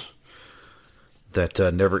humans that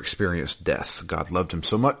never experienced death. God loved him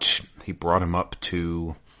so much, he brought him up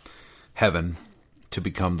to heaven to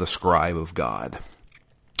become the scribe of God.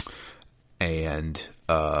 And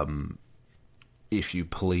if you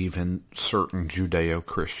believe in certain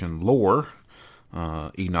Judeo-Christian lore,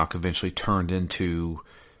 Enoch eventually turned into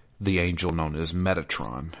the angel known as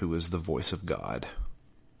Metatron, who is the voice of God.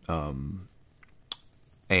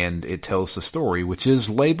 And it tells the story, which is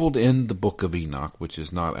labeled in the Book of Enoch, which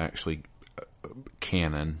is not actually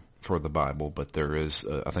canon for the Bible, but there is,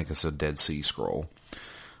 I think it's a Dead Sea Scroll,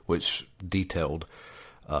 which detailed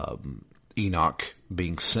Enoch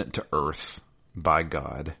being sent to Earth by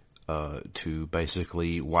God to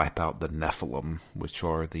basically wipe out the Nephilim, which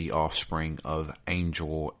are the offspring of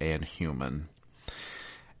angel and human.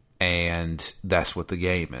 And that's what the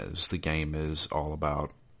game is. The game is all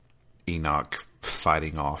about Enoch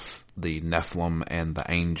fighting off the Nephilim and the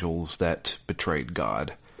angels that betrayed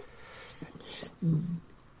God.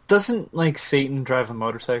 Doesn't, Satan drive a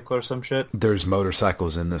motorcycle or some shit? There's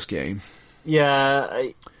motorcycles in this game. Yeah,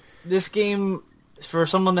 this game, for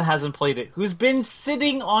someone that hasn't played it, who's been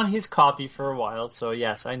sitting on his copy for a while, so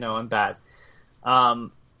yes, I know, I'm bad.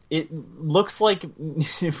 It looks like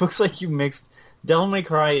you mixed Devil May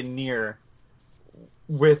Cry and Nier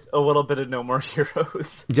with a little bit of No More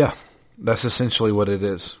Heroes. Yeah, that's essentially what it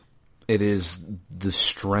is. It is the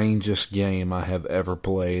strangest game I have ever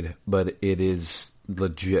played, but it is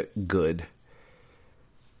legit good.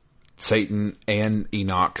 Satan and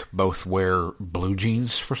Enoch both wear blue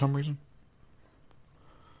jeans for some reason.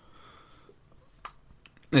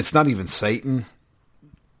 It's not even Satan.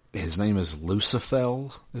 His name is Lucifer,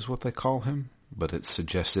 is what they call him. But it's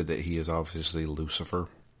suggested that he is obviously Lucifer.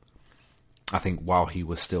 I think while he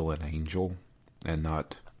was still an angel and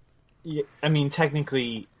not... Yeah, I mean,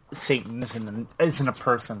 technically, Satan isn't a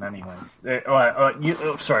person anyways. Sorry, let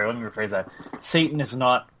me rephrase that. Satan is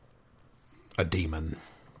not... a demon.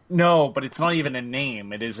 No, but it's not even a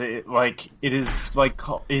name. It is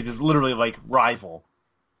literally like rival.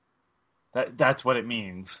 That's what it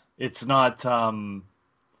means. It's not. I'd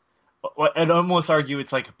almost argue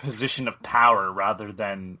it's like a position of power rather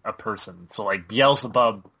than a person. So like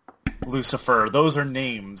Beelzebub, Lucifer, those are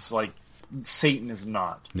names. Like Satan is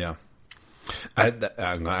not. Yeah. I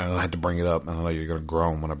had to bring it up. I know you're going to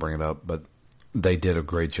groan when I bring it up, but they did a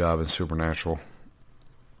great job in Supernatural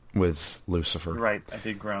with Lucifer. Right, I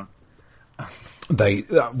did groan. They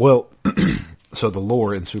so the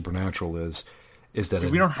lore in Supernatural is that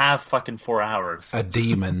we don't have fucking 4 hours. A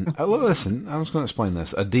demon. Listen, I was going to explain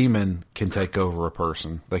this. A demon can take over a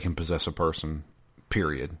person. They can possess a person.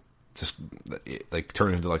 Period. Just they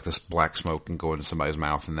turn into like this black smoke and go into somebody's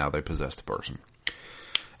mouth, and now they possess the person.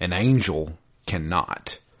 An angel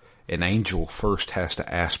cannot. An angel first has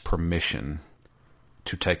to ask permission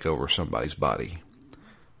to take over somebody's body.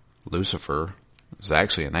 Lucifer is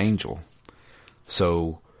actually an angel.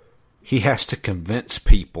 So he has to convince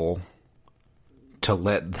people to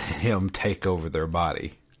let him take over their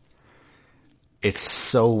body. It's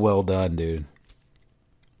so well done, dude.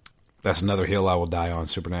 That's another hill I will die on.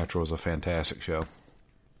 Supernatural is a fantastic show.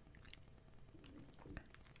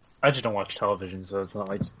 I just don't watch television, so it's not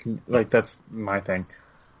like that's my thing.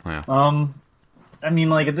 Yeah. I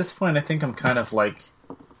mean, like at this point, I think I'm kind of like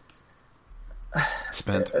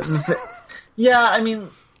spent. Yeah, I mean,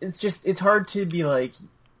 it's hard to be like,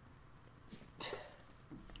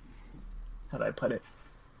 how do I put it?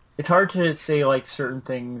 It's hard to say like certain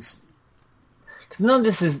things because none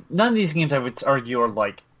of these games I would argue are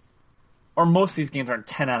like, or most of these games aren't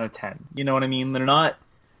 10 out of 10. You know what I mean? They're not.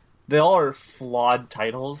 They all are flawed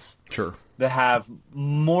titles. Sure. That have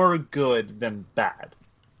more good than bad.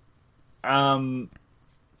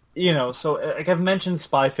 You know, so like I've mentioned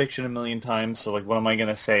spy fiction a million times, so like what am I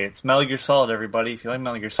gonna say? It's Metal Gear Solid, everybody. If you like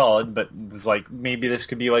Metal Gear Solid, but it was like maybe this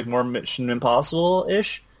could be like more Mission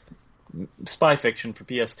Impossible-ish spy fiction for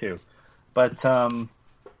PS2. But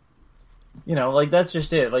you know, like that's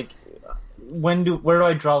just it. Like where do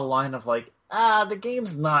I draw the line of like, the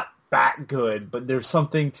game's not that good, but there's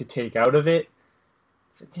something to take out of it?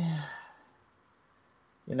 It's like,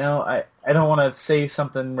 you know, I don't want to say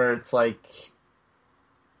something where it's like,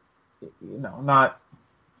 you know, not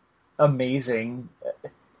amazing.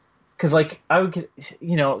 Because, like, I would,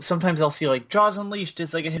 you know, sometimes I'll see, like, Jaws Unleashed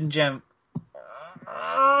is, like, a hidden gem.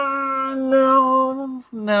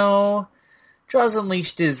 No. Jaws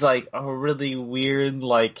Unleashed is, like, a really weird,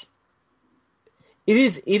 like, it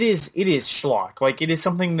is schlock. Like, it is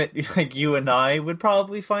something that, like, you and I would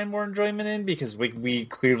probably find more enjoyment in because we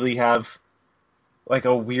clearly have, like,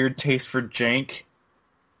 a weird taste for jank.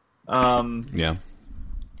 Yeah.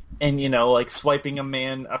 And, you know, like, swiping a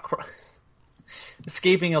man across...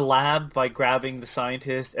 escaping a lab by grabbing the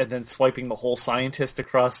scientist and then swiping the whole scientist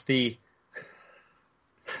across the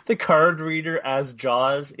card reader as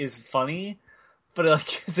Jaws is funny. But,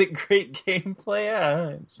 like, is it great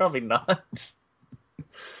gameplay? Probably not.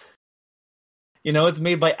 You know, it's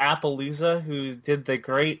made by Appaloosa, who did the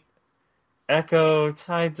great Echo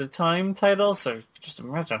Tides of Time title, so just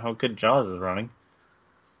imagine how good Jaws is running.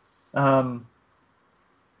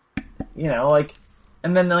 You know, like,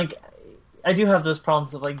 and then, like, I do have those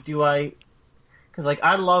problems of, like, because, like,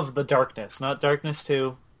 I love The Darkness, not Darkness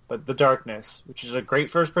 2, but The Darkness, which is a great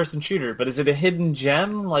first-person shooter, but is it a hidden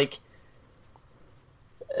gem? Like,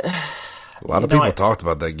 a lot of people talked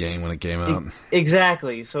about that game when it came out.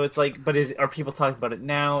 Exactly. So it's like, but are people talking about it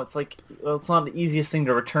now? It's like, well, it's not the easiest thing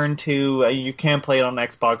to return to. You can play it on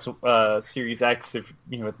Xbox Series X if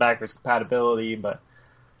with backwards compatibility, but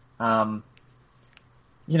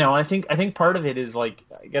you know, I think part of it is like,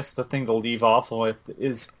 I guess the thing to leave off with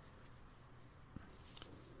is,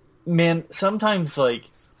 man, sometimes like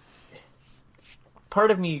part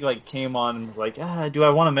of me like came on and was like, do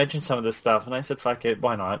I want to mention some of this stuff? And I said, fuck it,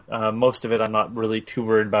 why not? Most of it I'm not really too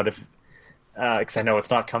worried about because I know it's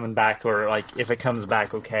not coming back, or like if it comes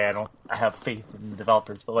back, okay, I have faith in the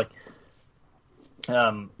developers. But like,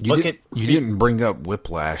 you didn't bring up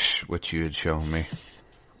Whiplash, which you had shown me,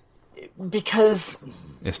 because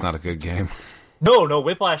it's not a good game. No,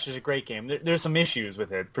 Whiplash is a great game. There's some issues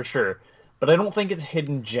with it for sure. But I don't think it's a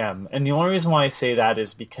hidden gem. And the only reason why I say that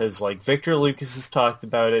is because, like, Victor Lucas has talked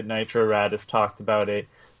about it, Nitro Rad has talked about it,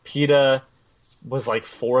 PETA was, like,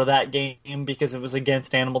 for that game because it was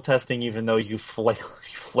against animal testing, even though you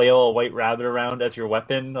flail a white rabbit around as your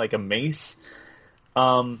weapon, like a mace.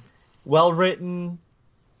 Well-written,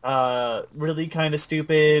 really kind of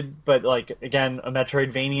stupid, but, like, again, a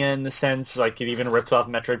Metroidvania in the sense, like, it even rips off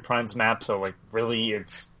Metroid Prime's map, so, like, really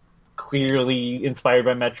it's clearly inspired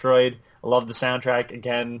by Metroid. I love the soundtrack,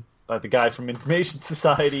 again, by the guy from Information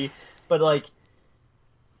Society. But, like,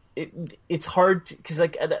 it's hard, because,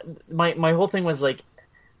 like, my whole thing was, like,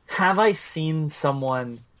 have I seen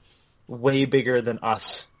someone way bigger than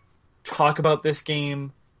us talk about this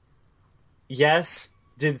game? Yes.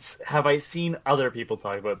 Have I seen other people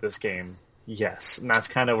talk about this game? Yes. And that's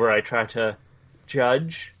kind of where I try to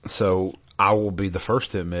judge. So I will be the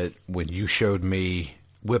first to admit, when you showed me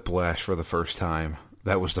Whiplash for the first time,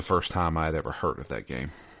 that was the first time I'd ever heard of that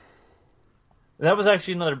game. That was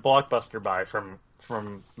actually another Blockbuster buy from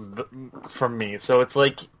me. So it's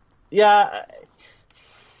like, yeah,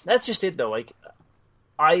 that's just it though. Like,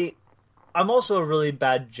 I'm also a really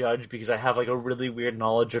bad judge because I have like a really weird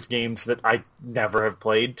knowledge of games that I never have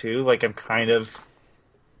played too. Like, I kind of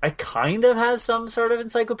have some sort of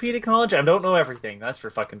encyclopedic knowledge. I don't know everything, that's for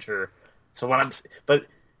fucking sure. So but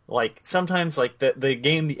like sometimes like the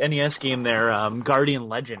NES game there, Guardian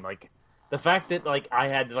Legend, like the fact that like I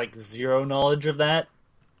had like zero knowledge of that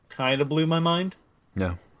kind of blew my mind.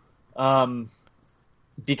 Yeah.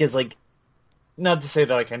 Because like, not to say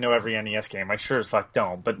that like I know every NES game, I sure as fuck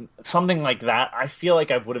don't, but something like that, I feel like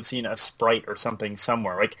I would have seen a sprite or something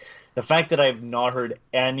somewhere. Like, the fact that I've not heard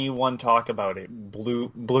anyone talk about it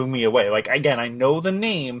blew me away. Like, again, I know the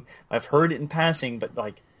name, I've heard it in passing, but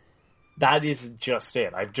like, that is just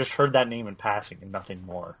it. I've just heard that name in passing and nothing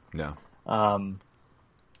more. Yeah.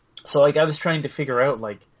 So like, I was trying to figure out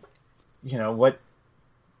like, you know, what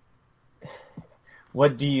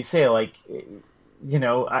do you say? Like, you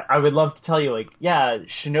know, I would love to tell you, like, yeah,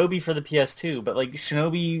 Shinobi for the PS2, but, like,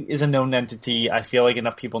 Shinobi is a known entity. I feel like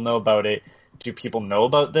enough people know about it. Do people know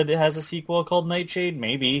about that it has a sequel called Nightshade?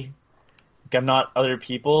 Maybe. Like, I'm not other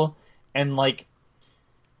people. And, like,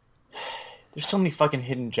 there's so many fucking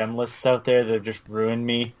hidden gem lists out there that have just ruined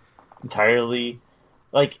me entirely.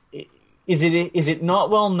 Like, is it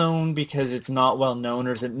not well known because it's not well known,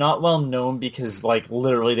 or is it not well known because, like,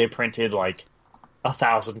 literally they printed, like,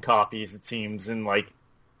 1,000 copies, it seems, and like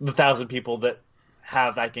the 1,000 people that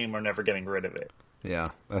have that game are never getting rid of it. Yeah,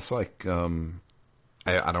 that's like I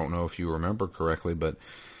don't know if you remember correctly, but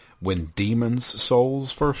when Demon's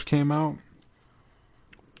Souls first came out,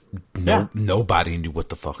 nobody knew what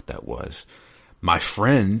the fuck that was. My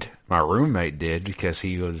friend, my roommate, did, because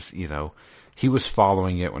he was, you know, he was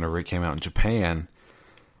following it whenever it came out in Japan,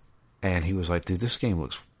 and he was like, "Dude, this game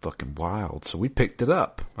looks fucking wild." So we picked it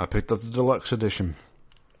up. I picked up the deluxe edition.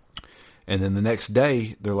 And then the next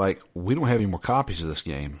day, they're like, "We don't have any more copies of this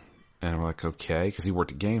game." And I'm like, "Okay," because he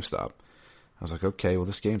worked at GameStop. I was like, "Okay, well,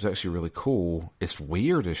 this game's actually really cool. It's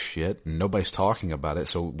weird as shit, and nobody's talking about it,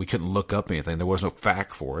 so we couldn't look up anything. There was no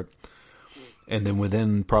fact for it." And then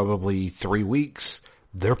within probably 3 weeks,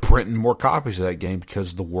 they're printing more copies of that game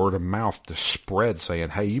because the word of mouth, the spread, saying,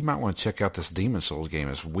 "Hey, you might want to check out this Demon's Souls game.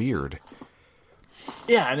 It's weird."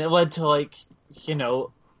 Yeah, and it led to, like, you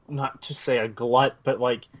know, not to say a glut, but,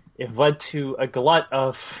 like, it led to a glut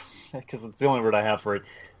of, because it's the only word I have for it,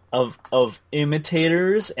 of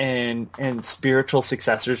imitators and spiritual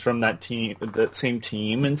successors from that same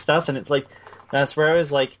team and stuff. And it's like, that's where I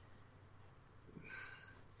was like,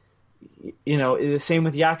 you know, the same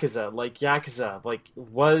with Yakuza. Like, Yakuza, like,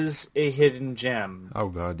 was a hidden gem. Oh,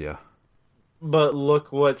 God, yeah. But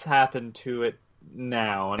look what's happened to it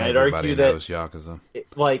now. And Everybody I'd argue that, knows Yakuza.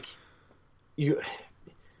 like, the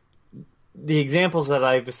examples that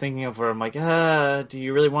I was thinking of where I'm like, do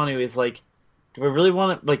you really want to? It's like, do I really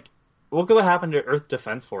want to? Like, look at what happened to Earth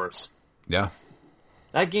Defense Force. Yeah.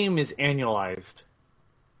 That game is annualized.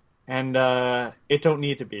 And it don't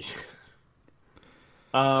need to be.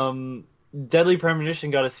 Deadly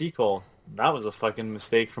Premonition got a sequel. That was a fucking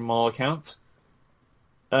mistake from all accounts.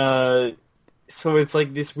 So it's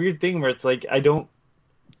like this weird thing where it's like, I don't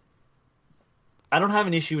have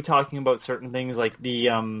an issue talking about certain things, like the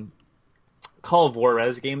Call of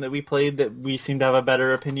Juarez game that we played that we seem to have a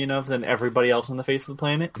better opinion of than everybody else on the face of the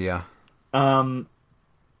planet. Yeah. I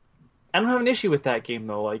don't have an issue with that game,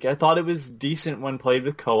 though. Like, I thought it was decent when played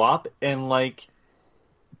with co-op, and, like,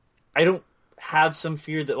 I don't have some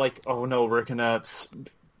fear that, like, oh no, we're gonna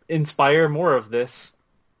inspire more of this.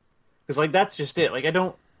 Because, like, that's just it. Like, I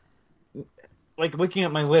don't... Like, looking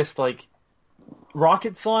at my list, like,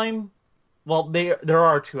 Rocket Slime, well, there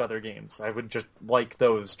are 2 other games. I would just like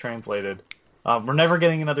those translated. We're never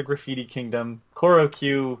getting another Graffiti Kingdom.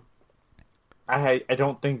 KoroQ, I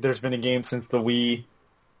don't think there's been a game since the Wii.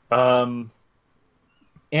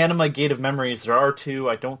 Anima Gate of Memories, there are 2.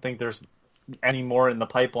 I don't think there's any more in the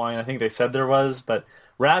pipeline. I think they said there was, but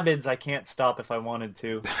Rabbids, I can't stop if I wanted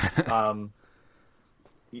to.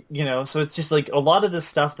 You know, so it's just like a lot of the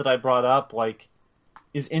stuff that I brought up, like,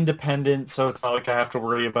 is independent, so it's not like I have to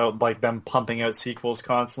worry about like them pumping out sequels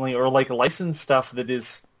constantly, or like licensed stuff that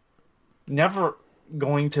is never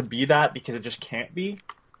going to be that because it just can't be.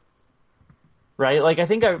 Right? Like I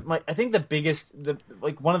think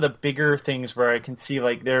one of the bigger things where I can see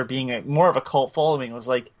like there being more of a cult following was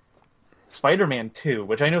like Spider-Man 2,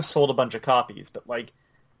 which I know sold a bunch of copies, but like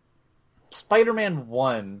Spider-Man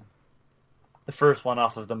 1, the first one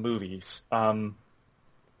off of the movies,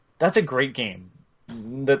 that's a great game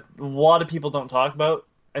that a lot of people don't talk about.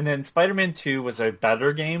 And then Spider-Man 2 was a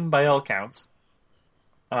better game by all accounts,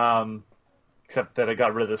 except that I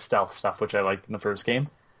got rid of the stealth stuff, which I liked in the first game.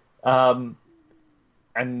 And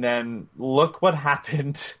then look what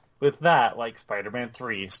happened with that, like Spider-Man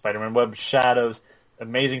 3, Spider-Man Web of Shadows,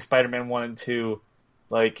 Amazing Spider-Man 1 and 2.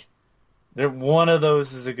 Like, one of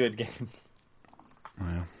those is a good game.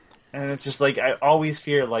 Yeah. And it's just like, I always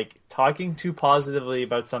fear, like, talking too positively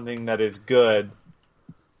about something that is good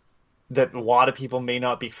that a lot of people may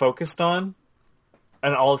not be focused on,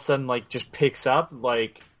 and all of a sudden, like, just picks up,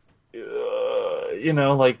 like,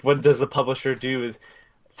 like, what does the publisher do is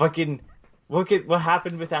fucking look at what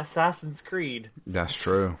happened with Assassin's Creed. That's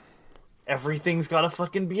true. Everything's gotta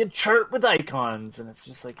fucking be a chart with icons, and it's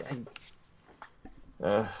just like,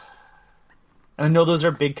 I know those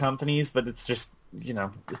are big companies, but it's just,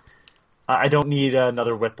 I don't need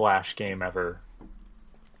another Whiplash game ever.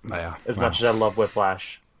 Yeah. As much as I love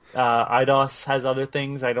Whiplash. Eidos has other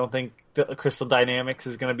things. I don't think Crystal Dynamics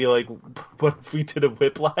is going to be like, what if we did a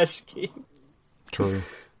Whiplash game? True.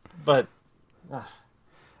 But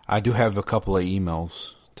I do have a couple of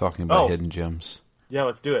emails talking about hidden gems. Yeah,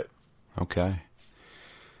 let's do it. Okay.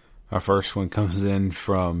 Our first one comes in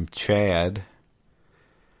from Chad.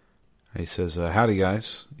 He says, howdy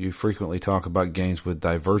guys. You frequently talk about games with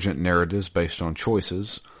divergent narratives based on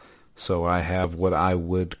choices, so I have what I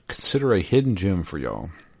would consider a hidden gem for y'all.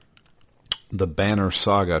 The Banner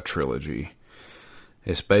Saga trilogy.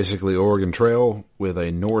 It's basically Oregon Trail with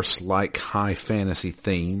a Norse-like high fantasy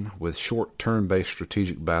theme with short turn-based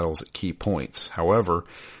strategic battles at key points. However,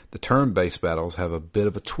 the turn-based battles have a bit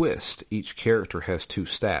of a twist. Each character has two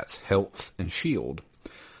stats, health and shield.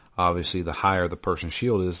 Obviously, the higher the person's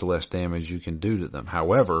shield is, the less damage you can do to them.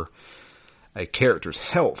 However, a character's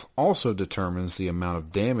health also determines the amount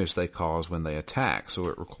of damage they cause when they attack, so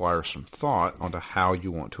it requires some thought onto how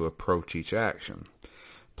you want to approach each action.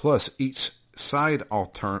 Plus, each side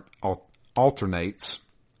alternates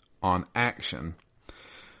on action,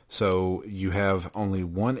 so you have only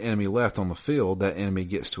one enemy left on the field. That enemy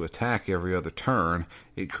gets to attack every other turn.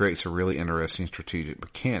 It creates a really interesting strategic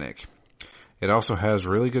mechanic. It also has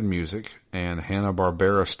really good music and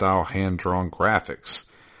Hanna-Barbera style hand-drawn graphics.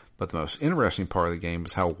 But the most interesting part of the game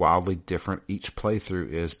is how wildly different each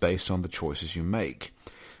playthrough is based on the choices you make.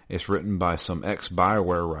 It's written by some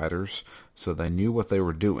ex-BioWare writers, so they knew what they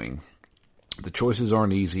were doing. The choices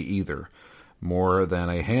aren't easy either. More than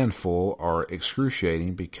a handful are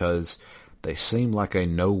excruciating because they seem like a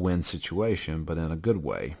no-win situation, but in a good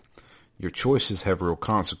way. Your choices have real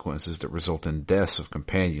consequences that result in deaths of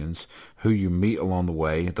companions, who you meet along the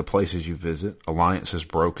way, the places you visit, alliances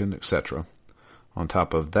broken, etc. On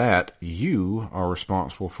top of that, you are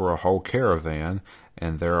responsible for a whole caravan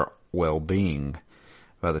and their well-being.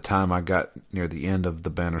 By the time I got near the end of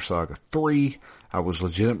the Banner Saga 3, I was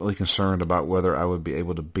legitimately concerned about whether I would be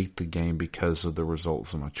able to beat the game because of the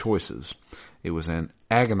results of my choices. It was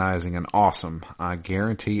agonizing and awesome. I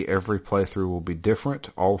guarantee every playthrough will be different.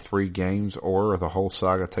 All 3 games or the whole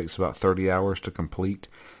saga takes about 30 hours to complete.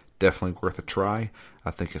 Definitely worth a try.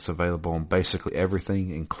 I think it's available on basically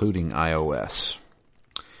everything, including iOS.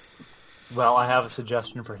 Well, I have a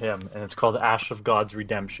suggestion for him, and it's called Ash of God's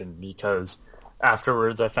Redemption, because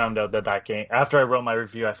afterwards I found out that game, after I wrote my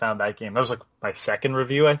review, I found that game, that was like my second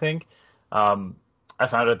review, I think. I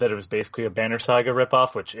found out that it was basically a Banner Saga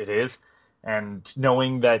ripoff, which it is, and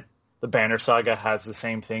knowing that the Banner Saga has the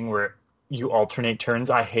same thing where you alternate turns,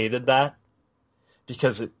 I hated that,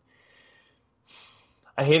 because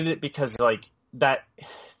like, that,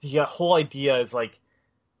 the whole idea is like,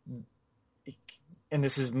 and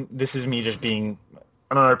this is me just being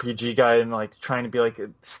an RPG guy and like trying to be like,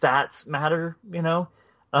 stats matter,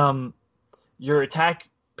 your attack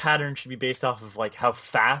pattern should be based off of like how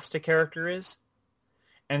fast a character is.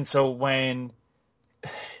 And so when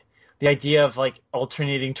the idea of like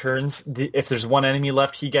alternating turns, if there's one enemy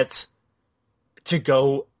left, he gets to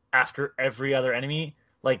go after every other enemy.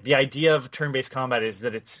 Like, the idea of turn-based combat is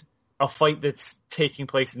that it's a fight that's taking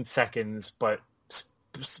place in seconds, but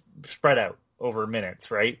spread out over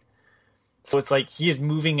minutes, right? So it's like he's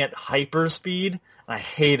moving at hyper speed. I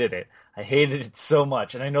hated it. I hated it so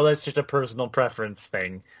much, and I know that's just a personal preference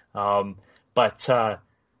thing. But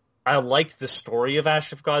I liked the story of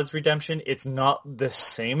Ash of God's Redemption. It's not the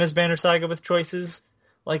same as Banner Saga with choices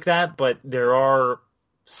like that, but there are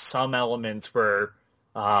some elements where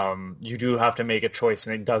you do have to make a choice,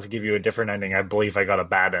 and it does give you a different ending. I believe I got a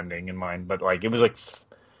bad ending in mine, but like it was like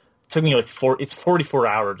took me like 44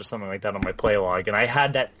 hours or something like that on my play log, and I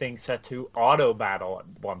had that thing set to auto battle at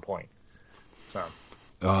one point. So,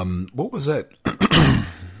 what was that?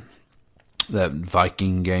 That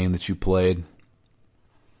Viking game that you played?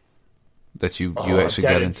 That you actually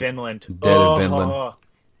got into? Finland. Dead in Finland.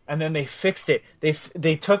 And then they fixed it.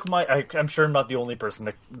 They took my. I'm sure I'm not the only person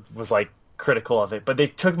that was like critical of it, but they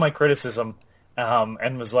took my criticism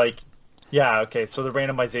and was like, yeah, okay, so the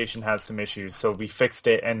randomization has some issues, so we fixed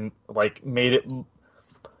it and like made it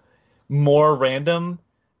more random,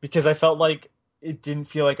 because I felt like it didn't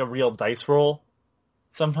feel like a real dice roll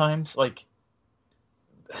sometimes. Like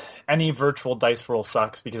any virtual dice roll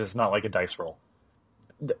sucks because it's not like a dice roll,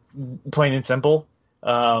 plain and simple.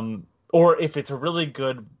 Or if it's a really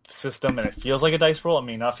good system and it feels like a dice roll, it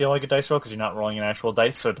may not feel like a dice roll because you're not rolling an actual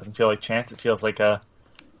dice, so it doesn't feel like chance. It feels like a...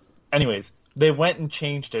 Anyways, they went and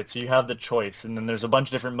changed it, so you have the choice, and then there's a bunch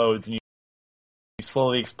of different modes, and you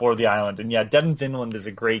slowly explore the island. And yeah, Dead in Finland is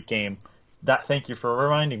a great game. Thank you for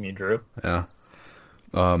reminding me, Drew. Yeah.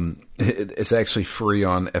 It's actually free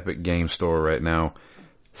on Epic Game Store right now.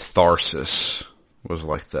 Tharsis was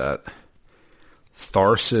like that.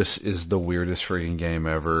 Tharsis is the weirdest freaking game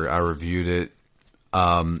ever. I reviewed it,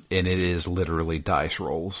 and it is literally dice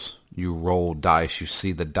rolls. You roll dice, you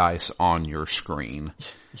see the dice on your screen.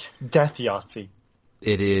 Death Yahtzee.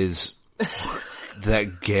 It is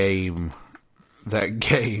that game.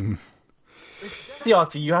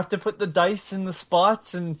 Yahtzee, you have to put the dice in the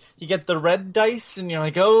spots, and you get the red dice, and you're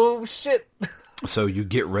like, oh shit. So you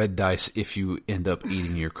get red dice if you end up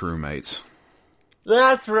eating your crewmates.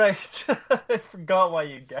 That's right. I forgot why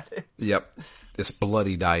you get it. Yep. It's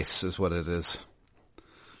bloody dice is what it is.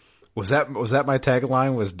 Was that my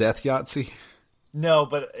tagline? Was Death Yahtzee? No,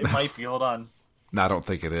 but it might be. Hold on. No, I don't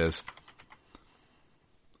think it is.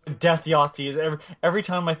 Death Yahtzee is every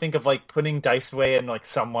time I think of like putting dice away and like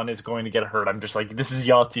someone is going to get hurt, I'm just like, this is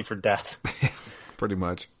Yahtzee for death. Pretty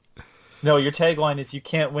much. No, your tagline is you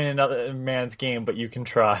can't win another man's game, but you can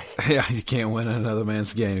try. Yeah, you can't win another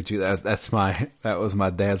man's game. That was my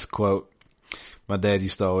dad's quote. My dad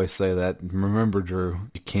used to always say that. Remember, Drew,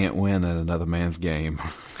 you can't win at another man's game.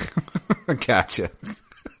 Gotcha.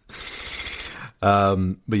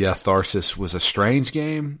 But yeah, Tharsis was a strange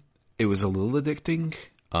game. It was a little addicting,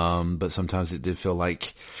 but sometimes it did feel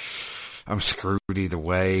like I'm screwed either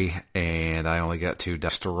way, and I only got 2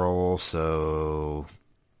 dice to roll, so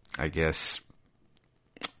I guess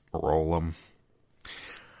roll them.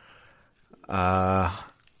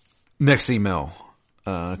 Next email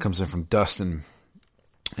comes in from Dustin,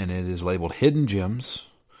 and it is labeled Hidden Gems.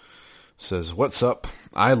 It says, "What's up?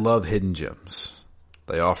 I love Hidden Gems.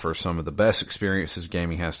 They offer some of the best experiences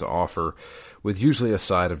gaming has to offer, with usually a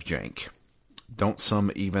side of jank. Some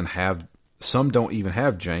don't even have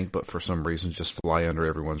jank, but for some reason just fly under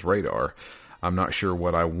everyone's radar. I'm not sure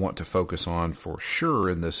what I want to focus on for sure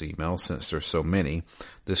in this email, since there's so many.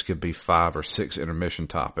 This could be 5 or 6 intermission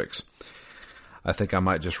topics. I think I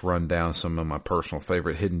might just run down some of my personal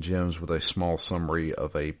favorite hidden gems with a small summary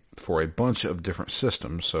for a bunch of different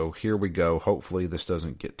systems. So here we go. Hopefully this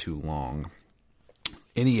doesn't get too long.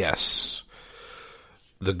 NES.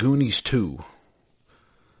 The Goonies 2.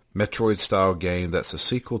 Metroid-style game that's a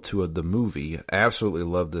sequel to the movie. I absolutely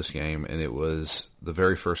loved this game, and it was the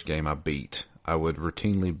very first game I beat. I would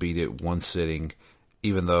routinely beat it one sitting,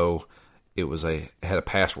 even though it had a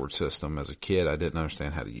password system. As a kid, I didn't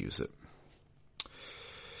understand how to use it.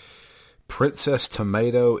 Princess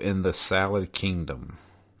Tomato in the Salad Kingdom.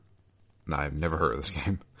 I've never heard of this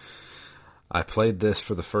game. I played this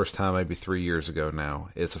for the first time maybe 3 years ago now.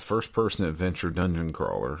 It's a first-person adventure dungeon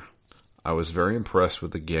crawler. I was very impressed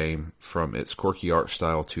with the game, from its quirky art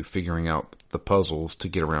style to figuring out the puzzles to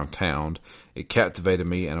get around town. It captivated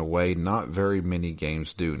me in a way not very many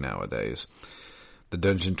games do nowadays. The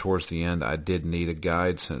dungeon towards the end, I did need a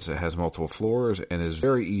guide since it has multiple floors and is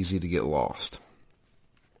very easy to get lost.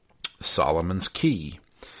 Solomon's Key.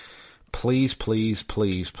 Please, please,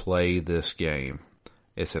 please play this game.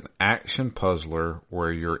 It's an action puzzler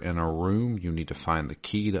where you're in a room, you need to find the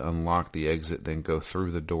key to unlock the exit, then go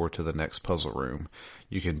through the door to the next puzzle room.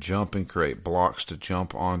 You can jump and create blocks to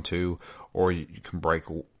jump onto, or you can break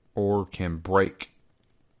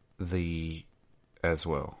the as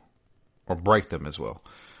well. Or break them as well.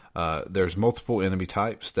 There's multiple enemy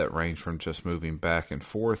types that range from just moving back and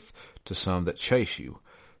forth to some that chase you.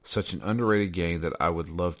 Such an underrated game that I would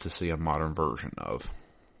love to see a modern version of.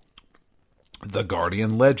 The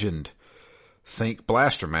Guardian Legend. Think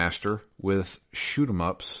Blaster Master with shoot 'em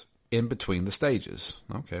ups in between the stages.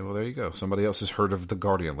 Okay, well there you go. Somebody else has heard of the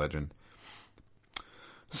Guardian Legend.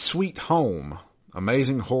 Sweet Home.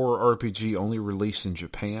 Amazing horror RPG only released in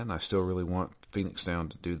Japan. I still really want Phoenix Down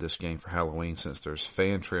to do this game for Halloween since there's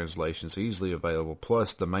fan translations easily available,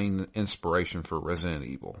 plus the main inspiration for Resident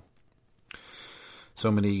Evil.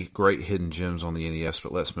 So many great hidden gems on the NES,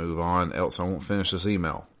 but let's move on, else I won't finish this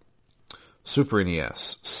email. Super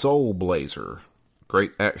NES, Soul Blazer.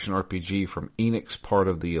 Great action RPG from Enix, part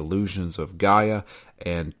of the Illusions of Gaia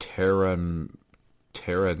and Terranigma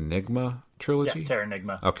trilogy? Yeah,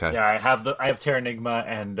 Terranigma. Okay. Yeah, I have Terranigma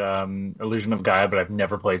and Illusion of Gaia, but I've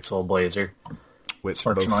never played Soul Blazer. Which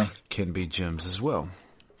both can be gems as well.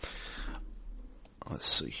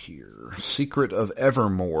 Let's see here. Secret of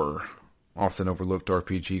Evermore. Often overlooked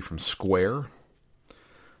RPG from Square.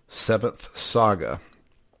 Seventh Saga.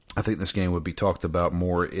 I think this game would be talked about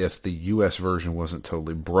more if the US version wasn't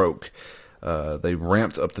totally broke. They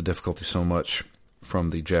ramped up the difficulty so much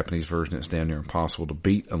from the Japanese version, it's damn near impossible to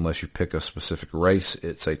beat unless you pick a specific race.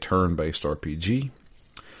 It's a turn-based RPG.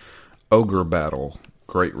 Ogre Battle.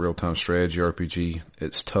 Great real-time strategy RPG.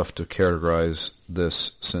 It's tough to categorize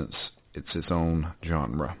this since it's its own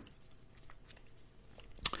genre.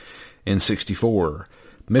 N64.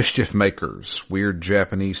 Mischief Makers. Weird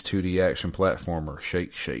Japanese 2D action platformer.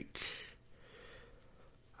 Shake Shake.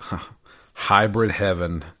 Hybrid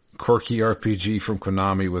Heaven. Quirky RPG from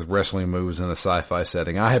Konami with wrestling moves in a sci-fi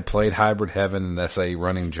setting. I had played Hybrid Heaven, and that's a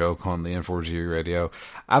running joke on the N4G radio.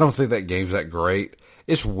 I don't think that game's that great.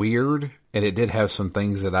 It's weird, and it did have some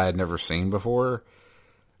things that I had never seen before.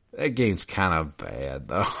 That game's kind of bad,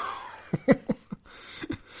 though.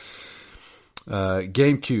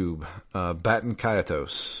 GameCube, Baten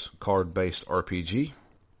Kaitos, card-based RPG.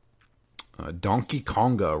 Donkey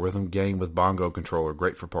Konga, rhythm game with bongo controller,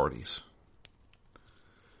 great for parties.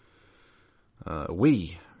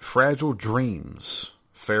 Wii, Fragile Dreams,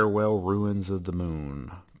 Farewell Ruins of the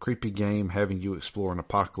Moon. Creepy game having you explore an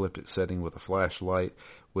apocalyptic setting with a flashlight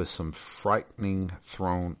with some fighting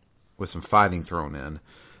thrown in.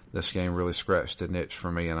 This game really scratched an itch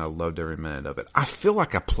for me, and I loved every minute of it. I feel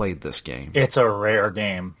like I played this game. It's a rare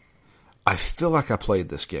game. I feel like I played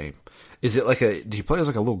this game. Is it like do you play as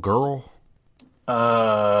like a little girl?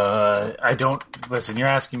 I don't, listen, you're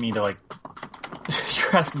asking me to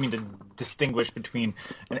distinguish between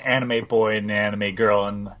an anime boy and an anime girl,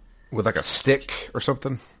 and with like a stick or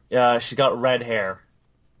something? Yeah, she got red hair.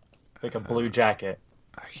 Like a blue jacket.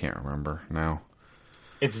 I can't remember now.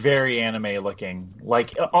 It's very anime looking.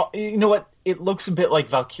 Like, you know what? It looks a bit like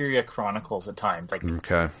Valkyria Chronicles at times. Like,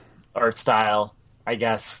 okay. Art style, I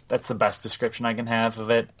guess. That's the best description I can have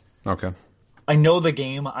of it. Okay. I know the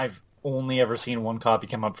game. I've only ever seen one copy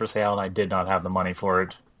come up for sale, and I did not have the money for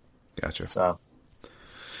it. Gotcha. So,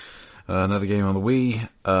 another game on the Wii,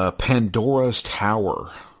 Pandora's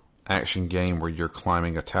Tower. Action game where you're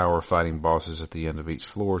climbing a tower, fighting bosses at the end of each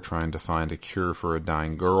floor, trying to find a cure for a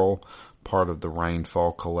dying girl. Part of the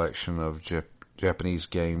Rainfall collection of Japanese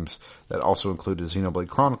games that also included Xenoblade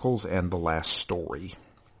Chronicles and The Last Story.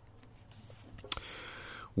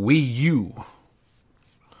 Wii U.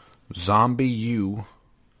 Zombie U.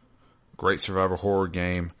 Great survival horror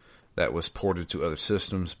game that was ported to other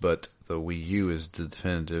systems, but the Wii U is the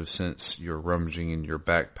definitive since you're rummaging in your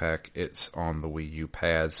backpack. It's on the Wii U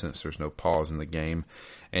pad since there's no pause in the game,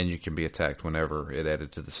 and you can be attacked whenever. It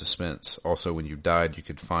added to the suspense. Also, when you died, you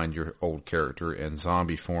could find your old character in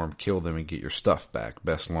zombie form, kill them, and get your stuff back.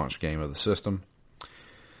 Best launch game of the system.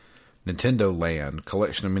 Nintendo Land.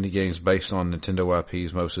 Collection of minigames based on Nintendo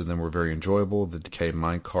IPs. Most of them were very enjoyable. The Decay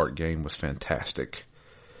Minecart game was fantastic.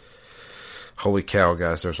 Holy cow,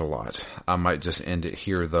 guys, there's a lot. I might just end it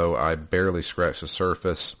here, though. I barely scratched the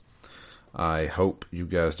surface. I hope you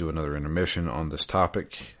guys do another intermission on this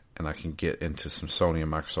topic, and I can get into some Sony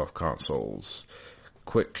and Microsoft consoles.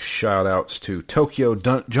 Quick shout-outs to Tokyo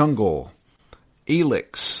Jungle,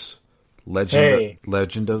 Elix,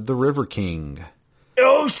 Legend of the River King.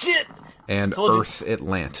 Oh, shit! And Earth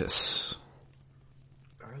Atlantis.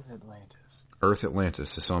 Earth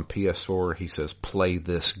Atlantis is on PS4. He says, play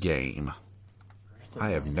this game.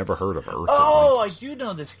 I have never heard of Earth Atlantis. Oh, I do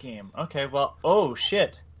know this game. Okay, well, oh,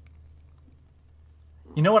 shit.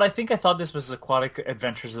 You know what? I think I thought this was Aquatic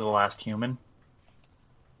Adventures of the Last Human.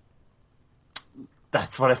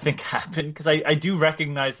 That's what I think happened, because I do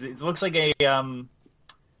recognize it. It looks like a, I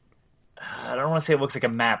don't want to say it looks like a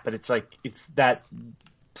map, but it's like, it's that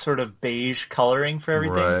sort of beige coloring for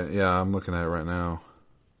everything. Right, yeah, I'm looking at it right now.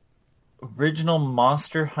 Original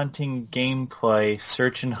monster hunting gameplay,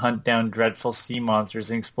 search and hunt down dreadful sea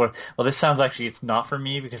monsters and explore. Well, this sounds it's not for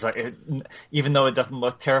me because even though it doesn't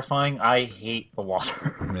look terrifying, I hate the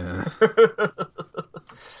water.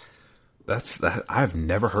 Yeah. I've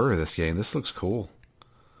never heard of this game. This looks cool.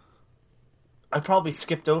 I probably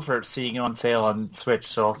skipped over it seeing it on sale on Switch,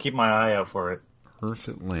 so I'll keep my eye out for it. Earth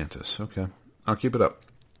Atlantis. Okay. I'll keep it up.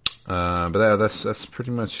 But that's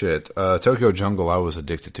pretty much it. Tokyo Jungle I was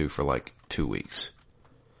addicted to for like 2 weeks.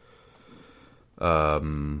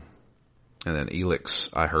 And then Elix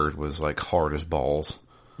I heard was like hard as balls.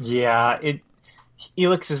 Yeah,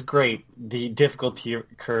 Elix is great. The difficulty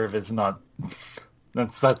curve is not.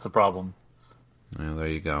 That's the problem. Yeah, there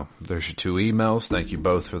you go. There's your 2 emails. Thank you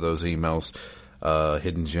both for those emails.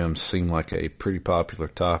 Hidden gems seem like a pretty popular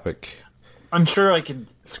topic. I'm sure I could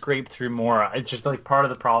scrape through more. It's just like part of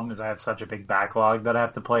the problem is I have such a big backlog that I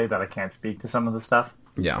have to play that I can't speak to some of the stuff.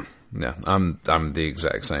 Yeah. I'm the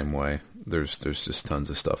exact same way. There's just tons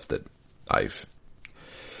of stuff that I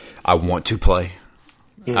want to play.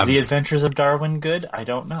 Is The Adventures of Darwin good? I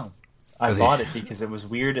don't know. I bought it because it was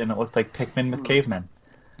weird and it looked like Pikmin with cavemen.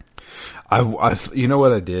 You know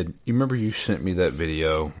what I did? You remember you sent me that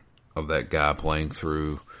video of that guy playing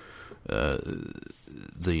through the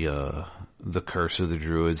Curse of the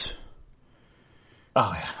Druids?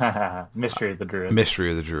 Oh, Mystery of the Druids.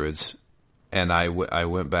 Mystery of the Druids. And I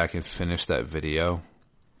went back and finished that video.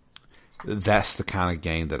 That's the kind of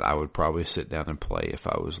game that I would probably sit down and play if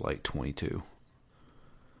I was like 22.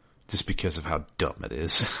 Just because of how dumb it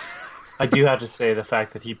is. I do have to say the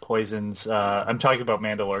fact that he poisons, I'm talking about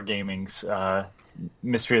Mandalore Gaming's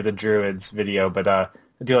Mystery of the Druids video, but I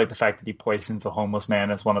do like the fact that he poisons a homeless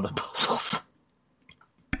man as one of the puzzles.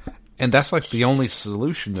 And that's like the only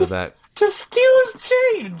solution to that. To steal his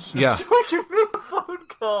change! Yeah. So I can make a phone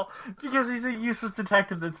call because he's a useless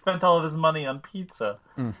detective that spent all of his money on pizza.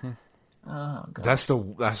 Mm-hmm. Oh, God.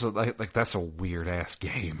 That's a weird ass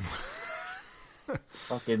game.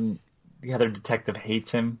 Fucking the other detective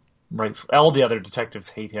hates him. Right, all the other detectives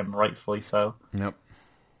hate him, rightfully so. Yep.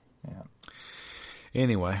 Yeah.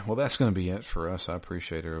 Anyway, well, that's going to be it for us. I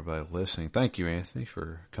appreciate everybody listening. Thank you, Anthony,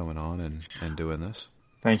 for coming on and doing this.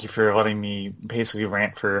 Thank you for letting me basically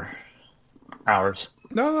rant for hours.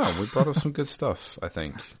 No, we brought up some good stuff, I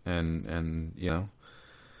think, and you know,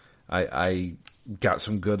 I got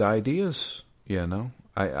some good ideas. You know,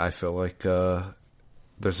 I feel like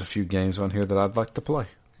there's a few games on here that I'd like to play.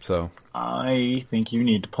 So I think you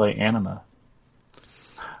need to play Anima,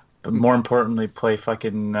 but more importantly, play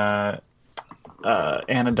fucking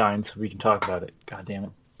Anodyne so we can talk about it. God damn it,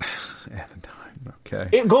 Anodyne. Okay,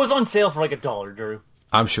 it goes on sale for like $1, Drew.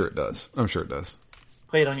 I'm sure it does.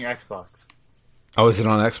 Play it on your Xbox. Oh, is it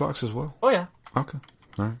on Xbox as well? Oh yeah. Okay,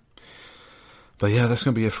 all right. But yeah, that's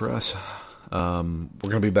gonna be it for us. We're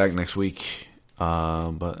gonna be back next week.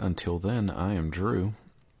 But until then, I am Drew.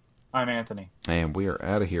 I'm Anthony. And we are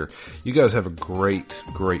out of here. You guys have a great,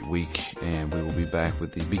 great week, and we will be back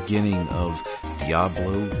with the beginning of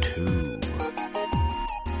Diablo 2.